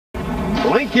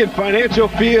Lincoln Financial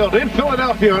Field in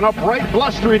Philadelphia on a bright,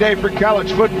 blustery day for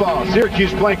college football.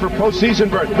 Syracuse playing for postseason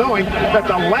berth, knowing that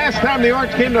the last time the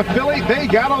Orange came to Philly, they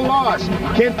got a loss.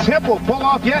 Can Temple pull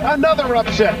off yet another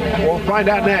upset? We'll find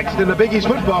out next in the Big East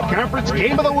Football Conference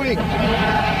Game of the Week.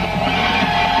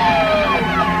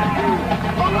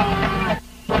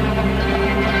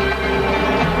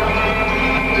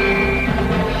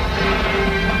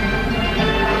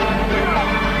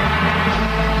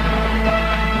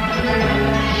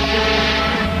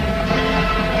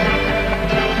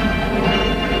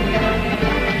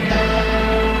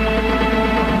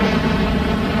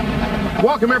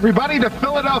 Welcome, everybody, to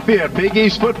Philadelphia. Big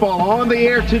East football on the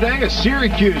air today as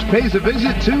Syracuse pays a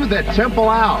visit to the Temple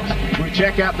Owls. We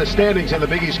check out the standings in the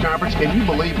Big East Conference. Can you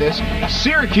believe this?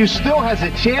 Syracuse still has a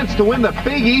chance to win the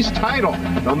Big East title.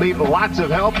 They'll need lots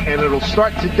of help, and it'll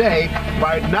start today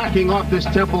by knocking off this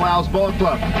Temple Owls ball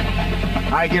club.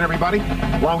 Hi again, everybody.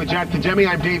 Along with John Kajemi,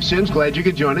 I'm Dave Sims. Glad you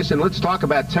could join us. And let's talk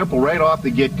about Temple right off the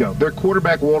get-go. Their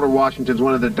quarterback, Walter Washington, is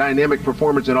one of the dynamic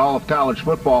performers in all of college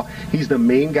football. He's the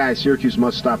main guy Syracuse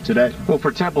must stop today. Well,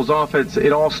 for Temple's offense,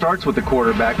 it all starts with the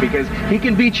quarterback because he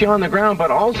can beat you on the ground,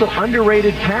 but also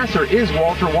underrated passer is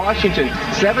Walter Washington.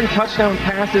 7 touchdown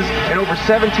passes and over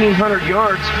 1,700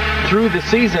 yards through the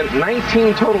season.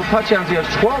 19 total touchdowns. He has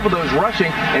 12 of those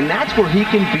rushing, and that's where he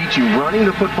can beat you, running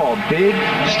the football. Big,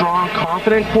 strong,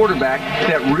 confident quarterback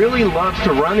that really loves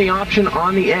to run the option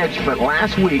on the edge. But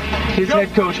last week, his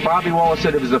head coach, Bobby Wallace,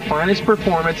 said it was the finest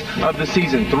performance of the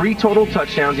season. 3 total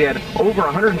touchdowns. He had over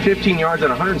 115 yards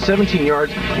and 117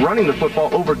 yards running the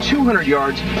football, over 200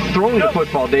 yards throwing the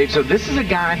football, Dave. So this is a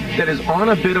guy that is on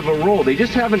a bit of a roll. They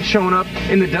just haven't shown up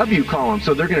in the W column.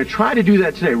 So they're going to try to do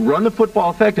that today, run the football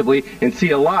effectively, and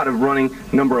see a lot of running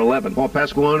number 11. Paul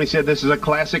Pasqualoni said this is a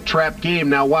classic trap game.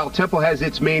 Now, while Temple has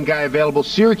its main guy available,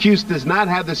 Syracuse does not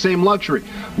have the same luxury.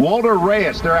 Walter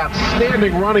Reyes, their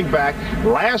outstanding running back,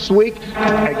 last week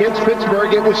against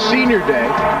Pittsburgh, it was senior day,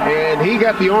 and he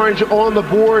got the Orange on the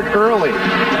board early.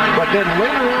 But then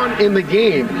later on in the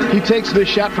game, he takes the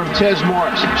shot from Tez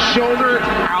Morris. Shoulder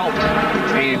out,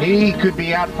 and he could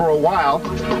be out for a while,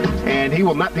 and he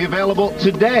will not be available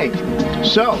today.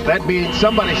 So that means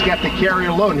somebody's got to carry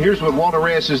a load. And here's what Walter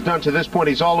Reyes has done to this point.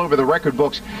 He's all over the record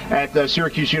books at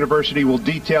Syracuse University. We'll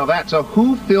detail that. So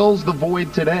who fills the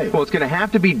void today? Well, it's going to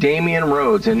have to be Damian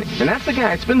Rhodes. And that's the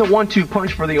guy. It's been the 1-2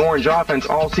 punch for the Orange offense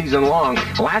all season long.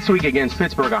 Last week against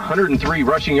Pittsburgh, 103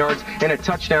 rushing yards and a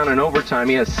touchdown in overtime.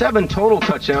 He has 7 total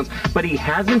touchdowns, but he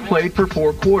hasn't played for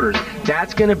 4 quarters.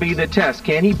 That's going to be the test.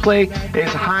 Can he play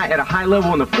at a high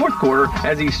level in the 4th quarter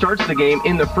as he starts the game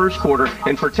in the 1st quarter?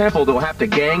 And for Temple, they'll have to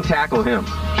gang tackle him.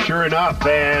 Sure enough,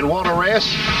 and Walter Reyes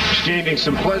exchanging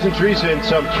some pleasantries and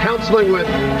some counseling with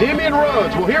Damian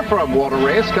Rhodes. We'll hear from Walter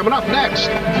Reyes coming up next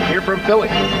here from Philly.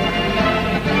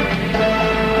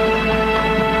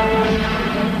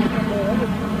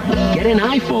 Get an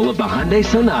eyeful of the Hyundai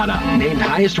Sonata, named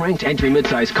highest-ranked entry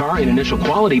midsize car in initial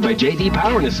quality by J.D.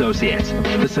 Power & Associates.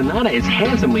 The Sonata is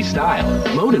handsomely styled,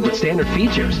 loaded with standard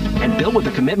features, and built with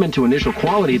a commitment to initial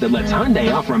quality that lets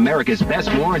Hyundai offer America's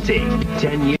best warranty.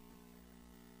 10 years.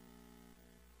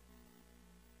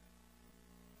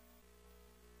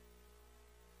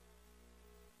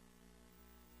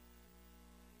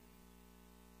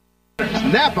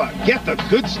 Napa, get the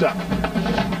good stuff.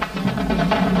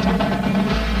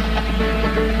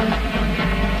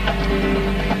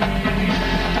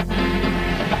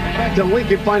 Back to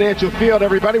Lincoln Financial Field,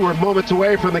 everybody. We're moments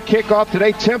away from the kickoff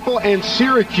today. Temple and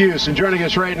Syracuse. And joining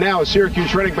us right now is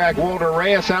Syracuse running back Walter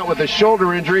Reyes out with a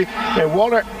shoulder injury. And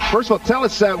Walter, first of all, tell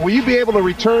us, will you be able to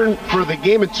return for the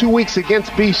game in 2 weeks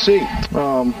against BC?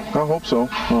 I hope so.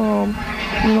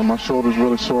 My shoulder's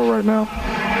really sore right now.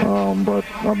 But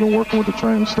I've been working with the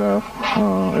training staff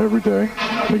every day.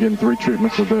 We're getting 3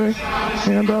 treatments a day,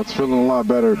 and it's feeling a lot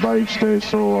better by each day.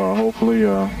 So hopefully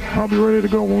I'll be ready to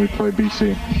go when we play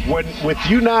BC. With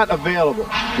you not available,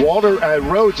 Walter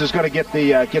Rhodes is going to get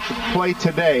the play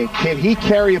today. Can he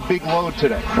carry a big load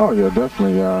today? Oh yeah,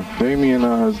 definitely. Damian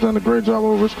has done a great job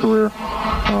over his career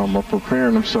of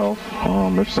preparing himself.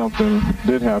 If something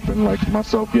did happen, like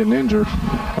myself getting injured,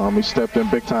 he stepped in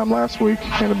big time last week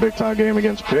in a big time game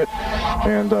against Pitt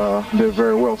and did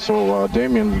very well. So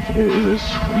Damian is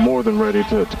more than ready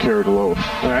to carry the load.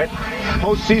 All right.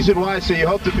 Postseason-wise, so you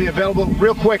hope to be available.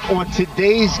 Real quick, on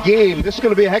today's game, this is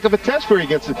going to be a heck of a test for you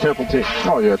against the Temple team.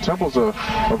 Oh, yeah. Temple's a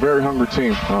very hungry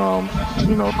team.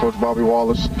 Coach Bobby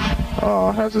Wallace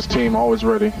has his team always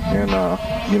ready. And,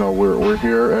 we're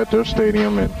here at their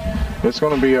stadium, and it's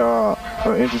going to be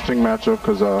an interesting matchup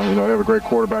because you know, they have a great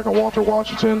quarterback in Walter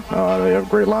Washington. They have a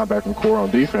great linebacking core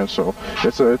on defense, so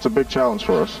it's a big challenge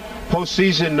for us.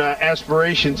 Postseason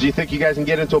aspirations, do you think you guys can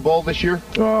get into a bowl this year?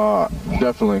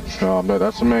 Definitely.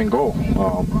 That's the main goal.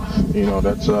 You know,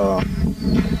 that's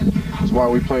why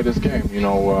we play this game, you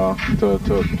know, to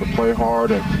play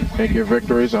hard and get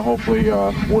victories, and hopefully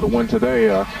with a win today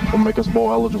will make us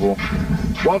bowl eligible.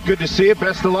 Well, good to see you.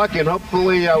 Best of luck, and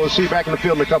hopefully we'll see you back in the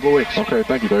field in a couple of weeks. Okay,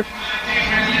 thank you, Dave.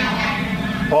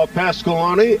 Paul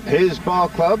Pasqualoni, his ball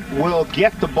club, will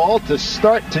get the ball to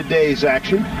start today's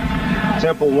action.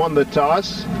 Temple won the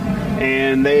toss,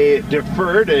 and they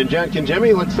deferred. And John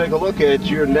Kinjemi, let's take a look at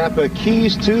your Napa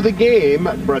keys to the game,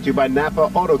 brought to you by Napa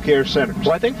Auto Care Centers.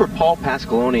 Well, I think for Paul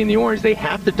Pasqualoni and the Orange, they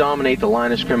have to dominate the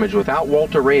line of scrimmage. Without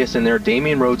Walter Reyes in there,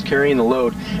 Damian Rhodes carrying the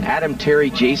load, Adam Terry,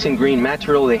 Jason Green, Matt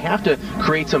Turillo, they have to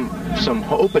create some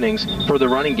openings for the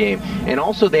running game. And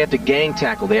also they have to gang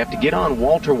tackle. They have to get on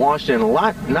Walter Washington a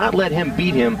lot, not let him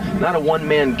beat him, not a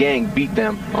one-man gang beat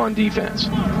them on defense.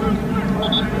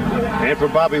 And for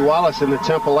Bobby Wallace and the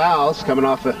Temple Owls, coming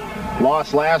off a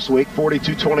loss last week,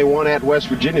 42-21 at West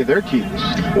Virginia, their keys.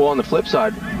 Well, on the flip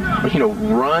side, you know,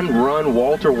 run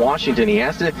Walter Washington. He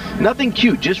has to, nothing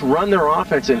cute, just run their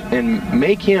offense and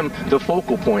make him the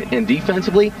focal point. And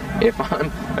defensively,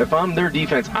 if I'm their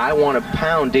defense, I want to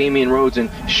pound Damian Rhodes and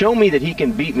show me that he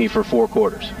can beat me for 4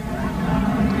 quarters.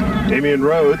 Damian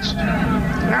Rhodes,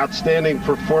 outstanding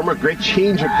performer, great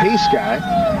change of pace guy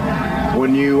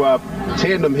when you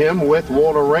tandem him with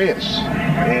Walter Reyes.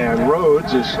 And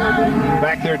Rhodes is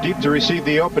back there deep to receive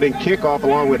the opening kickoff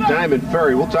along with Diamond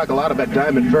Ferry. We'll talk a lot about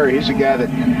Diamond Ferry. He's a guy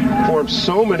that forms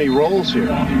so many roles here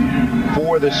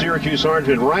for the Syracuse Orange.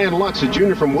 And Ryan Lux, a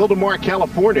junior from Wildomar,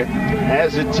 California,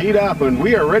 has it teed up. And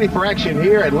we are ready for action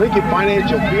here at Lincoln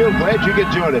Financial Field. Glad you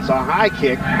could join us. A high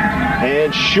kick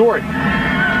and short.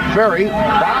 Ferry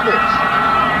bobbles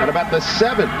at about the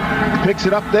 7. Picks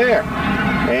it up there.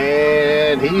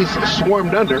 And he's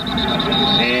swarmed under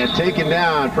and taken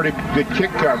down. Pretty good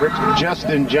kick coverage.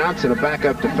 Justin Johnson, a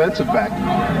backup defensive back,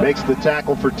 makes the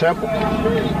tackle for Temple.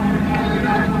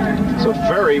 So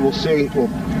Ferry, we'll see.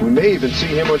 We may even see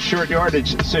him on short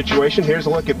yardage situation. Here's a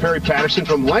look at Perry Patterson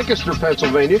from Lancaster,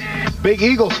 Pennsylvania. Big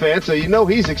Eagles fan, so you know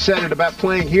he's excited about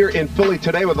playing here in Philly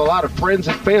today with a lot of friends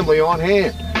and family on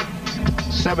hand.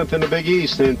 7th in the Big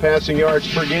East in passing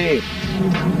yards per game.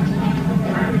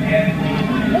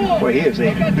 Boy, he is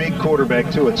a big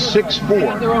quarterback, too, at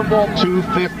 6'4",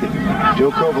 250. Joe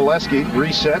Kovaleski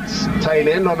resets, tight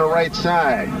end on the right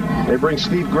side. They bring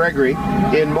Steve Gregory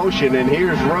in motion, and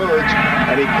here's Rhodes,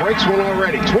 and he breaks one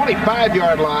already.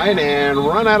 25-yard line and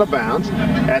run out of bounds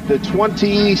at the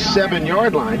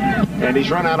 27-yard line. And he's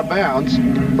run out of bounds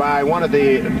by one of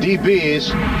the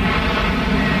DBs.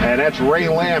 And that's Ray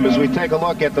Lamb. As we take a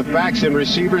look at the backs and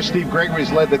receivers, Steve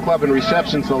Gregory's led the club in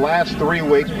receptions the last 3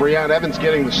 weeks. Breon Evans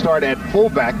getting the start at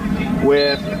fullback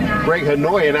with Greg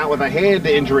Hanoyan out with a hand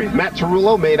injury. Matt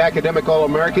Turillo made Academic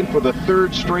All-American for the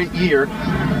 3rd straight year.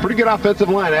 Pretty good offensive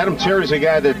line. Adam Terry's a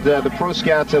guy that the pro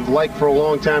scouts have liked for a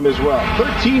long time as well.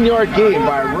 13-yard gain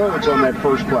by Rhodes on that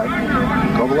first play.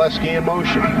 Kovaleski in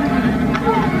motion.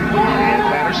 And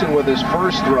Patterson with his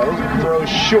first throws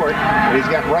short, and he's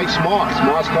got Bryce Moss.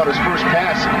 Moss caught his first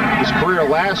pass his career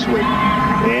last week,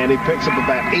 and he picks up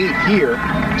about 8 here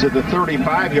to the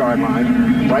 35-yard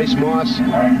line. Bryce Moss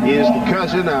is the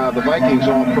cousin of the Vikings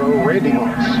All-Pro Randy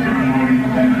Moss.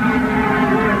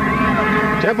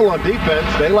 Temple on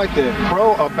defense, they like to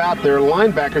crow about their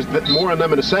linebackers, but more on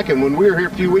them in a second. When we were here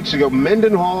a few weeks ago,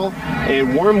 Mendenhall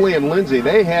and Wormley and Lindsay,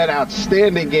 they had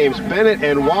outstanding games. Bennett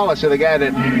and Wallace are the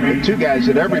two guys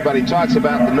that everybody talks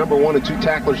about, the number 1 and 2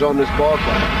 tacklers on this ball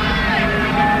club.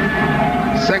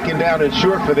 2nd down and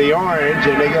short for the Orange,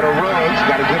 and they go to Rhodes.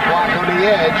 Got a good block on the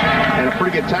edge, and a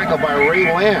pretty good tackle by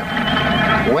Ray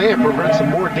Lamb. Lamb prevents some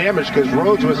more damage because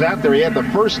Rhodes was out there. He had the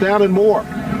first down and more.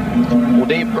 Well,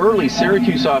 Dave, early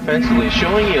Syracuse offensively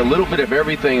showing you a little bit of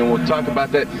everything, and we'll talk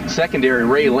about that secondary,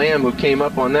 Ray Lamb, who came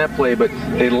up on that play, but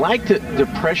they like to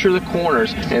pressure the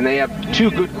corners, and they have 2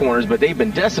 good corners, but they've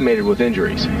been decimated with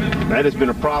injuries. That has been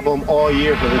a problem all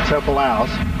year for the Temple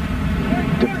Owls.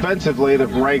 Defensively,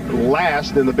 they've ranked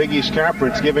last in the Big East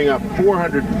Conference, giving up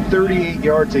 438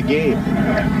 yards a game.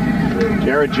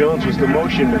 Jared Jones was the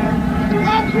motion man.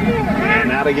 And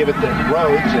now they give it to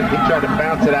Rhodes, and he tried to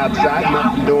bounce it outside,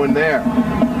 nothing doing there.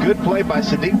 Good play by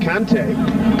Sadiq Kante,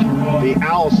 the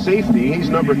Owl safety. He's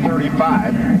number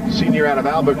 35, senior out of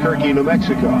Albuquerque, New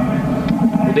Mexico.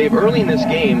 Dave, early in this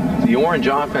game, the Orange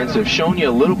offense have shown you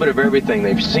a little bit of everything.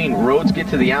 They've seen Rhodes get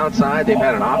to the outside. They've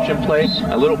had an option play,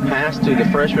 a little pass to the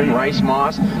freshman Rice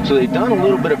Moss. So they've done a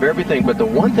little bit of everything. But the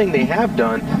one thing they have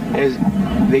done is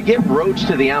they get Rhodes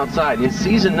to the outside. His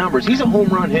season numbers, he's a home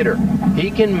run hitter.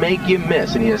 He can make you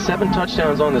miss, and he has 7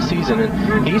 touchdowns on the season,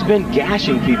 and he's been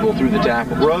gashing people through the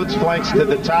tackle. Rhodes flanks to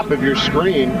the top of your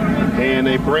screen, and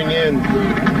they bring in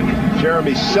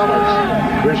Jeremy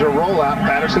Sellers. There's a rollout.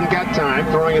 Patterson got time,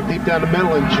 throwing it deep down the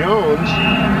middle, and Jones,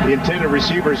 the intended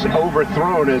receiver's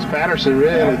overthrown as Patterson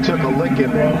really took a lick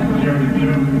in there.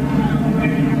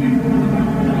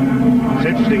 It's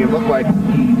interesting. It looked like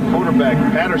quarterback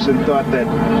Patterson thought that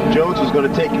Jones was going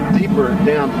to take it deeper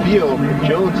downfield.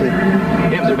 Jones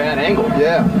had... It was a bad angle.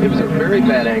 Yeah. It was a very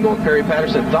bad angle. And Perry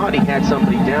Patterson thought he had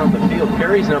somebody down the field.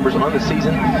 Perry's numbers on the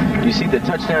season, you see the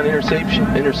touchdown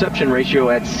interception ratio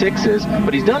at 6s,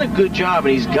 but he's done a good job,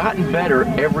 and he's gotten better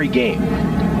every game.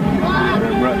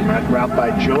 That route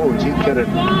by Jones, he could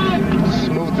have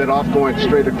smoothed it off going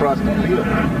straight across the field.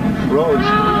 Rhodes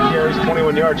carries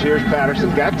 21 yards. Here's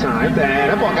Patterson, got time, and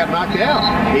that ball got knocked out.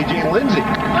 A.J. Lindsey,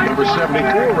 number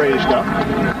 74, raised up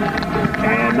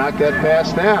and knocked that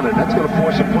pass down, and that's going to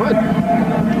force a punt.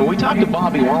 Well, we talked to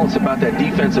Bobby Wallace about that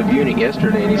defensive unit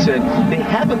yesterday, and he said they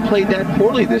haven't played that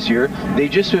poorly this year. They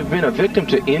just have been a victim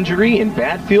to injury and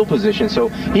bad field position, so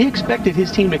he expected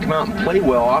his team to come out and play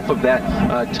well off of that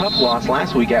tough loss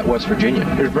last week at West Virginia.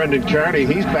 Here's Brendan Carney.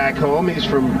 He's back home. He's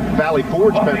from Valley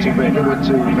Forge, Pennsylvania. Went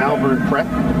to Malvern Prep.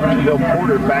 Bill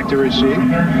Porter back to receive.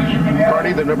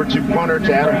 Carney, the number 2 punter,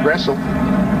 to Adam Gressel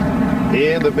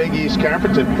in the Big East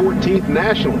Conference and 14th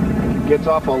nationally. Gets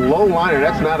off a low liner.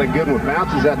 That's not a good one.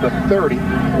 Bounces at the 30,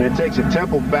 and it takes a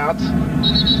Temple bounce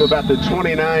to about the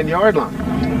 29-yard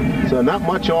line. So not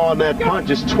much all on that punt,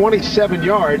 just 27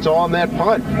 yards all on that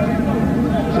punt.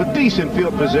 So decent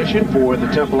field position for the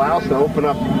Temple Owls to open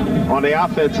up on the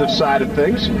offensive side of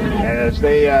things as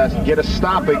they get a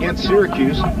stop against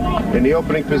Syracuse in the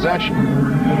opening possession.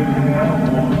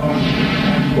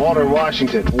 Walter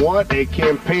Washington, what a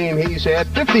campaign he's had.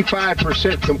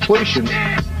 55% completion.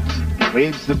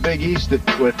 Leads the Big East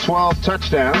with 12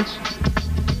 touchdowns.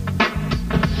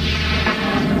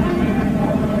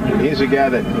 And he's a guy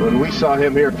that, when we saw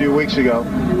him here a few weeks ago,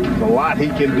 a lot he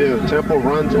can do. Temple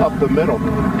runs up the middle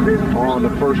on the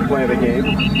first play of the game.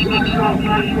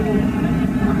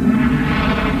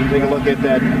 Take a look at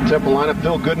that Temple lineup.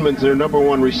 Phil Goodman's their number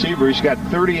 1 receiver. He's got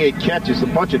 38 catches. A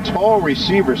bunch of tall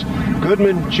receivers.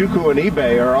 Goodman, Chukwu, and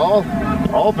Ibe are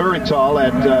all very tall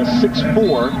at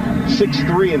 6'4",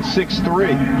 6'3", and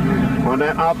 6'3". On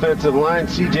that offensive line,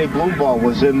 C.J. Bloombaugh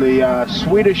was in the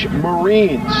Swedish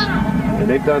Marines. And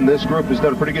this group has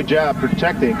done a pretty good job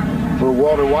protecting for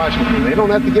Walter Washington. They don't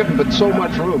have to give him but so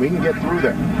much room. He can get through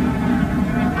there.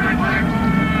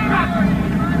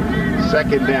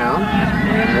 Second down,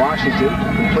 and Washington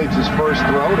completes his first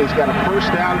throw, and he's got a first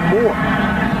down and more.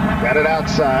 Got it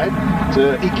outside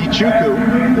to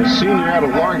Ikechukwu, the senior out of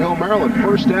Largo, Maryland.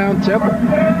 First down, Temple.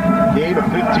 Gain of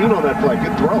 15 on that play.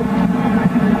 Good throw.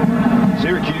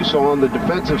 Syracuse on the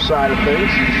defensive side of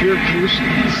things. Syracuse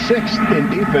 6th in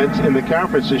defense in the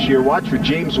conference this year. Watch for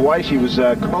James Weiss. He was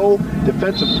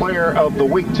co-defensive player of the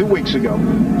week 2 weeks ago.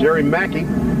 Jerry Mackey,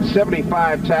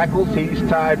 75 tackles. He's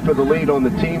tied for the lead on the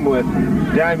team with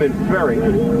Diamond Ferry.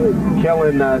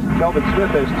 Kelvin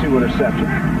Smith has 2 interceptions.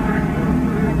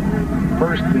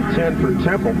 First and 10 for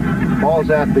Temple. Ball's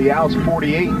at the Owls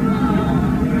 48.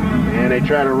 And they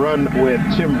try to run with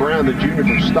Tim Brown, the junior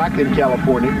from Stockton,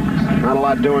 California. Not a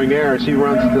lot doing there as he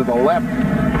runs to the left.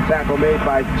 Tackle made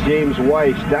by James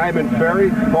Weiss. Diamond Ferry,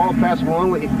 ball pass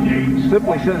Maloney,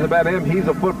 simply says about him, he's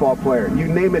a football player. You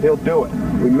name it, he'll do it.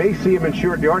 We may see him in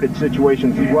short yardage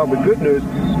situations as well. The good news,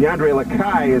 DeAndre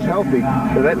Lakai is healthy,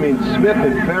 so that means Smith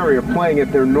and Ferry are playing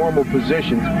at their normal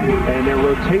positions, and their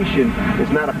rotation is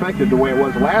not affected the way it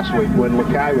was last week when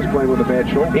Lakai was playing with a bad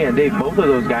shoulder. Yeah, and Dave, both of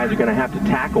those guys are going to have to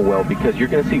tackle well because you're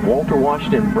going to see Walter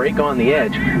Washington break on the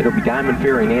edge. It'll be Diamond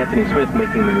Ferry and Anthony Smith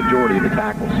making the majority of the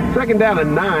tackles. Second down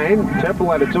and 9,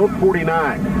 Temple at its own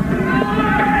 49.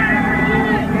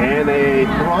 And a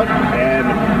front and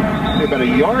about a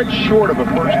yard short of a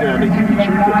first down to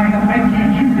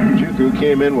Chukwu. Chukwu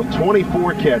came in with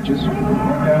 24 catches,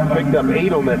 picked up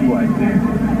 8 on that play.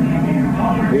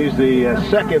 He's the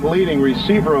second leading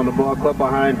receiver on the ball club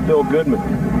behind Phil Goodman.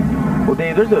 Well,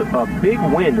 Dave, there's a big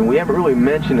wind, and we haven't really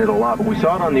mentioned it a lot, but we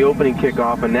saw it on the opening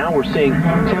kickoff, and now we're seeing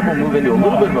Temple move into a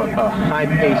little bit of a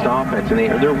high-paced offense, and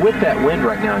they're with that wind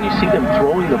right now, and you see them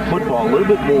throwing the football a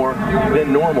little bit more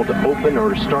than normal to open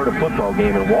or to start a football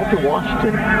game. And Walter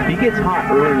Washington, he gets hot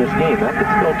early in this game. That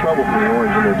could spell trouble for the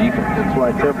Orange in their defense. That's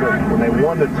why Temple, when they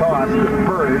won the toss,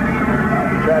 deferred,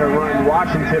 try to run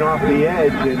Washington off the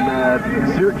edge, and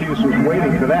Syracuse was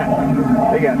waiting for that.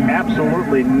 They got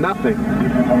absolutely nothing.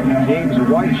 James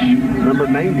Weish, number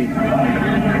 90,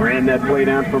 ran that play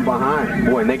down from behind.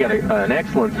 Boy, and they got an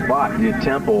excellent spot to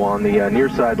Temple on the near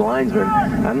side linesman.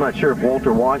 I'm not sure if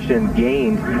Walter Washington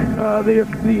gained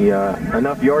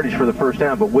enough yardage for the first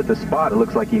down, but with the spot, it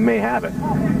looks like he may have it.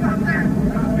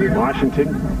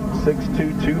 Washington,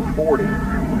 6'2", 240.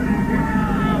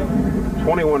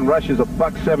 21 rushes,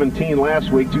 $117 last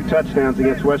week, 2 touchdowns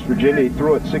against West Virginia. He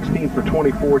threw it 16 for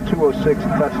 24, 206,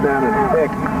 touchdown and a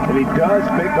pick, and he does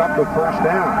pick up the first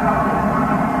down.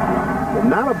 But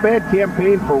not a bad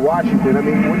campaign for Washington. I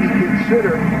mean, when you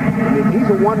consider, he's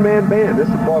a one-man band. This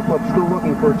ball club's still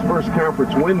looking for its first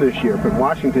conference win this year, but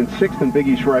Washington's 6th in Big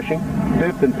East rushing,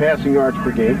 5th in passing yards per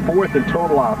game, 4th in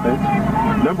total offense,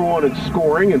 number 1 in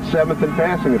scoring, and 7th in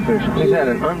passing efficiency. He's had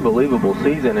an unbelievable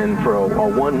season, and for a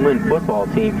one-win football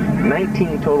team,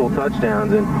 19 total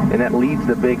touchdowns, and that leads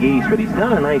the Big East. But he's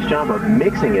done a nice job of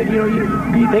mixing it. You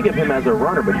know, you think of him as a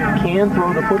runner, but he can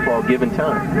throw the football given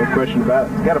time. No question about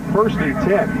it. He's got a 1st and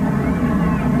 10.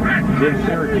 He's in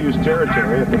Syracuse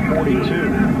territory at the 42.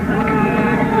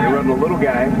 They run the little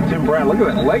guy, Tim Brown. Look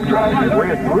at that leg drive. He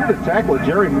ran through the tackle of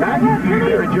Jerry Mackey.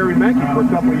 Jerry Mackey for a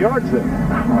couple of yards there.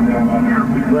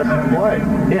 Impressive play.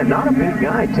 Yeah, not a big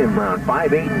guy, Tim Brown.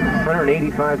 5'8",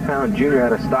 185-pound junior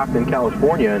out of Stockton,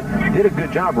 California, and did a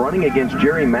good job running against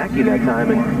Jerry Mackey that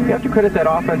time. And you have to credit that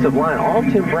offensive line. All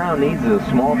Tim Brown needs is a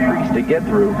small crease to get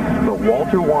through, but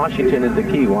Walter Washington is the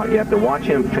key. You have to watch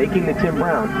him faking the Tim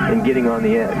Brown and getting on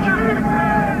the edge.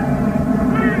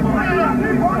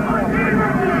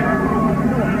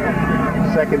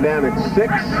 Second down at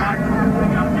 6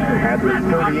 at the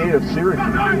 38 of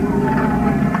Syracuse.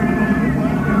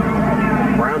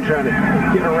 Brown trying to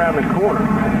get around the corner.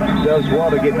 Does well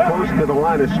to get close to the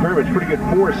line of scrimmage. Pretty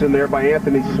good force in there by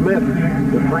Anthony Smith,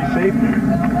 the free safety.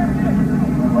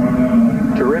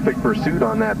 Terrific pursuit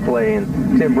on that play, and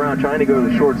Tim Brown trying to go to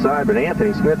the short side, but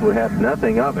Anthony Smith would have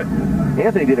nothing of it.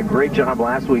 Anthony did a great job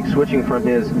last week switching from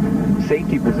his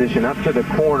safety position up to the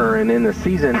corner, and in the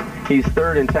season he's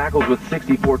 3rd in tackles with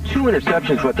 64, 2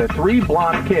 interceptions, but the 3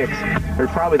 blocked kicks are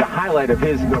probably the highlight of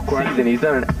his season. He's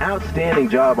done an outstanding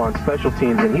job on special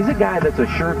teams, and he's a guy that's a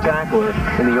sure tackler.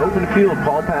 In the open field,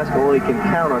 Paul Pasquale can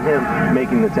count on him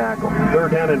making the tackle.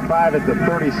 3rd down and 5 at the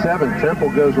 37. Temple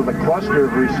goes with a cluster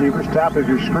of receivers, top of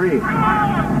your screen.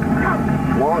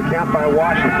 Long count by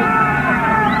Washington.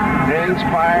 Hands,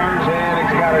 fires, and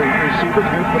he's got a receiver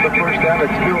good for the first down.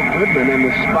 It's Phil Goodman, and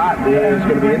the spot is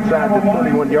going to be inside the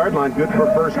 31-yard line. Good for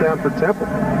a first down for Temple.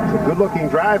 It's a good-looking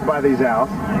drive by these Owls.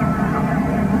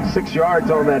 6 yards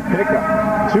on that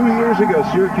pickup. 2 years ago,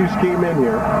 Syracuse came in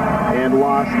here and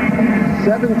lost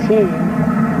 17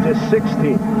 to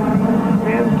 16.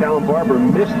 And Callum Barber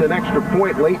missed an extra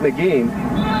point late in the game.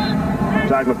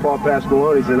 Talking to Paul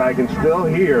Pasquale, he said, I can still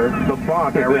hear the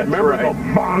bonk. I remember the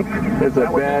bonk. It's a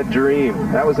bad dream.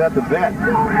 That was at the vet.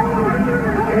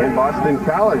 And Boston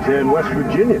College and West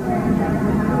Virginia.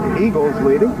 Eagles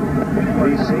leading.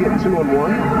 BC at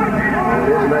 2-1. And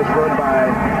there's a nice run by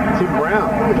Tim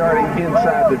Brown, starting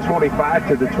inside the 25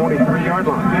 to the 23-yard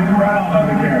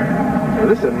line. So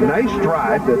this is a nice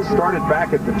drive that started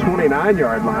back at the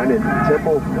 29-yard line, and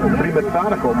Temple pretty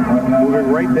methodical,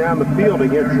 moving right down the field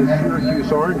against the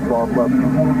Syracuse Orange Ball Club.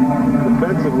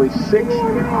 Defensively,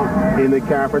 6th in the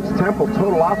conference. Temple,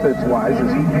 total offense-wise,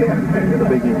 is 5th in the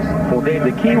Big East. Well, Dave,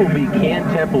 the key will be, can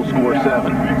Temple score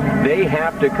 7? They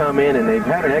have to come in, and they've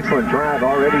had an excellent drive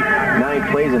already,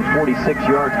 9 plays and 46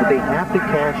 yards, but they have to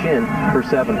cash in for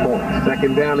 7 points.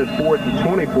 Second down at 4 at the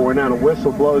 24. Now the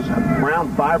whistle blows.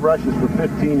 Brown 5 rushes for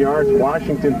 15 yards.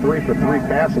 Washington 3 for 3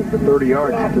 passing for 30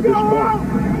 yards to this point.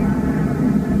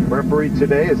 Referee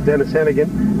today is Dennis Hennigan.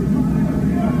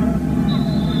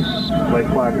 Play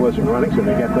clock wasn't running, so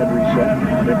they got that reset.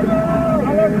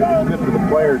 It's good for the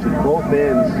players at both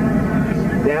ends.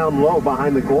 Down low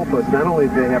behind the goalpost. Not only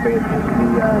do they have the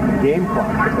game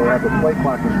clock, but they have the play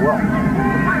clock as well.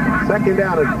 Second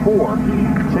down at 4.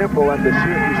 Temple at the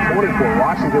Syracuse 24.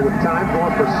 Washington with time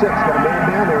going for 6. Got a man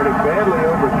down there, and he badly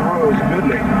overthrows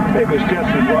Goodman. It was just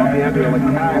as well. DeAndre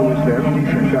Lakai was there.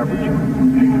 Decent coverage.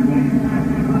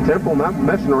 Temple not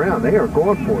messing around. They are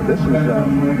going for it. This is,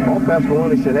 Paul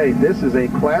Pasquale said, hey, this is a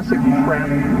classic trap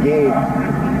game.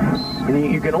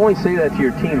 And you can only say that to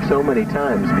your team so many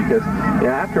times because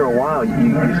after a while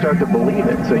you start to believe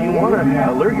it. So you want to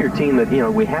alert your team that,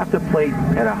 we have to play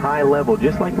at a high level,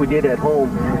 just like we did at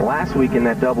home last week in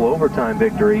that double overtime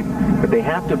victory. But they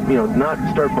have to, not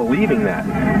start believing that.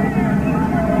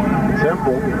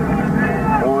 Temple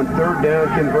on third down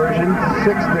conversion,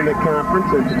 6th in the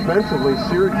conference, and defensively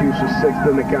Syracuse is 6th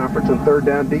in the conference on third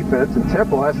down defense, and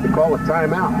Temple has to call a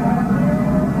timeout.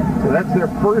 So that's their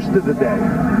first of the day.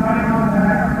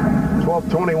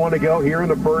 12:21 to go here in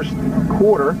the first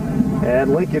quarter at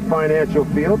Lincoln Financial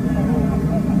Field.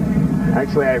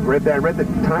 Actually, I read the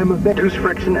time of day. Reduce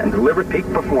friction and deliver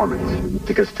peak performance.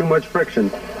 Because too much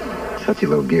friction, such a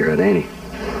little gearhead, ain't he?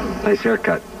 Nice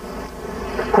haircut.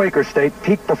 Quaker State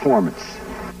Peak Performance.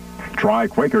 Try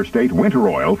Quaker State Winter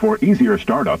Oil for easier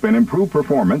startup and improved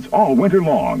performance all winter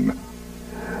long.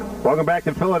 Welcome back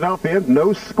to Philadelphia.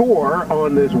 No score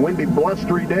on this windy,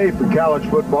 blustery day for college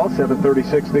football.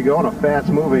 7:36 to go in a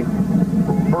fast-moving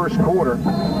first quarter.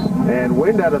 And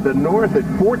wind out of the north at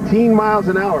 14 miles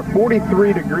an hour,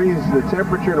 43 degrees the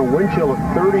temperature, and a wind chill of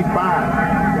 35.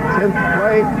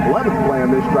 11th play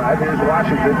on this drive. Here's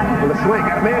Washington with a sling.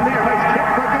 Got a man there. Nice kick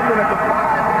for Goodman at the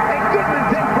 5. And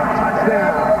Goodman's in for a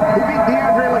touchdown. He beat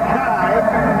DeAndre Lakai,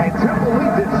 and Temple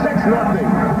leads at 6-0.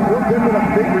 Will Goodman, a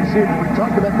big receiver. We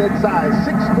talked about that size.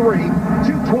 6'3",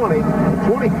 220,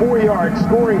 24 yards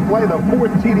scoring play. The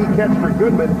 4th TD catch for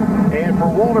Goodman. And for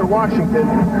Walter Washington,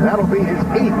 that'll be his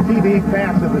 8th TD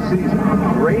pass of the season.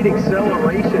 Great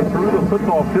acceleration through the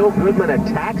football. Phil Goodman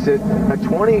attacks it. A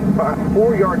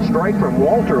 24-yard strike from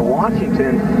Walter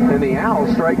Washington, and the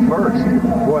Owls strike first.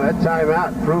 Boy, that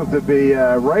timeout proved to be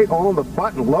right on the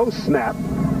button. Low snap,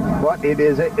 but it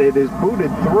is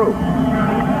booted through.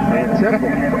 And Temple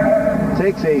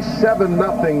takes a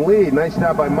 7-0 lead. Nice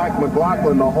job by Mike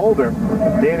McLaughlin, the holder.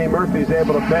 Danny Murphy's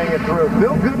able to bang it through.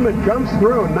 Phil Goodman comes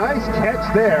through. Nice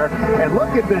catch there. And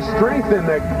look at the strength in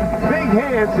the big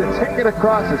hands to take it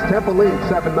across as Temple leads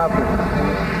 7-0.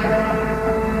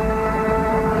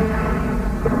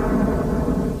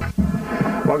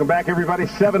 Welcome back, everybody.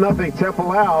 7-0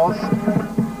 Temple Owls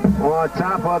on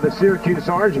top of the Syracuse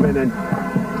Orangemen. And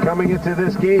coming into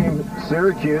this game,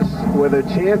 Syracuse with a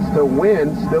chance to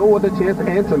win, still with a chance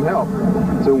and some help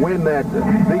to win that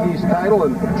Big East title.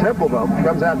 And Temple, though,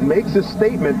 comes out and makes a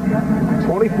statement.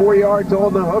 24 yards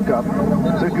on the hookup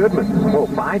to Goodman. Well,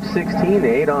 5:16,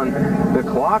 8 on the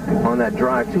clock on that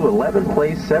drive, too. 11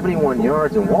 plays, 71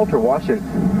 yards. And Walter Washington,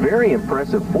 very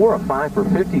impressive, 4 of 5 for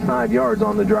 55 yards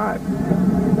on the drive.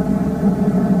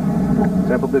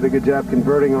 Temple did a good job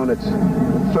converting on its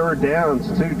third downs,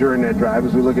 too, during that drive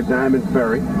as we look at Diamond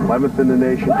Ferry, 11th in the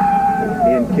nation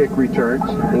in kick returns.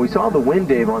 When we saw the wind,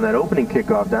 Dave, on that opening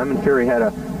kickoff, Diamond Ferry had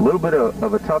a little bit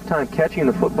of a tough time catching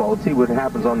the football. Let's see what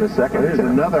happens on the second. There's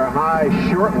another high,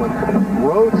 short one.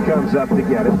 Rhodes comes up to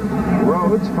get it.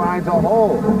 Rhodes finds a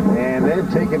hole and then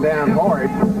taken down hard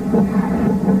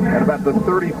at about the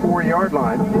 34-yard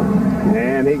line.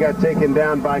 And he got taken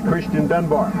down by Christian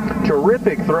Dunbar.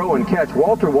 Terrific throw and catch.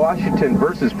 Walter Washington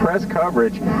versus press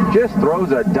coverage just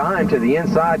throws a dime to the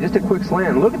inside. Just a quick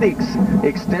slant. Look at the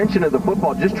extension of the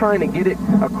football. Just trying to get it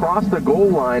across the goal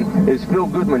line is Phil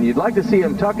Goodman. You'd like to see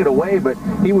him tuck it away, but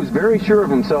he was very sure of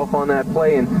himself on that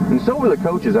play, and so were the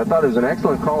coaches. I thought it was an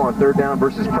excellent call on third down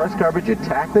versus press coverage.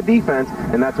 Attack the defense,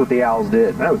 and that's what the Owls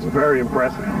did. That was very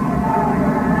impressive.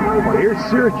 Well, here's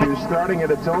Syracuse starting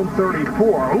at its own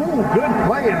 34. Ooh, good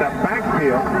play in the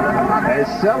backfield as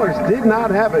Sellers did not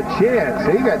have a chance.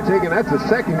 He got taken. That's the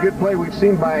second good play we've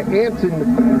seen by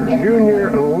Anton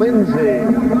Jr. Lindsey.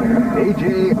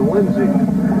 A.J. Lindsey.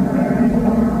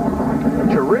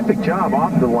 Terrific job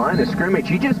off the line of scrimmage.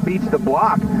 He just beats the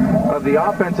block of the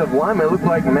offensive lineman. It looked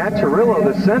like Matt Cirillo,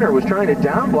 the center, was trying to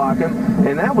down block him,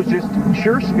 and that was just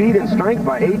sure speed and strength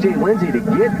by A.J. Lindsey to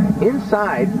get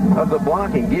inside of the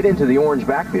block and get into the orange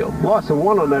backfield. Loss of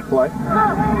 1 on that play.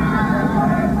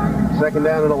 Second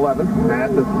down and 11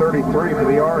 at the 33 for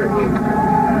the Orange.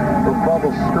 The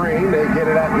bubble screen. They get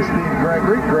it out to Steve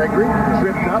Gregory. Gregory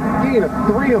tripped up. Gain of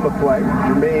 3 on the play.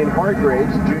 Jermaine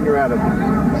Hargraves, junior out of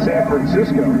San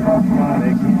Francisco,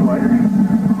 makes the play.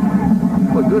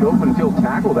 A good open field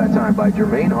tackle that time by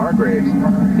Jermaine Hargraves.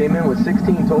 Came in with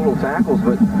 16 total tackles,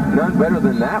 but none better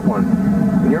than that one.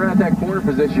 When you're at that corner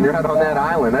position, you're out on that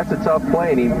island. That's a tough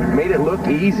play, and he made it look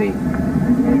easy.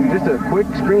 Just a quick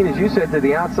screen, as you said, to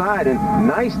the outside, and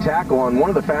nice tackle on one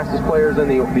of the fastest players in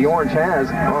the Orange has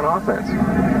on offense.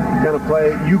 Kind of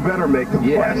play, you better make the play.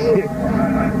 Yes.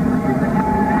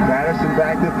 Patterson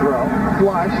back to throw.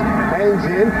 Flush, hangs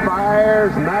in,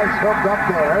 fires, nice hook up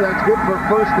there. That's good for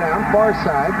first down, far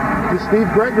side to Steve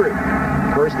Gregory.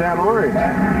 First down, Orange.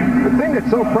 The thing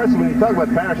that's so impressive when you talk about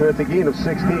Patterson, that's a gain of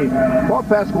 16. Paul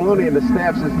Pasqualoni and the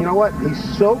staff says, you know what?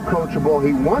 He's so coachable.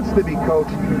 He wants to be coached,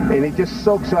 and he just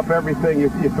soaks up everything you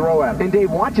throw at him. And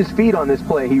Dave, watch his feet on this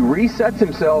play. He resets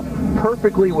himself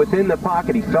perfectly within the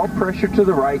pocket. He felt pressure to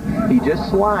the right. He just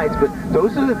slides, but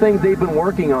those are the things they've been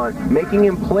working on, making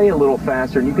him play a little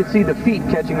faster, and you can see the feet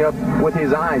catching up with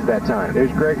his eyes that time.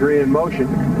 There's Gregory in motion.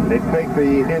 They fake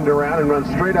the end around and run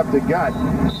straight up the gut.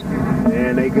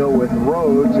 And they go with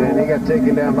Rhodes, and he got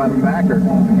taken down by the backer,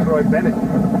 Troy Bennett.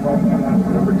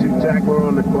 Number 2 tackler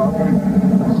on the club.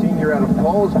 Senior out of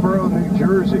Paulsboro, New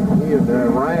Jersey. He and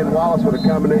Ryan Wallace with a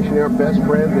combination. They're best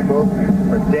friends. They both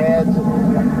are dads.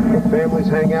 Their families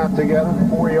hang out together.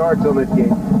 4 yards on that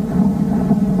game.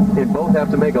 And both have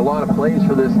to make a lot of plays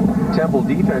for this Temple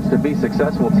defense to be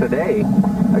successful today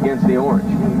against the Orange.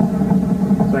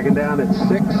 Second down at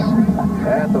 6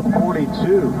 at the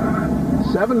 42.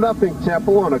 7-0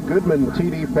 Temple on a Goodman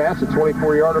TD pass, a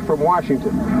 24-yarder from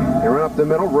Washington. They run up the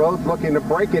middle. Rhodes looking to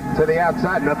break it to the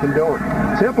outside. Nothing doing.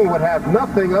 Temple would have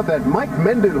nothing of that. Mike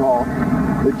Mendenhall,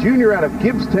 the junior out of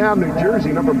Gibbstown, New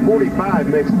Jersey, number 45,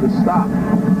 makes the stop.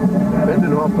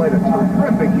 Mendenhall played a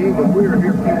terrific game when we were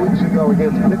here a few weeks ago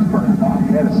against Pittsburgh.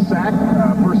 He had a sack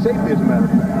for safety, as a matter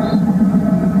of fact.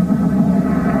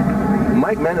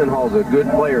 Mike Mendenhall's a good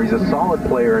player. He's a solid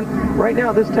player. And right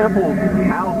now, this Temple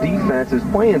Owl defense is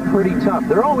playing pretty tough.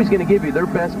 They're always going to give you their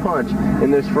best punch in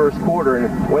this first quarter.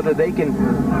 And whether they can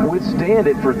withstand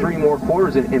it for 3 more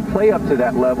quarters and play up to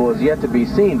that level is yet to be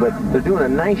seen. But they're doing a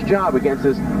nice job against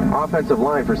this offensive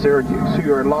line for Syracuse.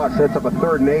 2-yard loss sets up a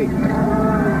 3rd and 8.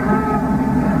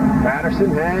 Patterson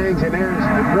hangs, and there's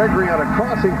Gregory on a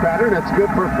crossing pattern. That's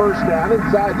good for first down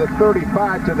inside the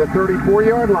 35 to the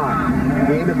 34-yard line.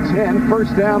 Gain of 10,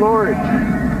 first down Orange.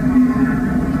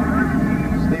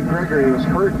 Steve Gregory was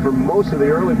hurt for most of the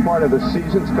early part of the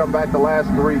season. He's come back the last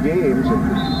 3 games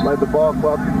and led the ball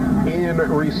club in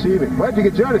receiving. Glad you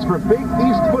could join us for Big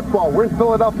East football. We're in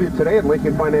Philadelphia today at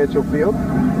Lincoln Financial Field.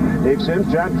 Dave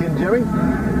Sims, John Kinjemi.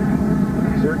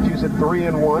 Syracuse at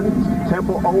 3-1.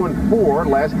 Temple 0-4.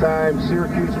 Last time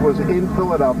Syracuse was in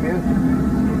Philadelphia.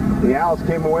 The Owls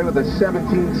came away with a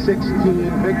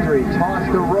 17-16 victory. Toss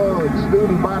to Rhodes.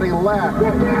 Student body left.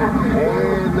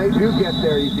 And they do get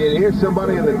there. You did hear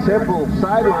somebody in the Temple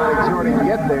sidelines starting to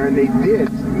get there, and they did.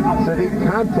 Sadiq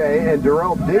Conte and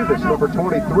Darrell Davis, number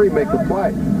 23, make the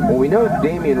play. Well, we know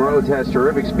Damian Rhodes has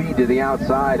terrific speed to the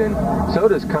outside, and so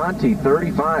does Conte,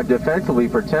 35, defensively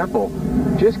for Temple.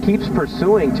 Just keeps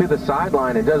pursuing to the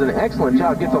sideline and does an excellent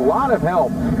job. Gets a lot of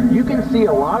help. You can see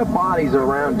a lot of bodies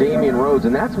around Damian Rhodes,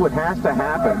 and that's what has to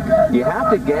happen. You have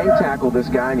to gang tackle this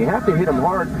guy, and you have to hit him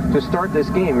hard to start this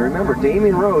game. Remember,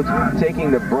 Damian Rhodes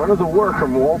taking the brunt of the work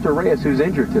from Walter Reyes, who's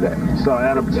injured today. So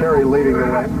Adam Terry leading the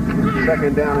way.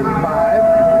 Second down and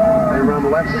 5. They run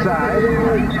left side.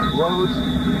 Rhodes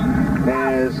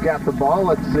has got the ball.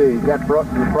 Let's see. Got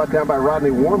brought down by Rodney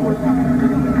Wormley.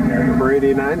 Number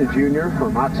 89, a junior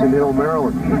from Oxon Hill,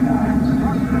 Maryland.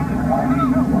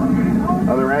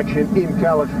 Other action in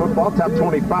college football. Top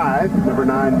 25. Number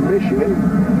 9,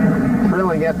 Michigan.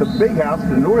 Trailing at the Big House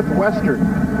to Northwestern.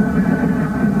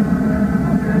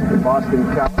 The Boston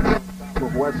College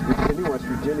of West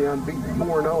Virginia unbeaten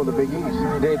 4-0 in the Big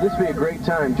East. Dave, this would be a great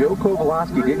time. Joe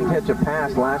Kowalski didn't catch a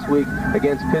pass last week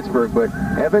against Pittsburgh, but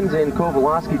Evans and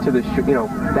Kowalski to the,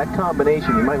 that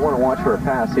combination, you might want to watch for a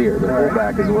pass here, the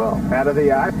fullback as well. Out of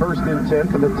the eye, first and 10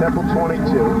 for the Temple 22.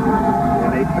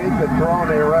 And they fake the throw, and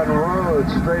they run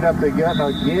Rhodes straight up the gut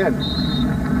again.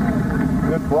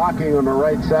 Good blocking on the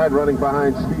right side, running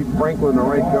behind Steve Franklin, the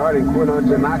right guard, and Quinn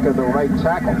Anjanaka, the right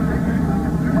tackle.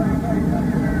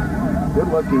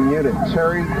 Good-looking unit.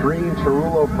 Terry, Green,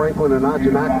 Tarullo, Franklin, and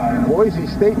Anjanaka. Boise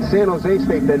State, San Jose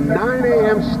State. The 9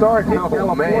 a.m. start in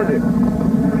California.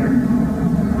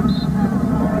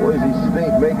 Boise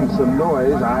State making some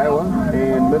noise. Iowa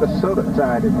and Minnesota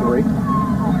tied at 3.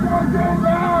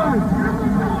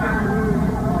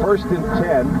 First and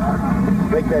 10.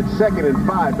 Make that second and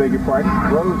 5, beg your pardon.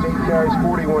 Rhodes, 8 carries,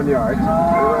 41 yards. They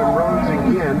run Rhodes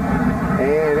again.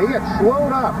 And he got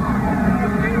slowed up.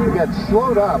 He got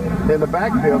slowed up in the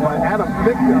backfield by Adam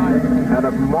Fichter out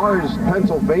of Mars,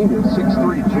 Pennsylvania,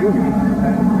 6'3" junior.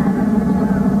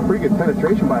 Pretty good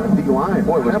penetration by the D-line.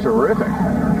 Boy, it was terrific.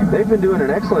 They've been doing an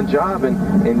excellent job in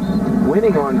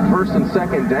winning on first and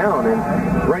second down.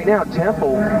 And right now,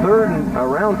 Temple, third and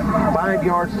around 5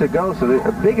 yards to go. So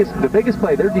the biggest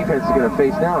play their defense is going to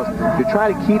face now is to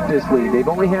try to keep this lead. They've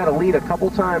only had a lead a couple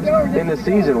times in the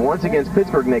season, once against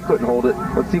Pittsburgh, and they couldn't hold it.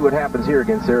 Let's see what happens here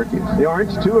against Syracuse. The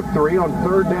Orange 2 of 3 on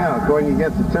third down, going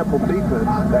against the Temple defense.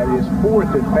 That is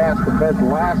fourth in pass defense,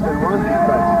 last in run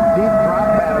defense. Deep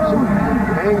drop, Patterson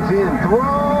hangs in,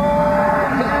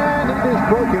 throws, and it is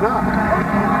broken up.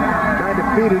 Trying to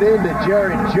feed it into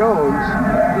Jared Jones,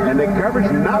 and the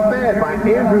coverage not bad by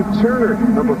Andrew Turner,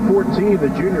 number 14, the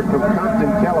junior from Compton,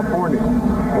 California.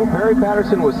 Well, Perry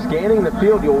Patterson was scanning the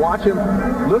field. You'll watch him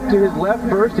look to his left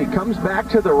first. He comes back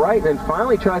to the right and then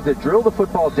finally tries to drill the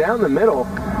football down the middle.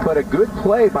 But a good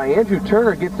play by Andrew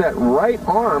Turner gets that right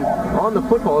arm on the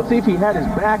football. Let's see if he had his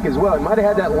back as well. He might have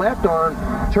had that left arm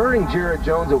turning Jared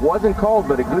Jones. It wasn't called,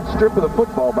 but a good strip of the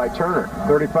football by Turner.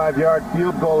 35-yard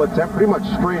field goal attempt, pretty much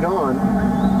straight on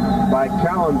by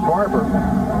Callan Barber,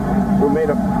 who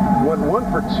went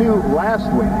 1 for 2 last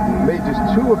week. Made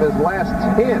just 2 of his last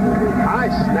 10. High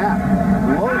snap,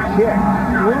 low kick,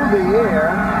 through the air,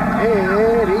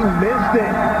 and he missed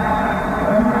it.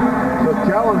 So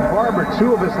Callan Barber,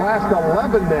 2 of his last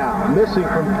 11 now, missing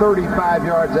from 35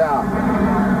 yards out.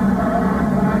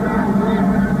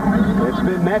 It's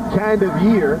been that kind of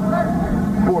year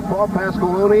for Paul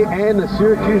Pasqualoni and the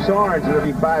Syracuse Orange. A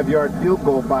 35-yard field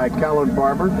goal by Callan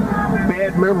Barber.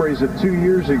 Bad memories of 2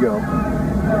 years ago.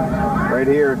 Right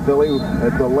here at Philly,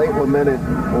 at the late lamented,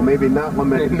 well, maybe not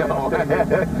lamented. No.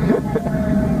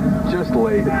 Just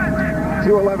late.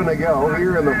 2:11 to go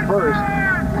here in the first.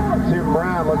 Tim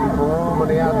Brown looking for room on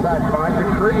the outside, finds the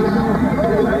crease.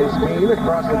 Nice gain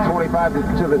across the 25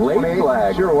 to the late 28.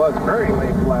 Flag. Sure was, very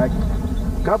late flag.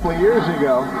 A couple of years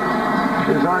ago,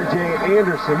 here's R.J.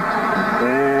 Anderson,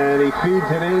 and he feeds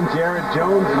it in. Jared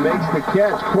Jones makes the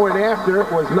catch. Point after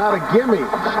was not a gimme.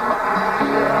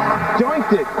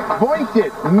 Joinked it, boinked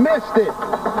it, missed it.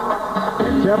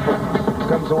 And Temple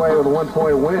comes away with a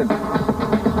 1-point win.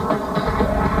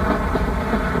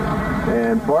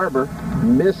 And Barber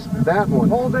missed that one.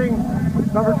 Holding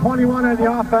number 21 on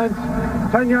the offense.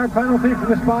 10-yard penalty for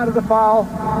the spot of the foul.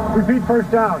 Repeat first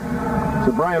down.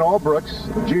 So Brian Allbrooks,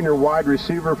 a junior wide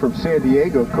receiver from San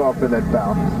Diego, called for that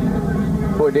foul.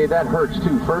 Boy, Dave, that hurts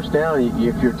too. First down,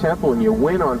 if you're Temple and you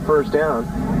win on first down,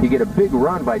 you get a big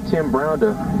run by Tim Brown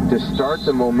to start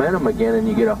the momentum again, and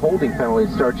you get a holding penalty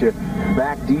to start you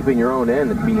back deep in your own end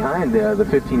behind the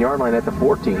 15-yard line at the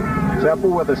 14.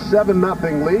 Temple with a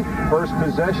 7-0 lead. First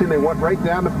possession, they went right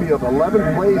down the field.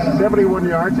 11 plays, 71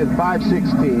 yards at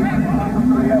 5:16.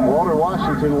 Walter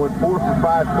Washington went 4 for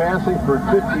 5 passing for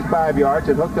 55 yards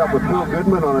and hooked up with Phil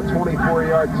Goodman on a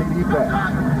 24-yard TD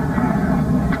pass.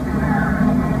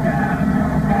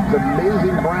 It's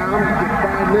amazing Brown could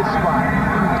find this spot.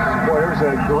 Boy, there's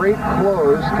a great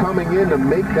close coming in to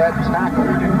make that tackle.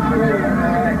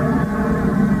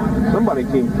 Somebody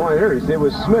came flying there. It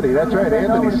was Smitty. That's right,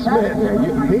 Anthony Smith.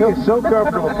 He is so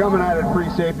comfortable coming out of free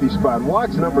safety spot.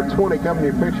 Watch number 20 coming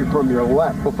in your picture from your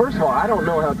left. Well, first of all, I don't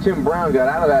know how Tim Brown got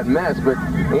out of that mess, but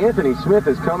Anthony Smith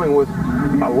is coming with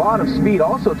a lot of speed.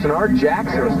 Also, Tenard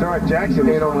Jackson. Tenard Jackson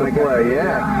in on the play,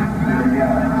 yeah.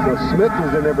 So Smith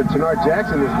was in there, but Tenard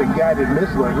Jackson was the guy that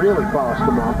missed one. Really polished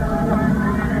him off.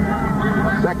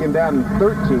 Second down and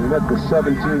 13 at the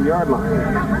 17-yard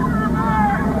line.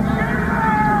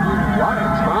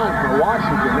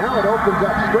 Washington. Now it opens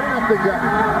up straight up the gut.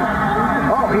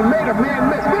 Oh, he made a man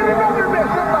miss. Made another miss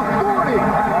at the 40.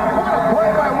 What a play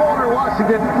by Walter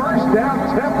Washington. First down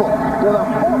Temple to the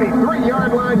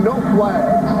 43-yard line. No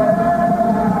flags.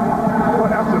 Boy,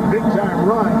 that's a big-time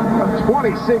run of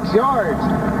 26 yards.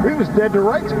 He was dead to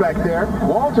rights back there.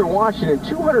 Walter Washington,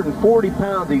 240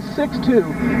 pounds. He's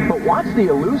 6'2", but watch the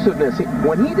elusiveness.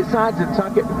 When he decides to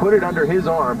tuck it and put it under his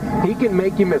arm, he can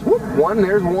make you miss. Whoop,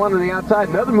 there's one on the outside,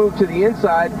 another move to the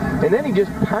inside, and then he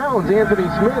just pounds Anthony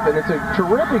Smith, and it's a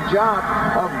terrific job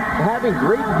of having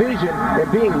great vision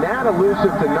and being that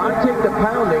elusive to not take the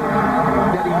pounding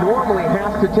that he normally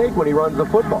has to take when he runs the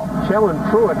football. Kellen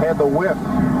Pruitt had the whip.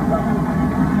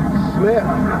 Smith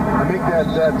to make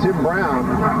that Tim Brown.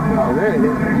 And then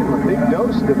a big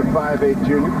dose to the 5'8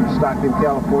 junior from Stockton,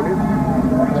 California.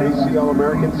 JC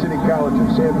All-American, City College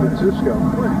of San Francisco.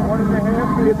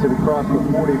 Gets it across the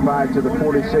 45 to the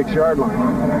 46-yard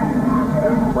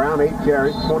line. Brown 8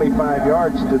 carries, 25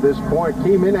 yards to this point.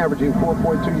 Came in averaging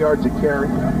 4.2 yards a carry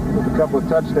with a couple of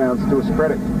touchdowns to his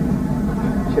credit.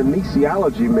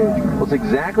 Kinesiology major. Well, it's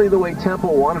exactly the way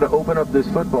Temple wanted to open up this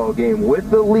football game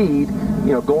with the lead,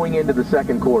 going into the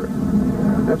second quarter.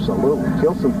 Absolutely.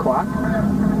 Kill some clock,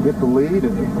 get the lead,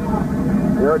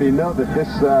 and they already know that this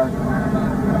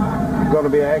going to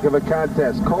be a heck of a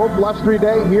contest. Cold, blustery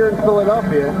day here in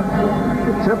Philadelphia.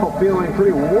 The Temple feeling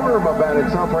pretty warm about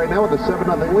itself right now with a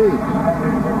 7-0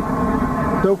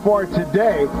 lead. So far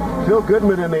today, Phil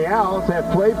Goodman and the Owls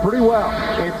have played pretty well.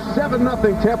 It's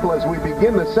 7-0 Temple as we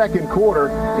begin the second quarter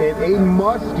in a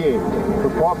must game for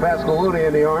Paul Pasqualoni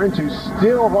and the Orange, who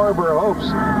still harbor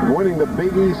hopes of winning the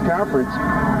Big East Conference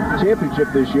Championship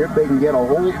this year if they can get a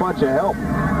whole bunch of help.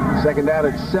 Second down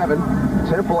at 7.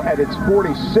 Temple at its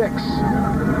 46. And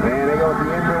they go at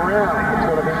the end of the round. It's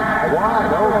going to be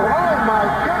wide open. Oh, my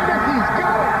goodness, he's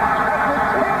got it at the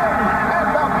 10, at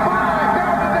the 5,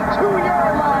 down to the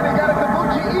 2-yard line. He got it to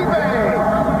Bucci Ibe.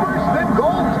 First and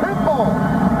goal, Temple.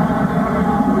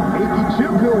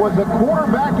 Ikichuku was a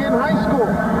quarterback in high school.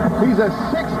 He's a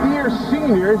sixth-year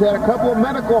senior. He's had a couple of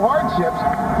medical hardships.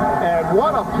 And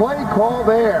what a play call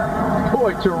there.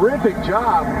 Boy, terrific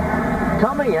job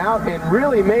coming out and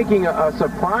really making a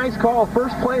surprise call.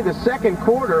 First play of the second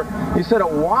quarter, he said a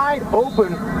wide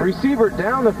open receiver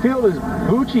down the field is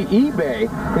Bucci Ibe,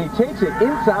 and he takes it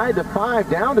inside the 5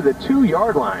 down to the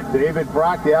 2-yard line. David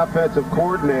Brock, the offensive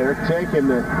coordinator, taking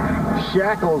the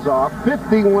shackles off.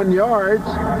 51 yards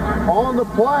on the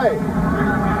play.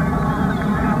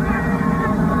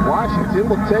 Washington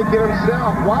will take it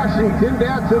himself. Washington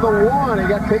down to the 1. He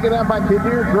got taken out by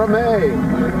Kadir Drame.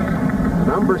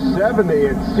 Number 70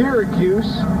 in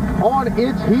Syracuse on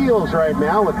its heels right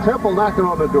now with Temple knocking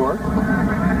on the door.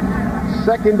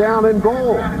 Second down and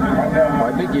goal.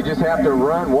 I think you just have to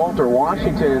run Walter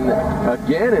Washington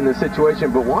again in the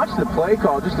situation, but watch the play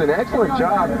call. Just an excellent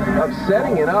job of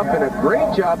setting it up and a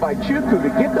great job by Chuku to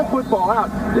get the football out.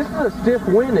 This is a stiff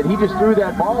wind that he just threw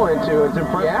that ball into. It's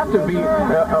impressive. You have to be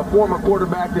a former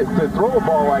quarterback to throw a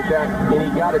ball like that, and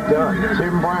he got it done.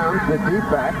 Tim Brown's the deep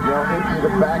back. Now into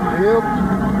the backfield.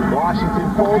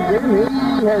 Washington folds in.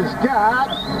 He has got...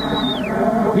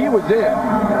 He was in.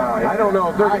 I don't know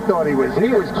if I thought he was in. He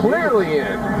was clearly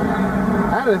in.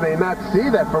 How did they not see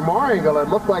that from our angle? It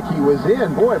looked like he was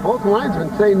in. Boy, both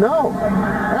linesmen say no.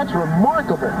 That's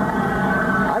remarkable.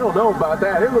 I don't know about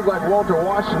that. It looked like Walter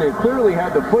Washington clearly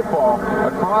had the football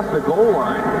across the goal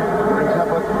line. Brings up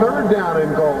a third down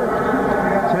and goal.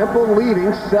 Temple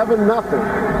leading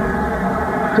 7-0.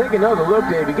 Take another look,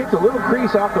 Dave. He gets a little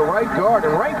crease off the right guard,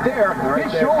 and right there,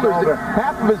 his shoulders,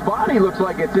 half of his body looks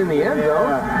like it's in the end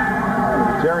zone.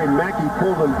 Jerry Mackey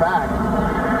pulled him back.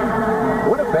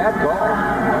 What a bad call.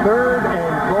 Third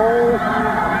and goal,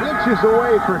 inches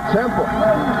away for Temple.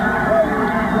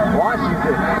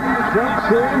 Washington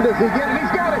jumps in. Does he get it?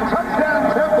 He's got it.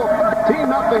 Touchdown, Temple.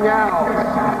 13-0 Owls.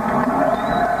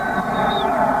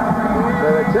 So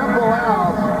the Temple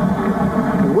Owls,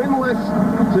 winless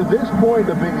to this point in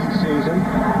the Big East season,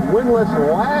 winless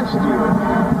last year.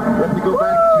 We have to go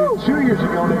back to 2 years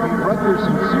ago when they beat Rutgers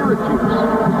and Syracuse.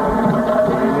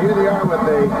 And here they are with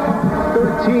a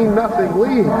 13-0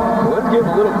 lead. Well, let's give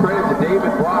a little credit to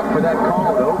David Brock for that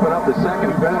call to open up the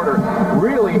second quarter.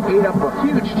 Really ate up a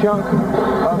huge chunk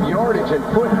of yardage and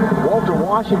put Walter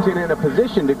Washington in a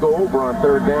position to go over on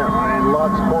third down. And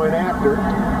Luck's point after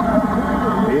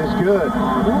is good.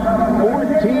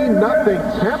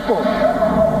 14-0 Temple.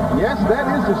 Yes, that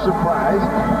is a surprise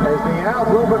as the Owls, a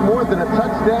little bit more than a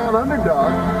touchdown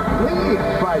underdog, lead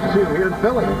by 2 here in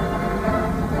Philly.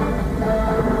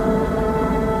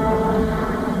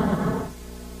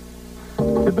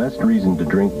 The best reason to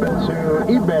drink better. To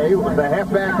Ibe with the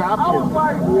halfback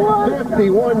option.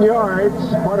 51 yards,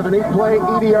 part of an 8-play,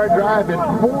 80-yard drive in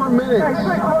 4 minutes.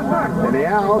 And the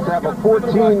Owls have a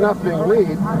 14-0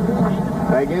 lead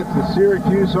against the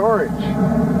Syracuse Orange.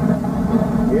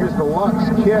 Here's the Lux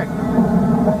kick.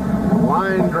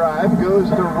 Line drive goes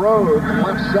to Rhodes,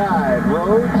 left side.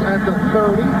 Rhodes at the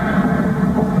 30.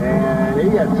 And he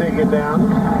got taken down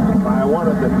by one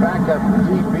of the backup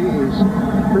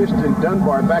DBs. Christian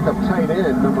Dunbar, backup tight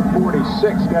end, number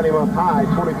 46, got him up high,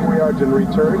 24 yards in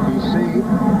return. DC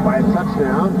by a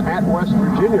touchdown at West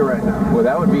Virginia right now. Well,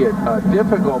 that would be a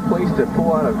difficult place to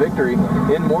pull out a victory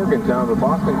in Morgantown, but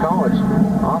Boston College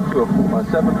off to a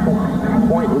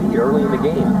 7-point lead early in the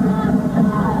game.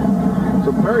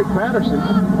 So Barry Patterson,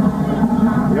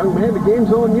 young man, the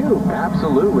game's on you.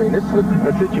 Absolutely, and this is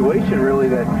a situation really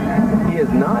that he has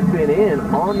not been in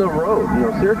on the road. You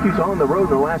know, Syracuse on the road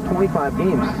in the last 25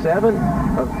 games, 7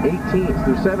 of 18,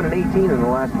 through 7 and 18 in the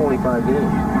last 25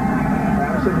 games.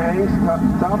 Patterson hangs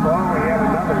tough. Oh, he had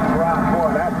another drop.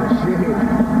 Boy, that's a shame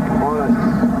on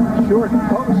a short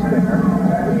post there.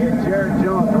 He hit Jared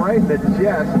Jones right in the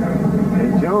chest.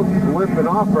 And Jones is limping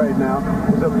off right now.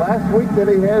 Was it last week that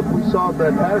we saw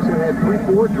that Patterson had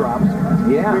 3-4 drops?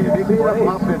 Yeah. He beat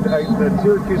up at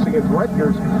Syracuse against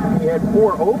Rutgers. He had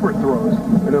 4 overthrows.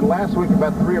 And then last week,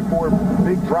 about 3 or 4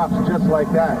 big drops just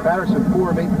like that. Patterson,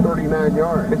 4 of 8, 39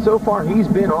 yards. And so far, he's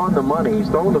been on the money. He's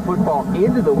thrown the football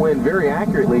into the wind very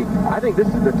accurately. I think this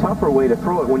is the tougher way to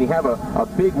throw it when you have a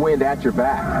big wind at your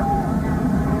back.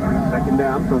 Second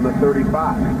down from the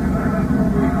 35.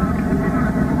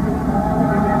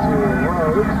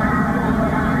 Rhodes.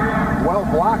 Well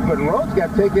blocked, but Rhodes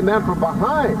got taken down from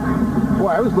behind. Boy,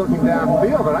 I was looking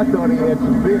downfield, and I thought he had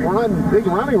some big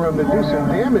running room to do some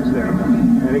damage there.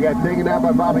 And he got taken down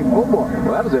by Bobby Fulmore.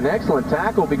 Well, that was an excellent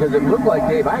tackle because it looked like,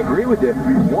 Dave, I agree with you.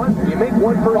 You make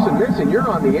one person miss, and you're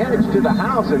on the edge to the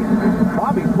house, and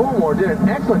Bobby Fulmore did an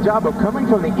excellent job of coming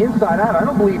from the inside out. I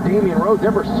don't believe Damian Rhodes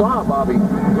ever saw Bobby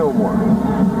Fulmore.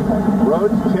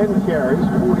 Rhodes, 10 carries,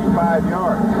 45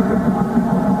 yards.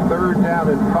 Third down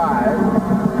and 5.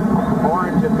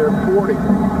 Orange at their 40.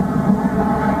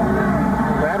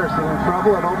 Patterson in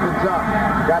trouble. It opens up.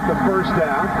 Got the first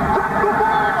down. Dropped the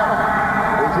ball!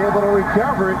 He's able to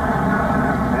recover it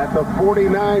at the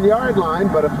 49-yard line,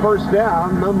 but a first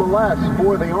down nonetheless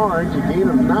for the Orange, a gain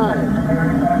of 9.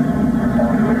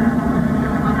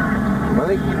 I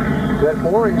think that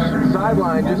Orange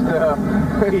sideline just a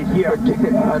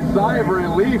sigh of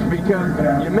relief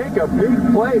because you make a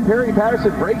big play. Perry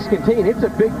Patterson breaks contain. It's a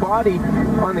big body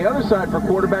on the other side for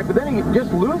quarterback, but then he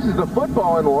just loses the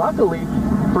football, and luckily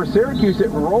for Syracuse, it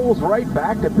rolls right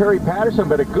back to Perry Patterson,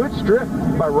 but a good strip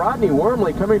by Rodney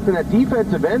Wormley coming from that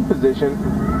defensive end position.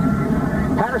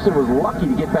 Patterson was lucky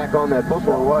to get back on that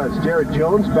football. Was. Jared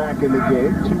Jones back in the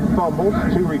game. 2 fumbles,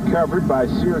 2 recovered by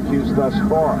Syracuse thus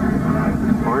far.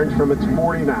 Orange from its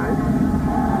 49.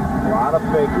 A lot of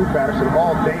faking. Patterson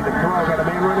all day to throw. Got a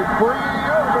man running free.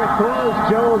 Overthrows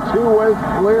Jones, who was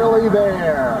clearly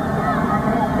there.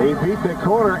 He beat the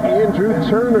corner, Andrew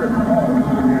Turner.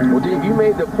 Well, Dave, you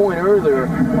made the point earlier.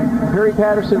 Perry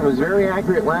Patterson was very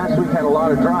accurate last week, had a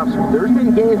lot of drops. There's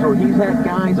been games where he's had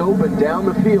guys open down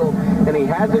the field, and he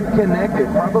hasn't connected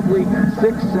probably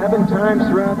 6-7 times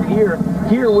throughout the year.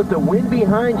 Here, with the wind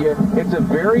behind you, it's a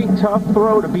very tough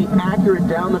throw to be accurate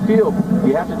down the field.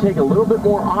 You have to take a little bit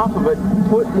more off of it,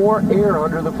 put more air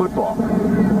under the football.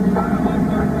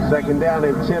 Second down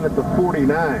and 10 at the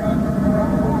 49.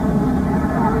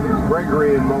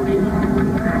 Gregory in motion.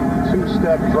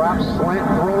 2-step drop, slant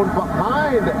thrown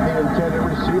behind the intended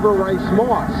receiver, Rice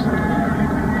Moss.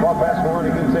 Well, that's one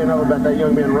you can say enough about that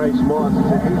young man, Rice Moss.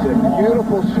 He's a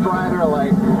beautiful strider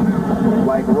like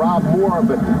Rob Moore,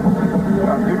 but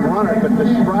a good runner, but the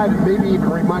stride maybe even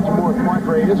reminds you more of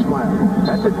Quadre Ismail.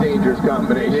 That's a dangerous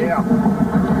combination. Yeah.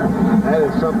 That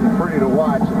is something pretty to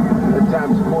watch. At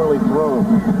times poorly thrown.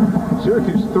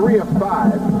 Syracuse 3 of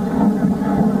 5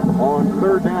 on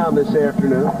third down this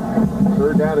afternoon.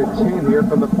 Third down and 10 here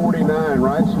from the 49.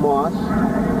 Rice Moss.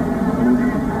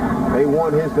 They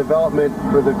want his development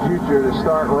for the future to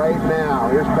start right now.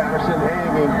 Here's Patterson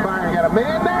hanging, firing. Got a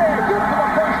man there. Good for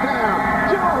the first down.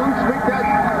 Jones make that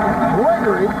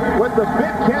Gregory with the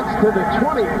big catch to the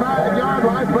 25-yard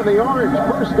line for the Orange.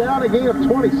 First down, a gain of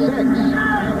 26.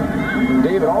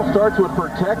 Dave, it all starts with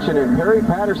protection, and Perry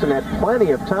Patterson had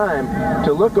plenty of time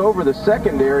to look over the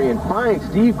secondary and find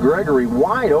Steve Gregory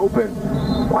wide open.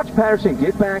 Watch Patterson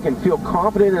get back and feel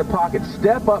confident in the pocket,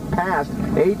 step up past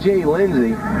A.J.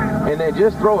 Lindsey, and then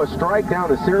just throw a strike down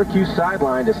the Syracuse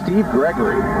sideline to Steve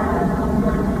Gregory.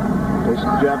 Nice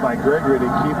job by Gregory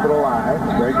to keep it alive.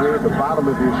 Gregory at the bottom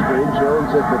of your screen.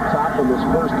 Jones at the top on this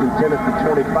first and 10 at the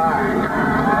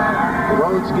 25.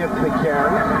 Rhodes gets the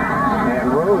carry.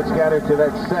 And Rhodes got it to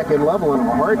that second level in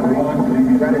a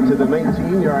heartbeat. Got it to the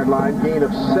 19-yard line, gain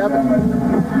of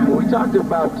 7. Well, we talked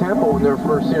about tempo in their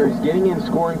first series, getting in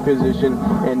scoring position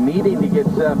and needing to get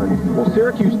 7. Well,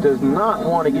 Syracuse does not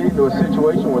want to get into a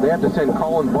situation where they have to send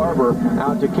Colin Barber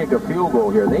out to kick a field goal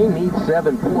here. They need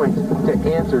 7 points to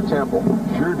answer Temple.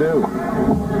 Sure do.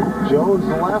 Jones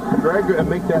left. Gregory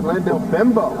make that Lendell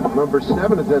Bembo. Number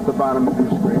 7 is at the bottom of your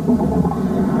screen.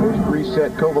 There's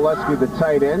reset Kovaleski, the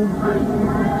tight end,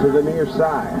 to the near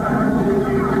side.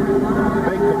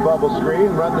 Fake the bubble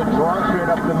screen, run the draw straight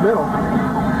up the middle.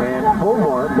 And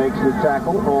Fulmore makes the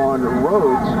tackle on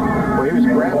Rhodes. Well, he was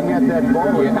grabbing at that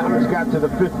ball. Yeah. Hunters got to the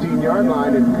 15-yard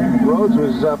line, and Rhodes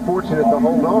was fortunate to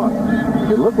hold on.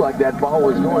 It looked like that ball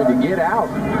was going to get out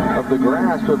of the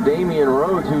grasp of Damian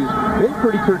Rhodes, who's been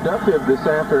pretty productive this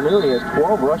afternoon. He has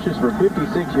 12 rushes for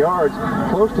 56 yards,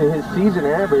 close to his season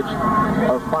average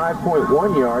of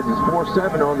 5.1 yards. It's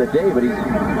 4.7 on the day, but he's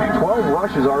 12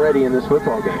 rushes already in this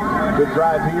football game. Good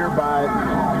drive here by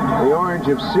the Orange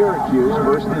of Syracuse.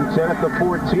 First and 10 at the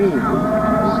 14.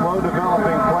 Slow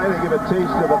developing play. They give a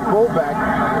taste to the fullback,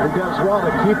 who does well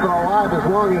to keep it alive as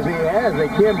long as he has. They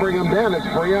can't bring him down. It's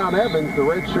Breon Evans, the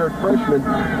redshirt freshman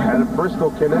out of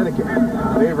Bristol, Connecticut.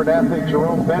 Favorite athlete,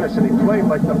 Jerome Bennison. He played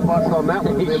like the fuss on that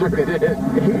one. They look at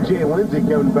E.J. Lindsey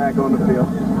coming back on the field.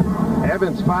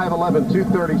 Evans, 5'11",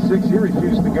 236. He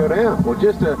refused to go down. Well,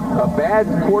 just a bad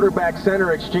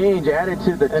quarterback-center exchange added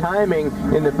to the timing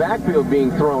in the backfield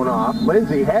being thrown off.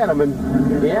 Lindsey had him, and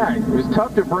yeah, it was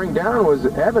tough to bring down. Was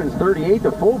Evans, 38,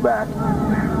 the fullback.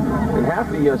 And half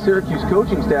the Syracuse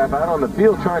coaching staff out on the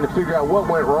field trying to figure out what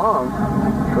went wrong.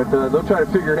 But they'll try to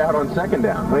figure it out on second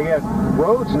down. They got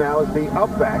Rhodes now as the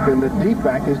up back, and the deep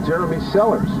back is Jeremy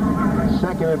Sellers.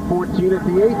 Second and 14 at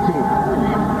the 18.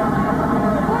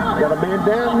 Got a man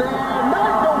down there,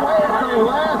 knocked away at the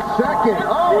last second.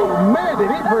 Oh, man, did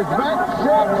he prevent 6?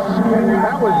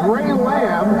 That was Ray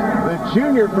Lamb, the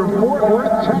junior from Fort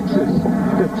Worth, Texas.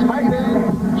 The tight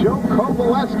end, Joe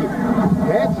Kovaleski,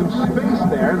 had some space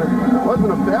there. That was a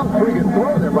pretty good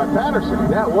throw there by Patterson.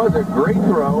 That was a great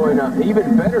throw and an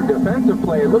even better defensive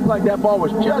play. It looked like that ball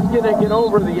was just going to get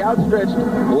over the outstretched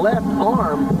left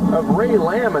arm of Ray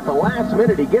Lamb at the last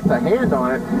minute. He gets a hand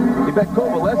on it. You bet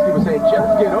Kovaleski was saying,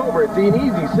 just get over it. It's an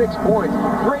easy 6 points.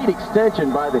 Great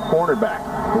extension by the cornerback.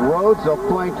 Rhodes, they'll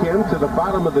flank him to the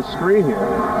bottom of the screen here.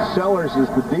 Sellers is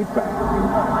the deep back.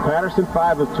 Patterson,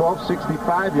 5 of 12,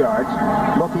 65 yards.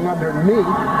 Looking underneath.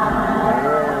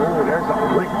 And, there's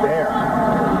a lick there.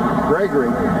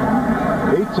 Gregory,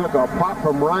 he took a pop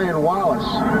from Ryan Wallace.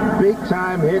 Big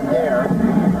time hit there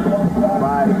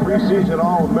by the preseason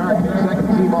All-American, second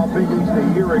team All-Big East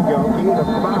a year ago. Gain of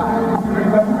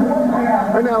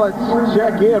 5. And now let's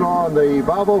check in on the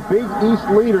Volvo Big East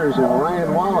leaders and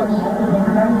Ryan Wallace,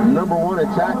 number 1 in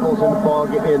tackles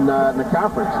in the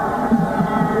conference.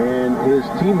 And his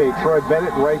teammate Troy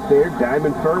Bennett right there,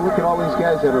 Diamond Fur. Look at all these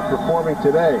guys that are performing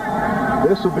today.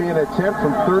 This will be an attempt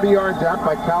from 30 yards out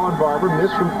by Colin Barber.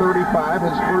 Missed from 35,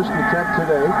 his first attempt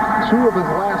today. 2 of his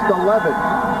last 11.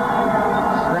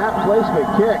 Snap placement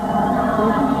kick.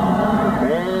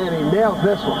 And he nailed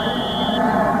this one.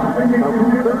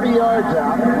 From 30 yards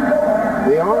out,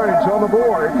 the Orange on the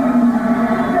board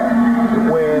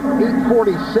with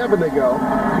 8:47 to go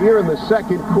here in the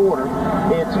second quarter.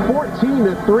 It's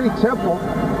 14-3 Temple.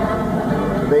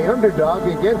 The underdog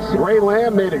against Ray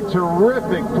Lamb made a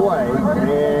terrific play,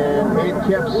 and it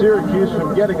kept Syracuse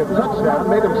from getting a touchdown.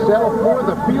 Made them settle for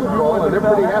the field goal, and they're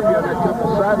pretty happy on that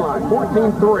Temple sideline.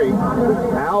 14-3.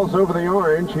 Owls over the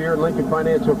Orange here at Lincoln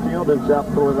Financial Field in South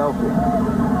Philadelphia.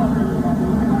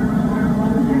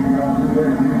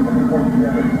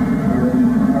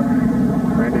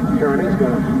 Brandon Kearney's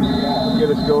going to get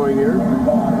us going here.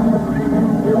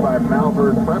 Here by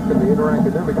Malvern Prep in the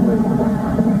Interacademic League.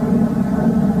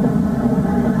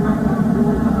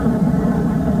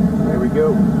 There we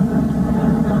go.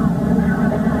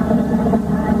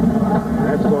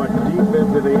 That's going deep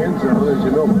into the end zone. As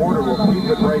you know, Porter will keep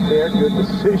it right there. Good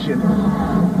decision.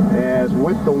 As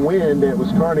with the wind, it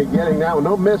was Kearney getting that one.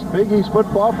 No miss. Big East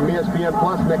football from ESPN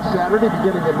Plus next Saturday,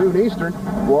 beginning at noon Eastern.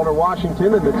 Walter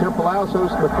Washington and the Temple Owls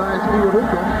host Matthias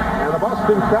Iwanuka and the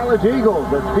Boston College Eagles.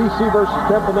 That's BC versus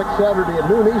Temple next Saturday at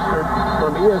noon Eastern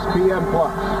from ESPN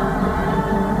Plus.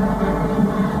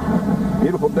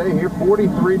 Beautiful day here,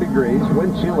 43 degrees.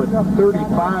 Wind chill at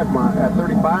 35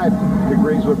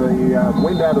 degrees with a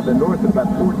wind out of the north at about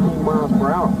 14 miles per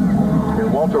hour.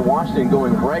 And Walter Washington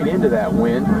going right into that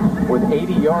wind with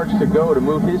 80 yards to go to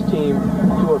move his team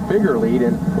to a bigger lead.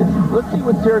 And let's see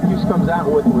what Syracuse comes out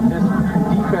with this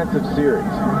defensive series.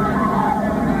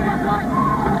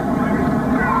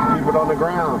 Keep it on the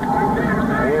ground.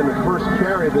 And the first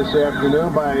carry this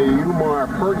afternoon by Umar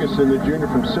Ferguson, the junior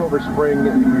from Silver Spring,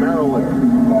 Maryland.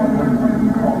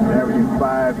 Averaging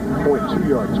 5.2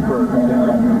 yards per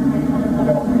carry.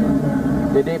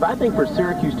 Hey, Dave, I think for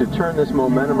Syracuse to turn this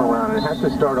momentum around, it has to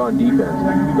start on defense.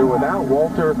 They're without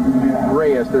Walter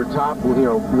Reyes, their top,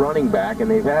 running back,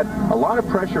 and they've had a lot of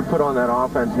pressure put on that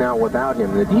offense now without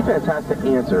him. The defense has to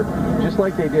answer, just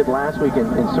like they did last week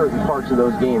in certain parts of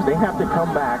those games. They have to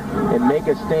come back and make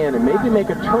a stand and maybe make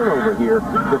a turnover here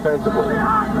defensively.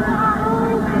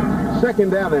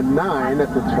 Second down and 9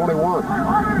 at the 21.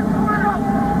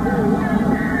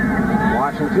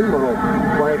 Washington, little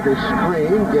flanker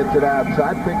screen, gets it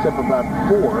outside, picks up about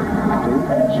 4.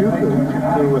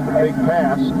 Chuku with the big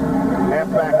pass,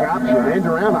 halfback option,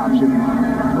 end-around option,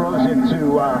 throws it to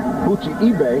Buchi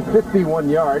Ibe, 51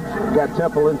 yards, got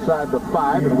Temple inside the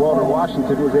 5, and Walter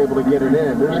Washington was able to get it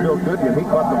in. There's Phil Goodman. He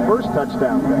caught the first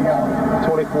touchdown pass,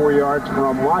 24 yards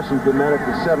from Washington, then at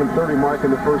the 7:30 mark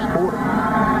in the first quarter.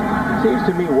 Seems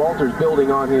to me Walter's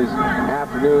building on his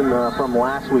afternoon from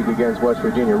last week against West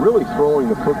Virginia, really throwing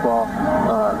the football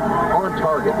on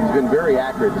target. He's been very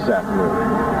accurate this afternoon.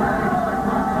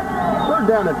 Third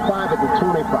down and 5 at the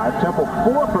 25. Temple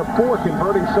 4 for 4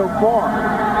 converting so far.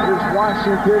 Here's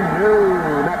Washington.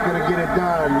 No, not going to get it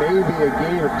done. Maybe a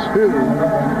gain of 2.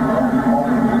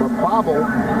 But Bobble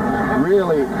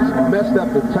really messed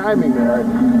up the timing there. He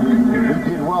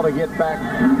did well to get back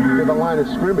to the line of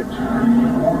scrimmage.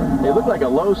 It looked like a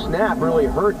low snap really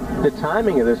hurt the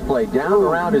timing of this play. Down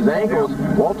around his ankles,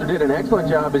 Walter did an excellent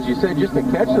job, as you said, just to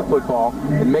catch the football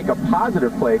and make a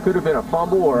positive play. It could have been a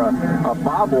fumble or a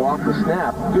bobble off the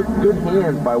snap. Good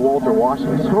hands by Walter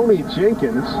Washington. Tony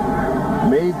Jenkins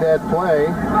made that play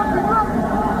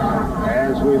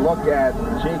as we look at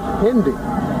Jake Hendy,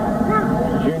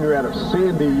 junior out of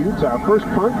Sandy, Utah. First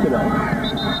punt today.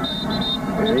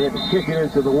 And he had to kick it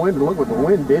into the wind. Look what the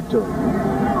wind did to him.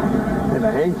 And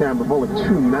a hang time of only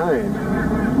 2.9.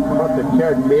 Punt that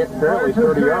carried barely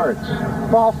 30 yards.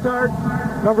 Ball start.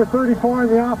 Number 34 in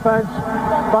the offense.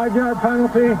 5-yard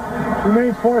penalty.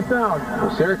 Remains 4th down.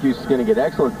 Well, Syracuse is going to get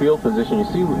excellent field position. You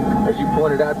see, as you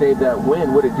pointed out, Dave, that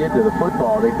wind, what it did to the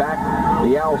football. They backed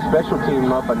the Owls special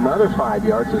team up another 5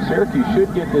 yards, so Syracuse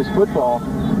should get this football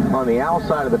on the Owl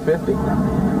side of the 50.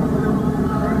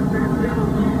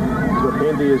 That's what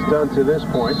Hendy has done to this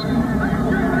point.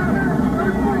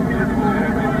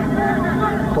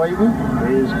 Clayton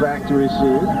is back to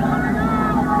receive.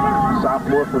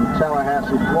 Sophomore from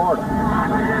Tallahassee, Florida.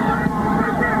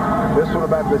 This one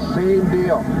about the same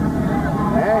deal.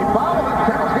 Hey, Bobble,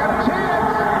 Temple's got a chance.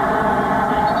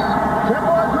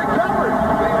 Temple has recovered.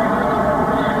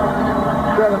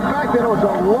 So the fact that it was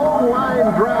a long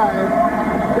line drive,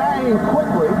 dying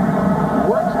quickly,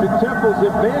 works to Temple's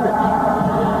advantage.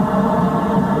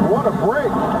 What a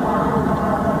break.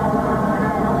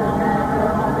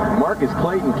 Marcus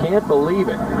Clayton can't believe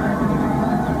it.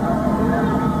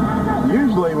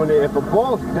 Usually, if a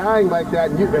ball's dying like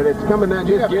that and it's coming down,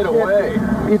 you just get away.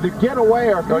 Either get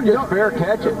away or just fair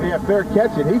catch it. Yeah, fair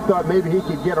catch it. He thought maybe he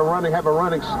could have a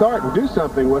running start and do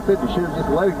something with it. He should have just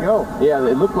let it go. Yeah,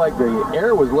 it looked like the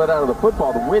air was let out of the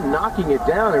football, the wind knocking it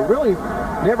down, and really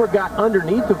never got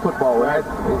underneath the football. Right?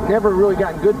 It never really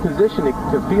got in good position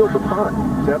to field the punt.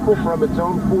 Temple from its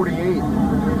own 48.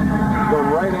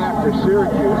 Going right after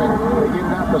Syracuse. They get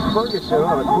it out to Ferguson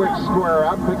on a quick square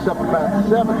out. Picks up about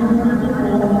 7.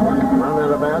 Run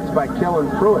out of bounds by Kellen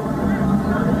Pruitt.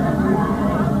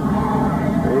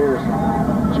 There's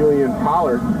Julian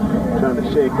Pollard trying to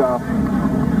shake off.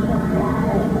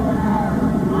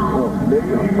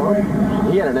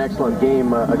 He had an excellent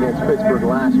game against Pittsburgh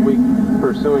last week,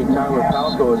 pursuing Tyler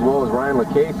Palco as well as Ryan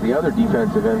LaCase, the other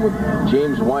defensive end, with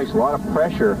James Weiss. A lot of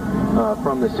pressure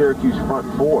from the Syracuse front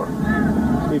 4.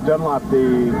 Steve Dunlop,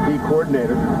 the D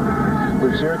coordinator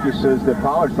for Syracuse, says that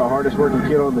Pollard's the hardest working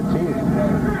kid on the team.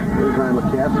 There's Ryan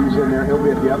LaCase. He's in there. He'll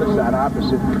be at the other side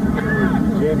opposite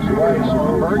James Weiss.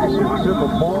 Ferguson took the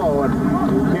ball and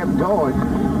kept going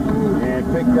and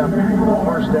picked up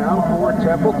first down for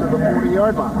Temple to the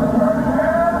 40-yard line.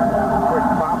 Quick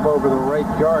pop over the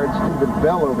right guard. Stephen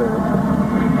Bell over there.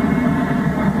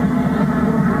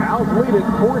 Owls lead it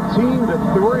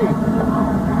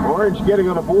 14-3. Orange getting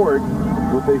on the board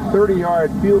with a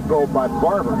 30-yard field goal by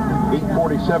Barber.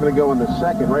 8:47 to go in the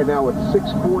second. Right now with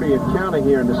 6:40 and counting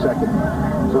here in the second.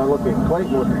 So I look at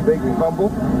Clayton with a big fumble.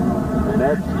 And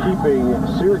that's keeping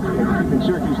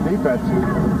Syracuse defense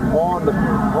on the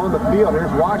field.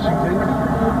 Here's Washington.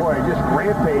 Boy, just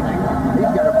rampaging.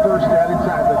 He's got a first down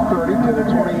inside the 30 to the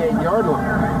 28-yard line.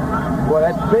 Boy,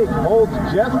 that's big. Holds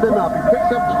just enough. He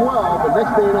picks up 12, and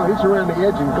next thing you know, he's around the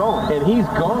edge and gone. And he's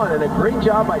gone, and a great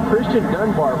job by Christian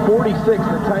Dunbar, 46,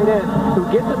 the tight end, who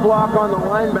gets the block on the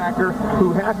linebacker,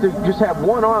 who has to just have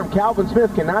one arm. Calvin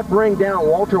Smith cannot bring down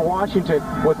Walter Washington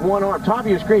with one arm. Top of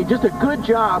your screen, just a good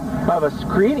job of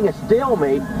creating a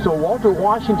stalemate so Walter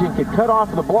Washington could cut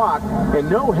off the block, and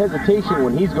no hesitation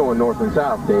when he's going north and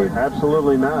south, Dave.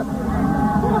 Absolutely not.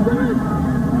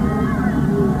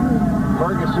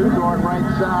 Ferguson going right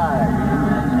side.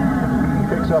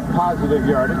 Picks up positive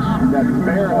yardage. Got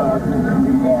fair hug.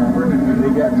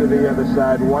 They got to the other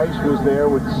side. Weiss was there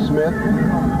with Smith.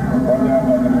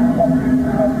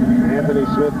 Anthony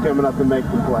Smith coming up to make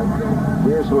the play.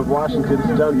 Here's what Washington's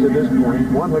done to this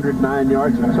point. 109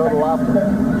 yards in total offense.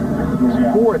 He's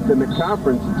fourth in the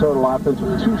conference in total offense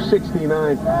with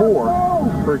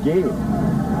 269.4 per game.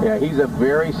 Yeah, he's a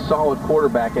very solid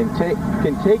quarterback and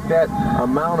can take that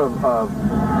amount of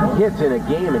hits in a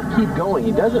game and keep going.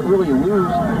 He doesn't really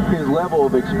lose his level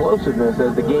of explosiveness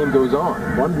as the game goes on.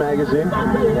 One magazine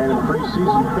and in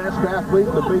preseason best athlete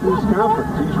in the Big East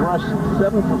Conference. He's rushed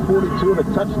 7 for 42 and a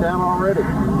touchdown already.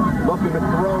 Looking to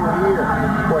throw here.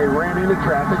 Boy, he ran into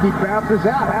traffic. He bounces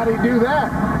out. How'd he do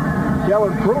that?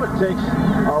 Kellen Pruitt takes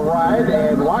a ride,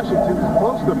 and Washington's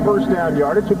close to first down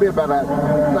yardage. Should be about a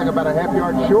half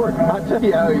yard short. I'll tell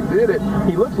you how he did it.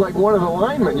 He looks like one of the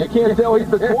linemen. You can't tell he's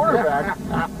the quarterback.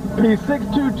 He's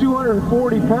 6'2",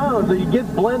 240 pounds, and he gets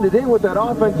blended in with that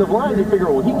offensive line. You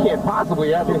figure, well, he can't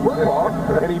possibly have the football,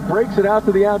 and he breaks it out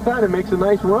to the outside and makes a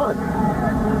nice run.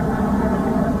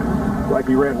 Like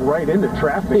he ran right into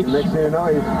traffic. Next thing you know,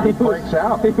 he breaks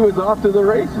out. He was off to the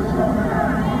races.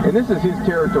 And this is his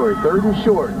territory, 3rd and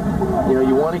short. You know,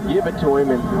 you want to give it to him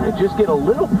and just get a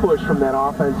little push from that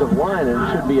offensive line, and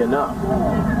it should be enough.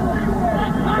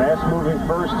 Fast-moving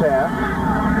first half.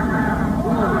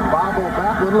 Bobble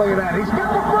backward. Look at that. He's got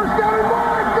the first down and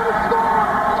more. He's going to score.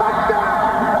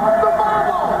 Touchdown. The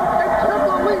bobble. And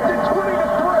Temple leads it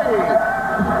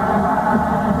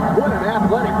 20-3. What an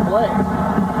athletic play.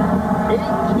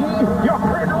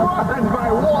 18-yard run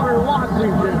by Walter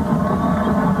Washington.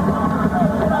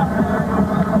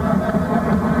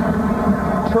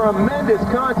 Tremendous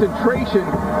concentration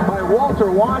by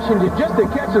Walter Washington just to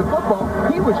catch the football.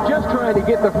 He was just trying to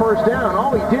get the first down.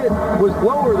 All he did was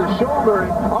lower the shoulder,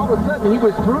 and all of a sudden he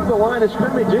was through the line of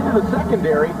scrimmage into the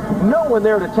secondary. No one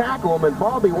there to tackle him, and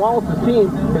Bobby Wallace's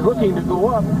team is looking to go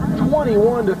up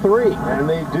 21-3. And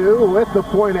they do with the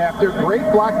point after. Great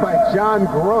block by John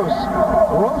Gross.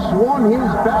 Gross won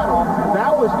his battle.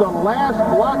 That was the last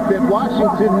block that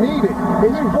Washington needed.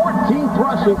 His 14th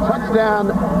rushing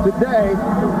touchdown today.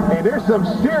 And there's some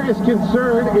serious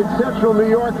concern in Central New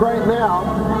York right now.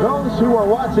 Those who are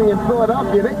watching in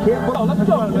Philadelphia, they can't believe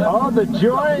the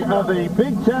joy of a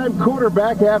big-time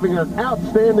quarterback having an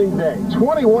outstanding day.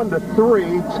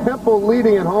 21-3, Temple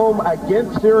leading at home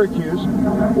against Syracuse.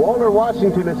 Walter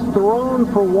Washington is thrown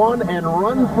for 1 and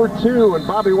run for 2, and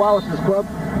Bobby Wallace's club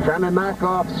trying to knock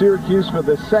off Syracuse for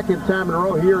the 2nd time in a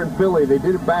row here in Philly. They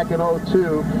did it back in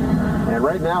 2002, and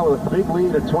right now with a big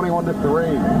lead at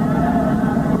 21-3.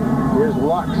 Here's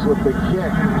Lux with the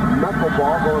kick.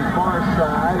 Knuckleball going far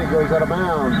side. He goes out of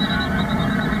bounds.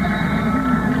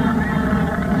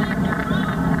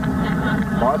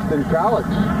 Boston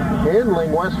College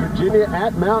handling West Virginia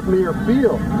at Mountaineer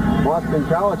Field. Boston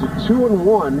College at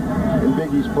 2-1 in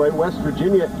Big East play. West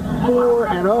Virginia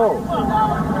 4-0.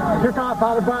 Kickoff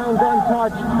out of bounds,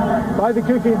 untouched by the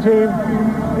kicking team.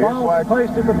 Ball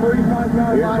placed at the 35-yard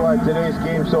line. Here's why today's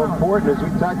game is so important. As we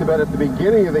talked about at the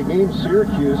beginning of the game,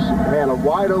 Syracuse had a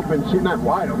wide open, not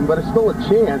wide open, but it's still a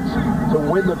chance to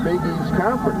win the Big East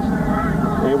Conference.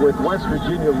 And with West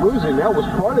Virginia losing, that was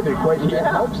part of the equation. It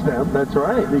helps them. That's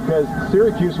right. Because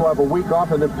Syracuse will have a week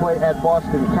off and then play at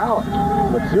Boston College.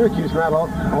 But Syracuse not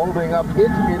holding up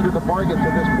its end of the bargain to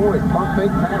this point. Pump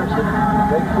fake Patterson.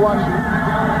 They flush it.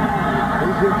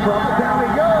 He's in trouble. Down he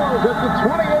goes at the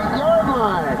 28-yard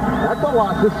line. That's a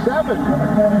loss of 7.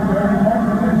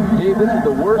 Dave, this is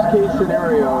the worst case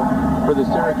scenario for the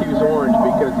Syracuse Orange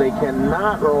because they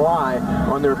cannot rely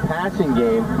on their passing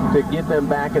game to get them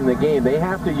back in the game. They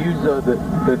have to use the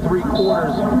 3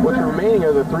 quarters, what's remaining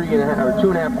of the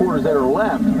 2.5 quarters that are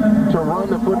left, to run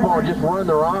the football and just run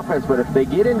their offense. But if they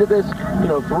get into this,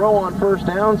 throw on first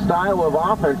down style of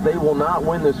offense, they will not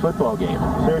win this football game.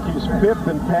 Syracuse 5th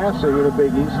in passing in the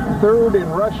Big East, 3rd in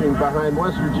rushing behind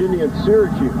West Virginia and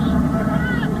Syracuse.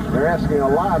 They're asking a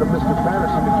lot of Mr.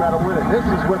 Patterson to try to win it. This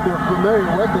is what they're familiar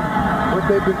with and what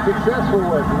they've been successful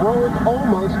with. Rhodes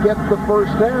almost gets the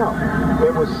first down.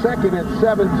 It was 2nd and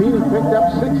 17. He picked up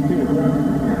 16.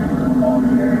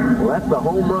 Well, that's the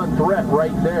home run threat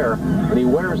right there. And he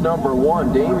wears number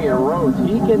 1, Damian Rhodes.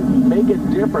 He can make a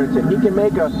difference, and he can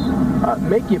make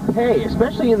you pay,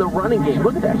 especially in the running game.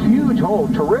 Look at that huge hole.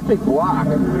 Terrific block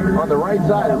on the right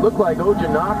side. It looked like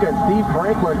Ojanaka and Steve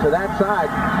Franklin to that side.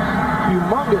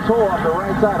 Humongous hole off the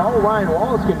right side. All Ryan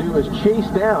Wallace can do is chase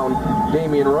down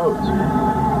Damian Rhodes.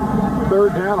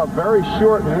 3rd down, a very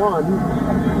short one.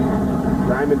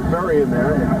 Diamond Ferry in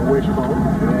there, wishbone.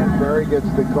 And Ferry gets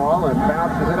the call and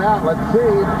bounces it out. Let's see,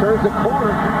 turns the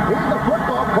corner. He's a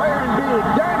football player indeed.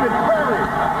 Diamond Ferry.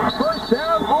 First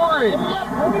down, Orange.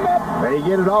 They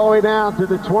get it all the way down to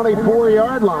the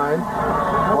 24-yard line.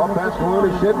 Paul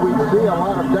Pasqualoni said we'd see a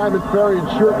lot of Diamond Ferry in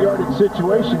short yardage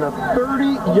situation. A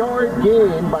 30-yard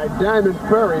gain by Diamond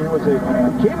Ferry, who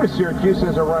came to Syracuse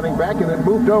as a running back and then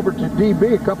moved over to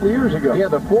DB a couple of years ago. Yeah,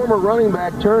 the former running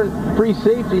back turned free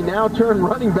safety, now turned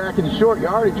running back in short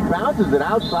yardage, bounces it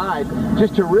outside.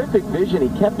 Just terrific vision.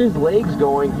 He kept his legs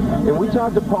going. And we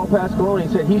talked to Paul Pasqualoni.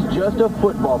 He said he's just a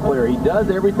football player. He does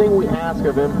everything we ask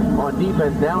of him on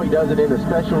defense. Now he does it in a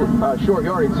special short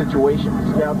yardage situation.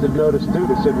 Scouts have noticed too.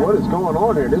 They said, what is going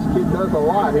on here? This kid does a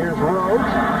lot. Here's Rhodes,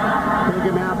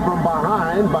 taken out from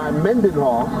behind by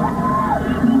Mendenhall.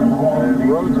 And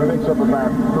Rhodes picks up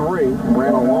about 3.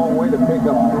 Ran a long way to pick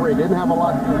up 3. Didn't have a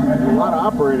lot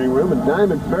of operating room. And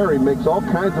Diamond Ferry makes all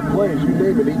kinds of plays. You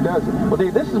name it, he does it. Well,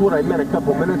 Dave, this is what I meant a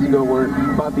couple minutes ago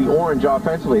about the Orange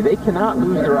offensively. They cannot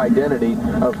lose their identity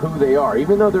of who they are.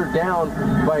 Even though they're down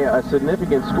by a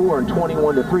significant score in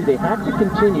 21-3, they have to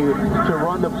continue to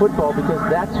run the football because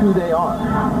that's who they are.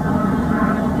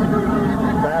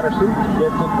 Patterson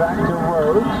gets it back to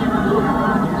Rhodes.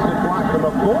 Needs to block from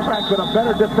the fullback, but a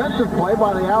better defensive play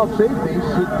by the out safety,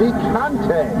 Sadiq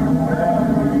Kante.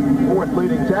 4th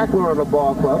leading tackler on the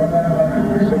ball club.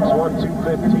 6'1",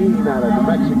 215 out of New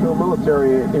Mexico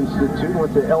Military Institute.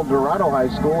 Went to El Dorado High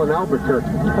School in Albuquerque.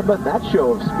 How about that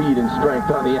show of speed and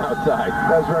strength on the outside?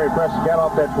 That was very impressive. Got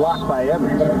off that block by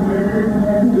Evans.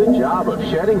 Good job of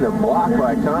shedding the block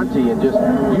by Conti and just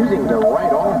using the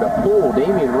right arm to pull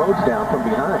Damian Rhodes down from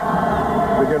behind.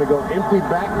 They're going to go empty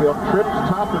backfield, trips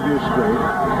top of your screen.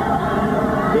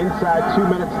 Inside 2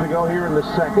 minutes to go here in the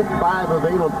second. 5 of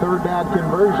 8 on third down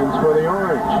conversions for the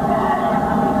Orange.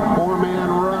 4-man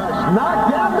rush.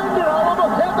 Knocked down Mendenhall,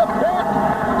 almost had the pick.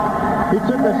 He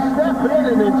took a step in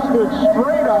and then stood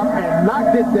straight up and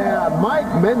knocked it down.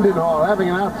 Mike Mendenhall having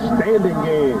an outstanding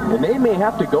game. And they may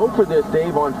have to go for this,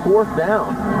 Dave, on 4th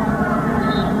down.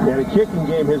 Yeah, the kicking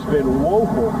game has been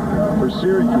woeful for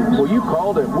Syracuse. Well, you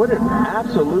called it. What an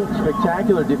absolute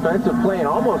spectacular defensive play and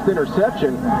almost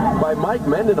interception by Mike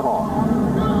Mendenhall.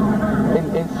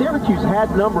 And Syracuse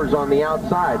had numbers on the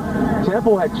outside.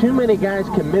 Temple had too many guys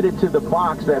committed to the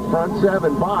box, that front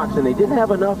 7 box, and they didn't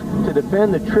have enough to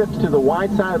defend the trips to the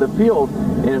wide side of the field.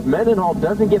 And if Mendenhall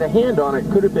doesn't get a hand on it,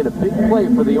 could have been a big play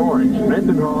for the Orange.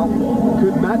 Mendenhall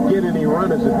could not get any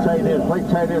run as a tight end. Played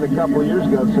tight end a couple of years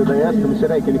ago, so they asked him,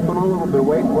 said, hey, can you put on a little bit of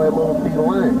weight, play a little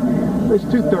D-line? He's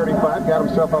 235, got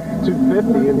himself up to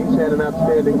 250, and he's had an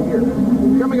outstanding year.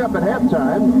 Coming up at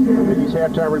halftime, Biggie's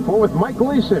halftime report with Mike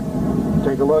Gleason.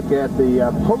 Take a look at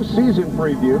the postseason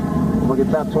preview. Look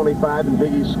at top 25 and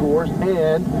Biggie's scores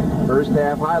and first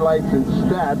half highlights and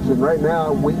stats. And right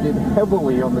now, weighted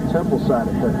heavily on the Temple side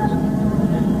of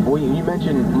things. Well, you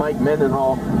mentioned Mike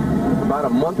Mendenhall. About a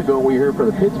month ago, we were here for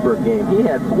the Pittsburgh game. He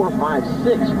had 4, 5,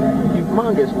 6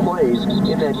 humongous plays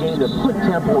in that game to put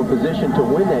Temple in position to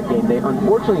win that game.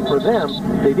 Unfortunately for them,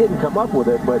 they didn't come up with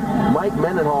it, but Mike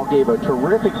Mendenhall gave a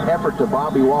terrific effort to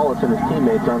Bobby Wallace and his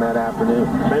teammates on that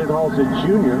afternoon. Mendenhall's a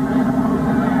junior,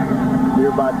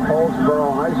 nearby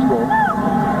Paulsboro High School,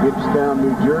 Gibbstown,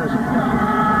 New Jersey.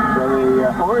 So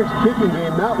the Orange kicking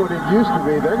game, not what it used to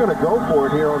be. They're going to go for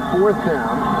it here on 4th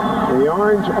down. The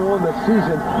Orange on the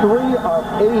season, 3 of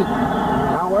 8.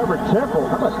 However, Temple,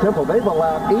 how about Temple? They've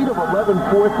allowed 8 of 11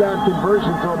 4th down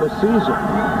conversions on the season.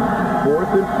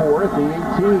 4th and 4 at the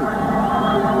 18.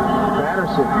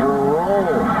 Patterson will roll.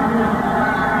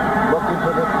 Looking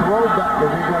for the throwback.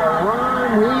 Is he going to run?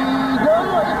 He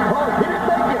does. Oh, he didn't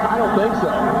make it. I don't think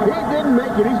so. He didn't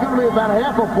make it. He's going to be about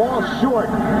half a ball short.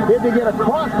 He had to get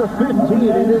across the 15. He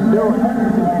didn't do it.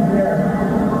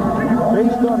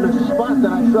 Based on the spot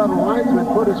that I saw the linesman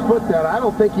put his foot down, I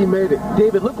don't think he made it.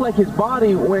 David, looked like his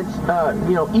body went,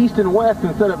 east and west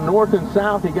instead of north and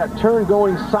south. He got turned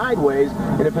going sideways,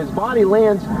 and if his body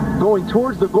lands going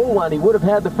towards the goal line, he would have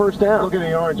had the first down. Look at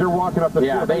the Orange. They're walking up the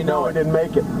field. They know he didn't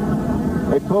make it.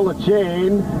 They pull a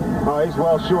chain. Oh, he's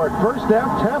well short. First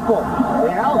down, Temple.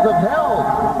 The Owls have held.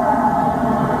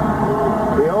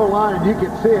 The O-line, you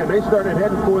can see him. They started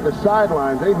heading for the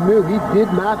sidelines. They knew he did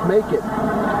not make it.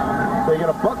 So you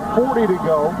got $1:40 to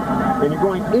go, and you're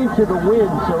going into the wind.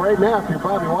 So right now, if you're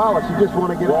Bobby Wallace, you just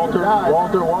want to get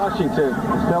Walter Washington.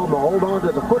 Just tell him to hold on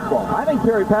to the football. I think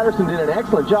Perry Patterson did an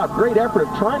excellent job. Great effort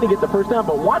of trying to get the first down.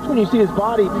 But watch when you see his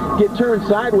body get turned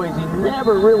sideways. He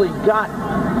never really got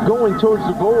going towards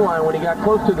the goal line when he got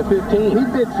close to the 15. He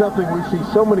did something we see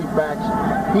so many backs.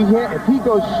 If he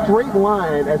goes straight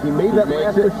line as he made that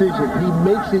last decision, he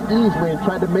makes it easily and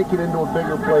tried to make it into a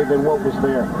bigger play than what was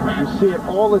there. You see it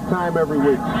all the time every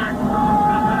week.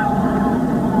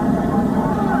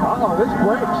 Uh-oh, this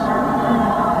breaks.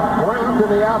 Brown to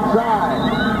the outside.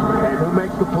 And who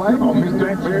makes the play? Oh,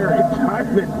 Mr. Berry.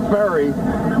 Simon Berry.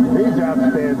 He's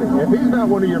outstanding. If he's not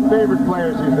one of your favorite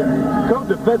players, he's the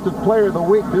co-defensive player of the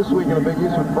week this week in the Big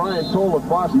East with Brian Toll of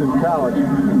Boston College.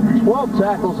 12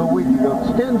 tackles a week ago,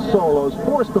 10 solos,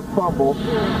 forced a fumble.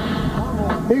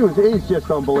 He's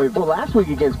just unbelievable. Well, last week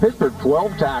against Pittsburgh,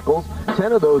 12 tackles,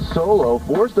 10 of those solo,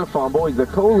 forced a fumble. He's the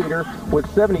co-leader with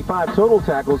 75 total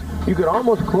tackles. You could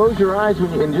almost close your eyes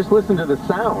and just listen to the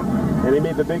sound. And he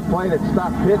made the big play that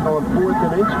stopped Pitt on 4th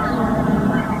and inches.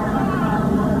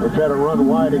 They try to run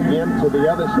wide again to the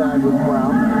other side with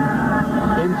Brown.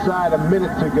 Inside a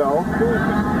minute to go.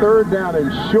 3rd down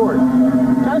and short.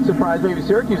 Kind of surprised maybe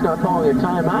Syracuse not calling a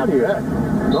timeout here. Yeah.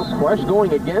 No question,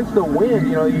 going against the wind.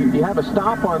 You know, you have a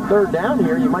stop on 3rd down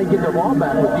here. You might get the ball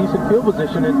back with decent field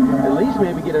position and at least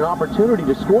maybe get an opportunity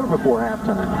to score before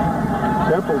halftime.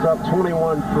 Temple's up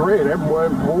 21-3, and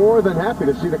everyone more than happy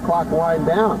to see the clock wind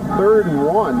down. 3rd and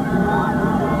 1.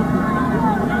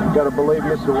 Got to believe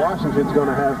Mr. Washington's going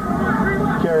to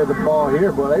carry the ball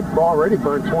here, but they've already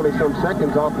burned 20-some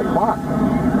seconds off the clock.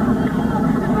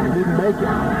 Didn't make it.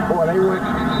 Boy, they went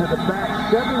to the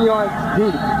back 7 yards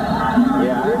deep.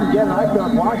 Yeah, Didn't get it. I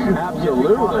thought Washington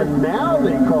absolutely. And now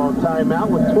they call timeout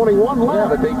with 21 left. Yeah,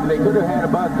 but they could have had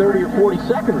about 30 or 40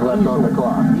 seconds left on the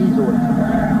clock. Easily.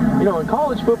 You know, in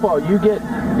college football, you get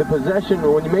the possession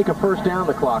when you make a 1st down,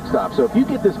 the clock stops. So if you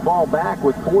get this ball back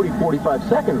with 40, 45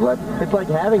 seconds left, it's like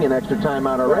having an extra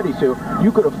timeout already. So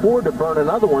you could afford to burn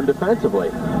another one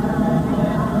defensively.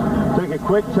 Take a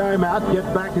quick timeout, get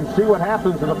back and see what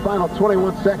happens in the final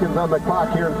 21 seconds on the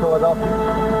clock here in Philadelphia.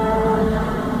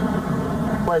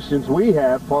 Questions we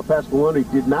have, Paul Pasqualoni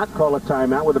did not call a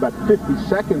timeout with about 50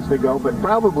 seconds to go, but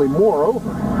probably more over.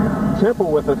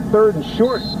 Temple with a 3rd and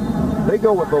short. They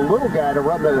go with the little guy to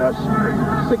run the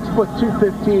 6',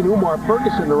 215 Umar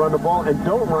Ferguson to run the ball and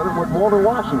don't run it with Walter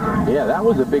Washington. Yeah, that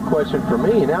was a big question for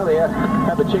me. Now they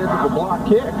have a chance of a block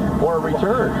kick or a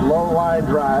return. Low line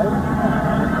drive.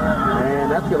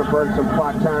 And that's going to burn some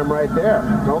clock time right there.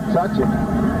 Don't touch it.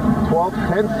 12,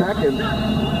 10 seconds.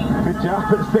 Good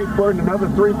job as they burned another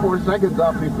 3-4 seconds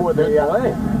off before they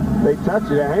touch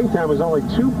it. The hang time was only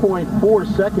 2.4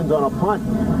 seconds on a punt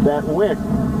that went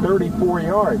 34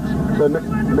 yards. So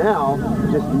now,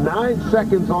 just 9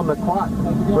 seconds on the clock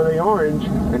for the Orange.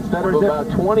 Instead of about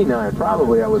 29,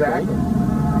 probably, I would think.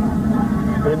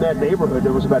 In that neighborhood,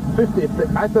 there was about 50.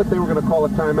 I thought they were going to call a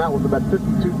timeout with about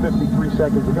 52, 53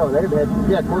 seconds to go. They've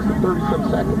had, close to 30-some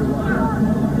seconds.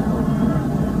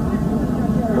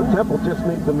 But Temple just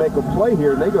needs to make a play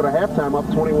here, and they go to halftime up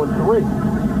 21-3.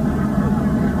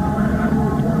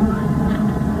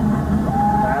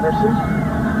 Patterson.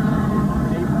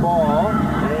 Deep ball,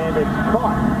 and it's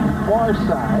caught. Far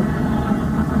side.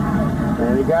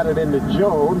 And he got it into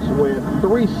Jones with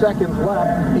 3 seconds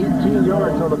left, 18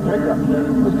 yards on the pickup.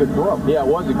 It was a good throw. Yeah, it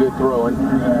was a good throw. And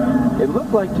it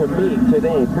looked like to me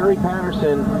today, Perry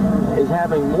Patterson is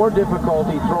having more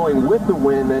difficulty throwing with the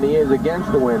wind than he is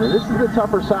against the wind. And this is the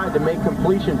tougher side to make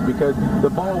completions because the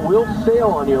ball will sail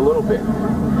on you a little bit.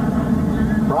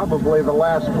 Probably the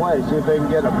last play. See if they can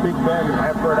get a big bend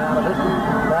effort out of it.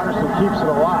 Patterson keeps it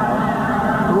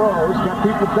alive. Throws, got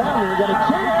people down there, got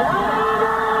a chance.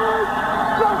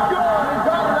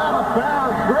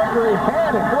 Gregory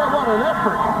had it. Boy, what an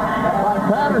effort by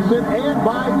Patterson and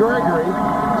by Gregory.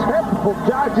 Temple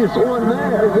dodges one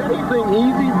there. Is anything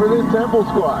easy for this Temple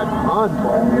squad?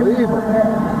 Unbelievable.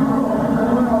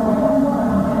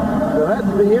 So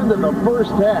that's the end of the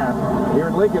first half here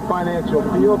at Lincoln Financial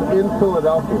Field in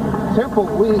Philadelphia. Temple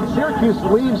leads. Syracuse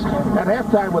leaves at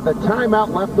halftime with a timeout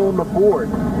left on the board.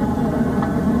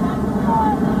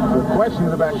 The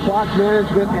questions about clock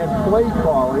management and play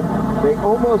calling. They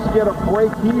almost get a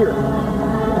break here.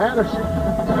 Patterson,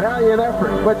 valiant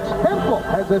effort. But Temple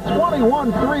has a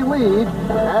 21-3 lead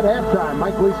at halftime.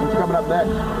 Mike Gleason's coming up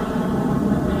next.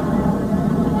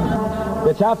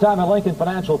 It's halftime at Lincoln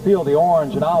Financial Field. The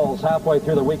Orange and Owls halfway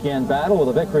through the weekend battle with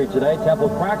a victory today. Temple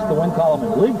cracks the win column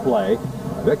in league play.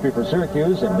 A victory for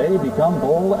Syracuse, and they become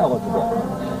bowl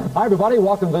eligible. Hi, everybody.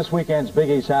 Welcome to this weekend's Big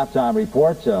East Halftime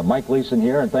Report. Mike Gleason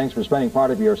here, and thanks for spending part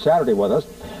of your Saturday with us.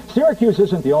 Syracuse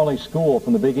isn't the only school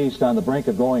from the Big East on the brink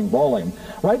of going bowling.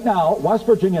 Right now, West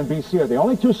Virginia and BC are the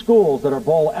only 2 schools that are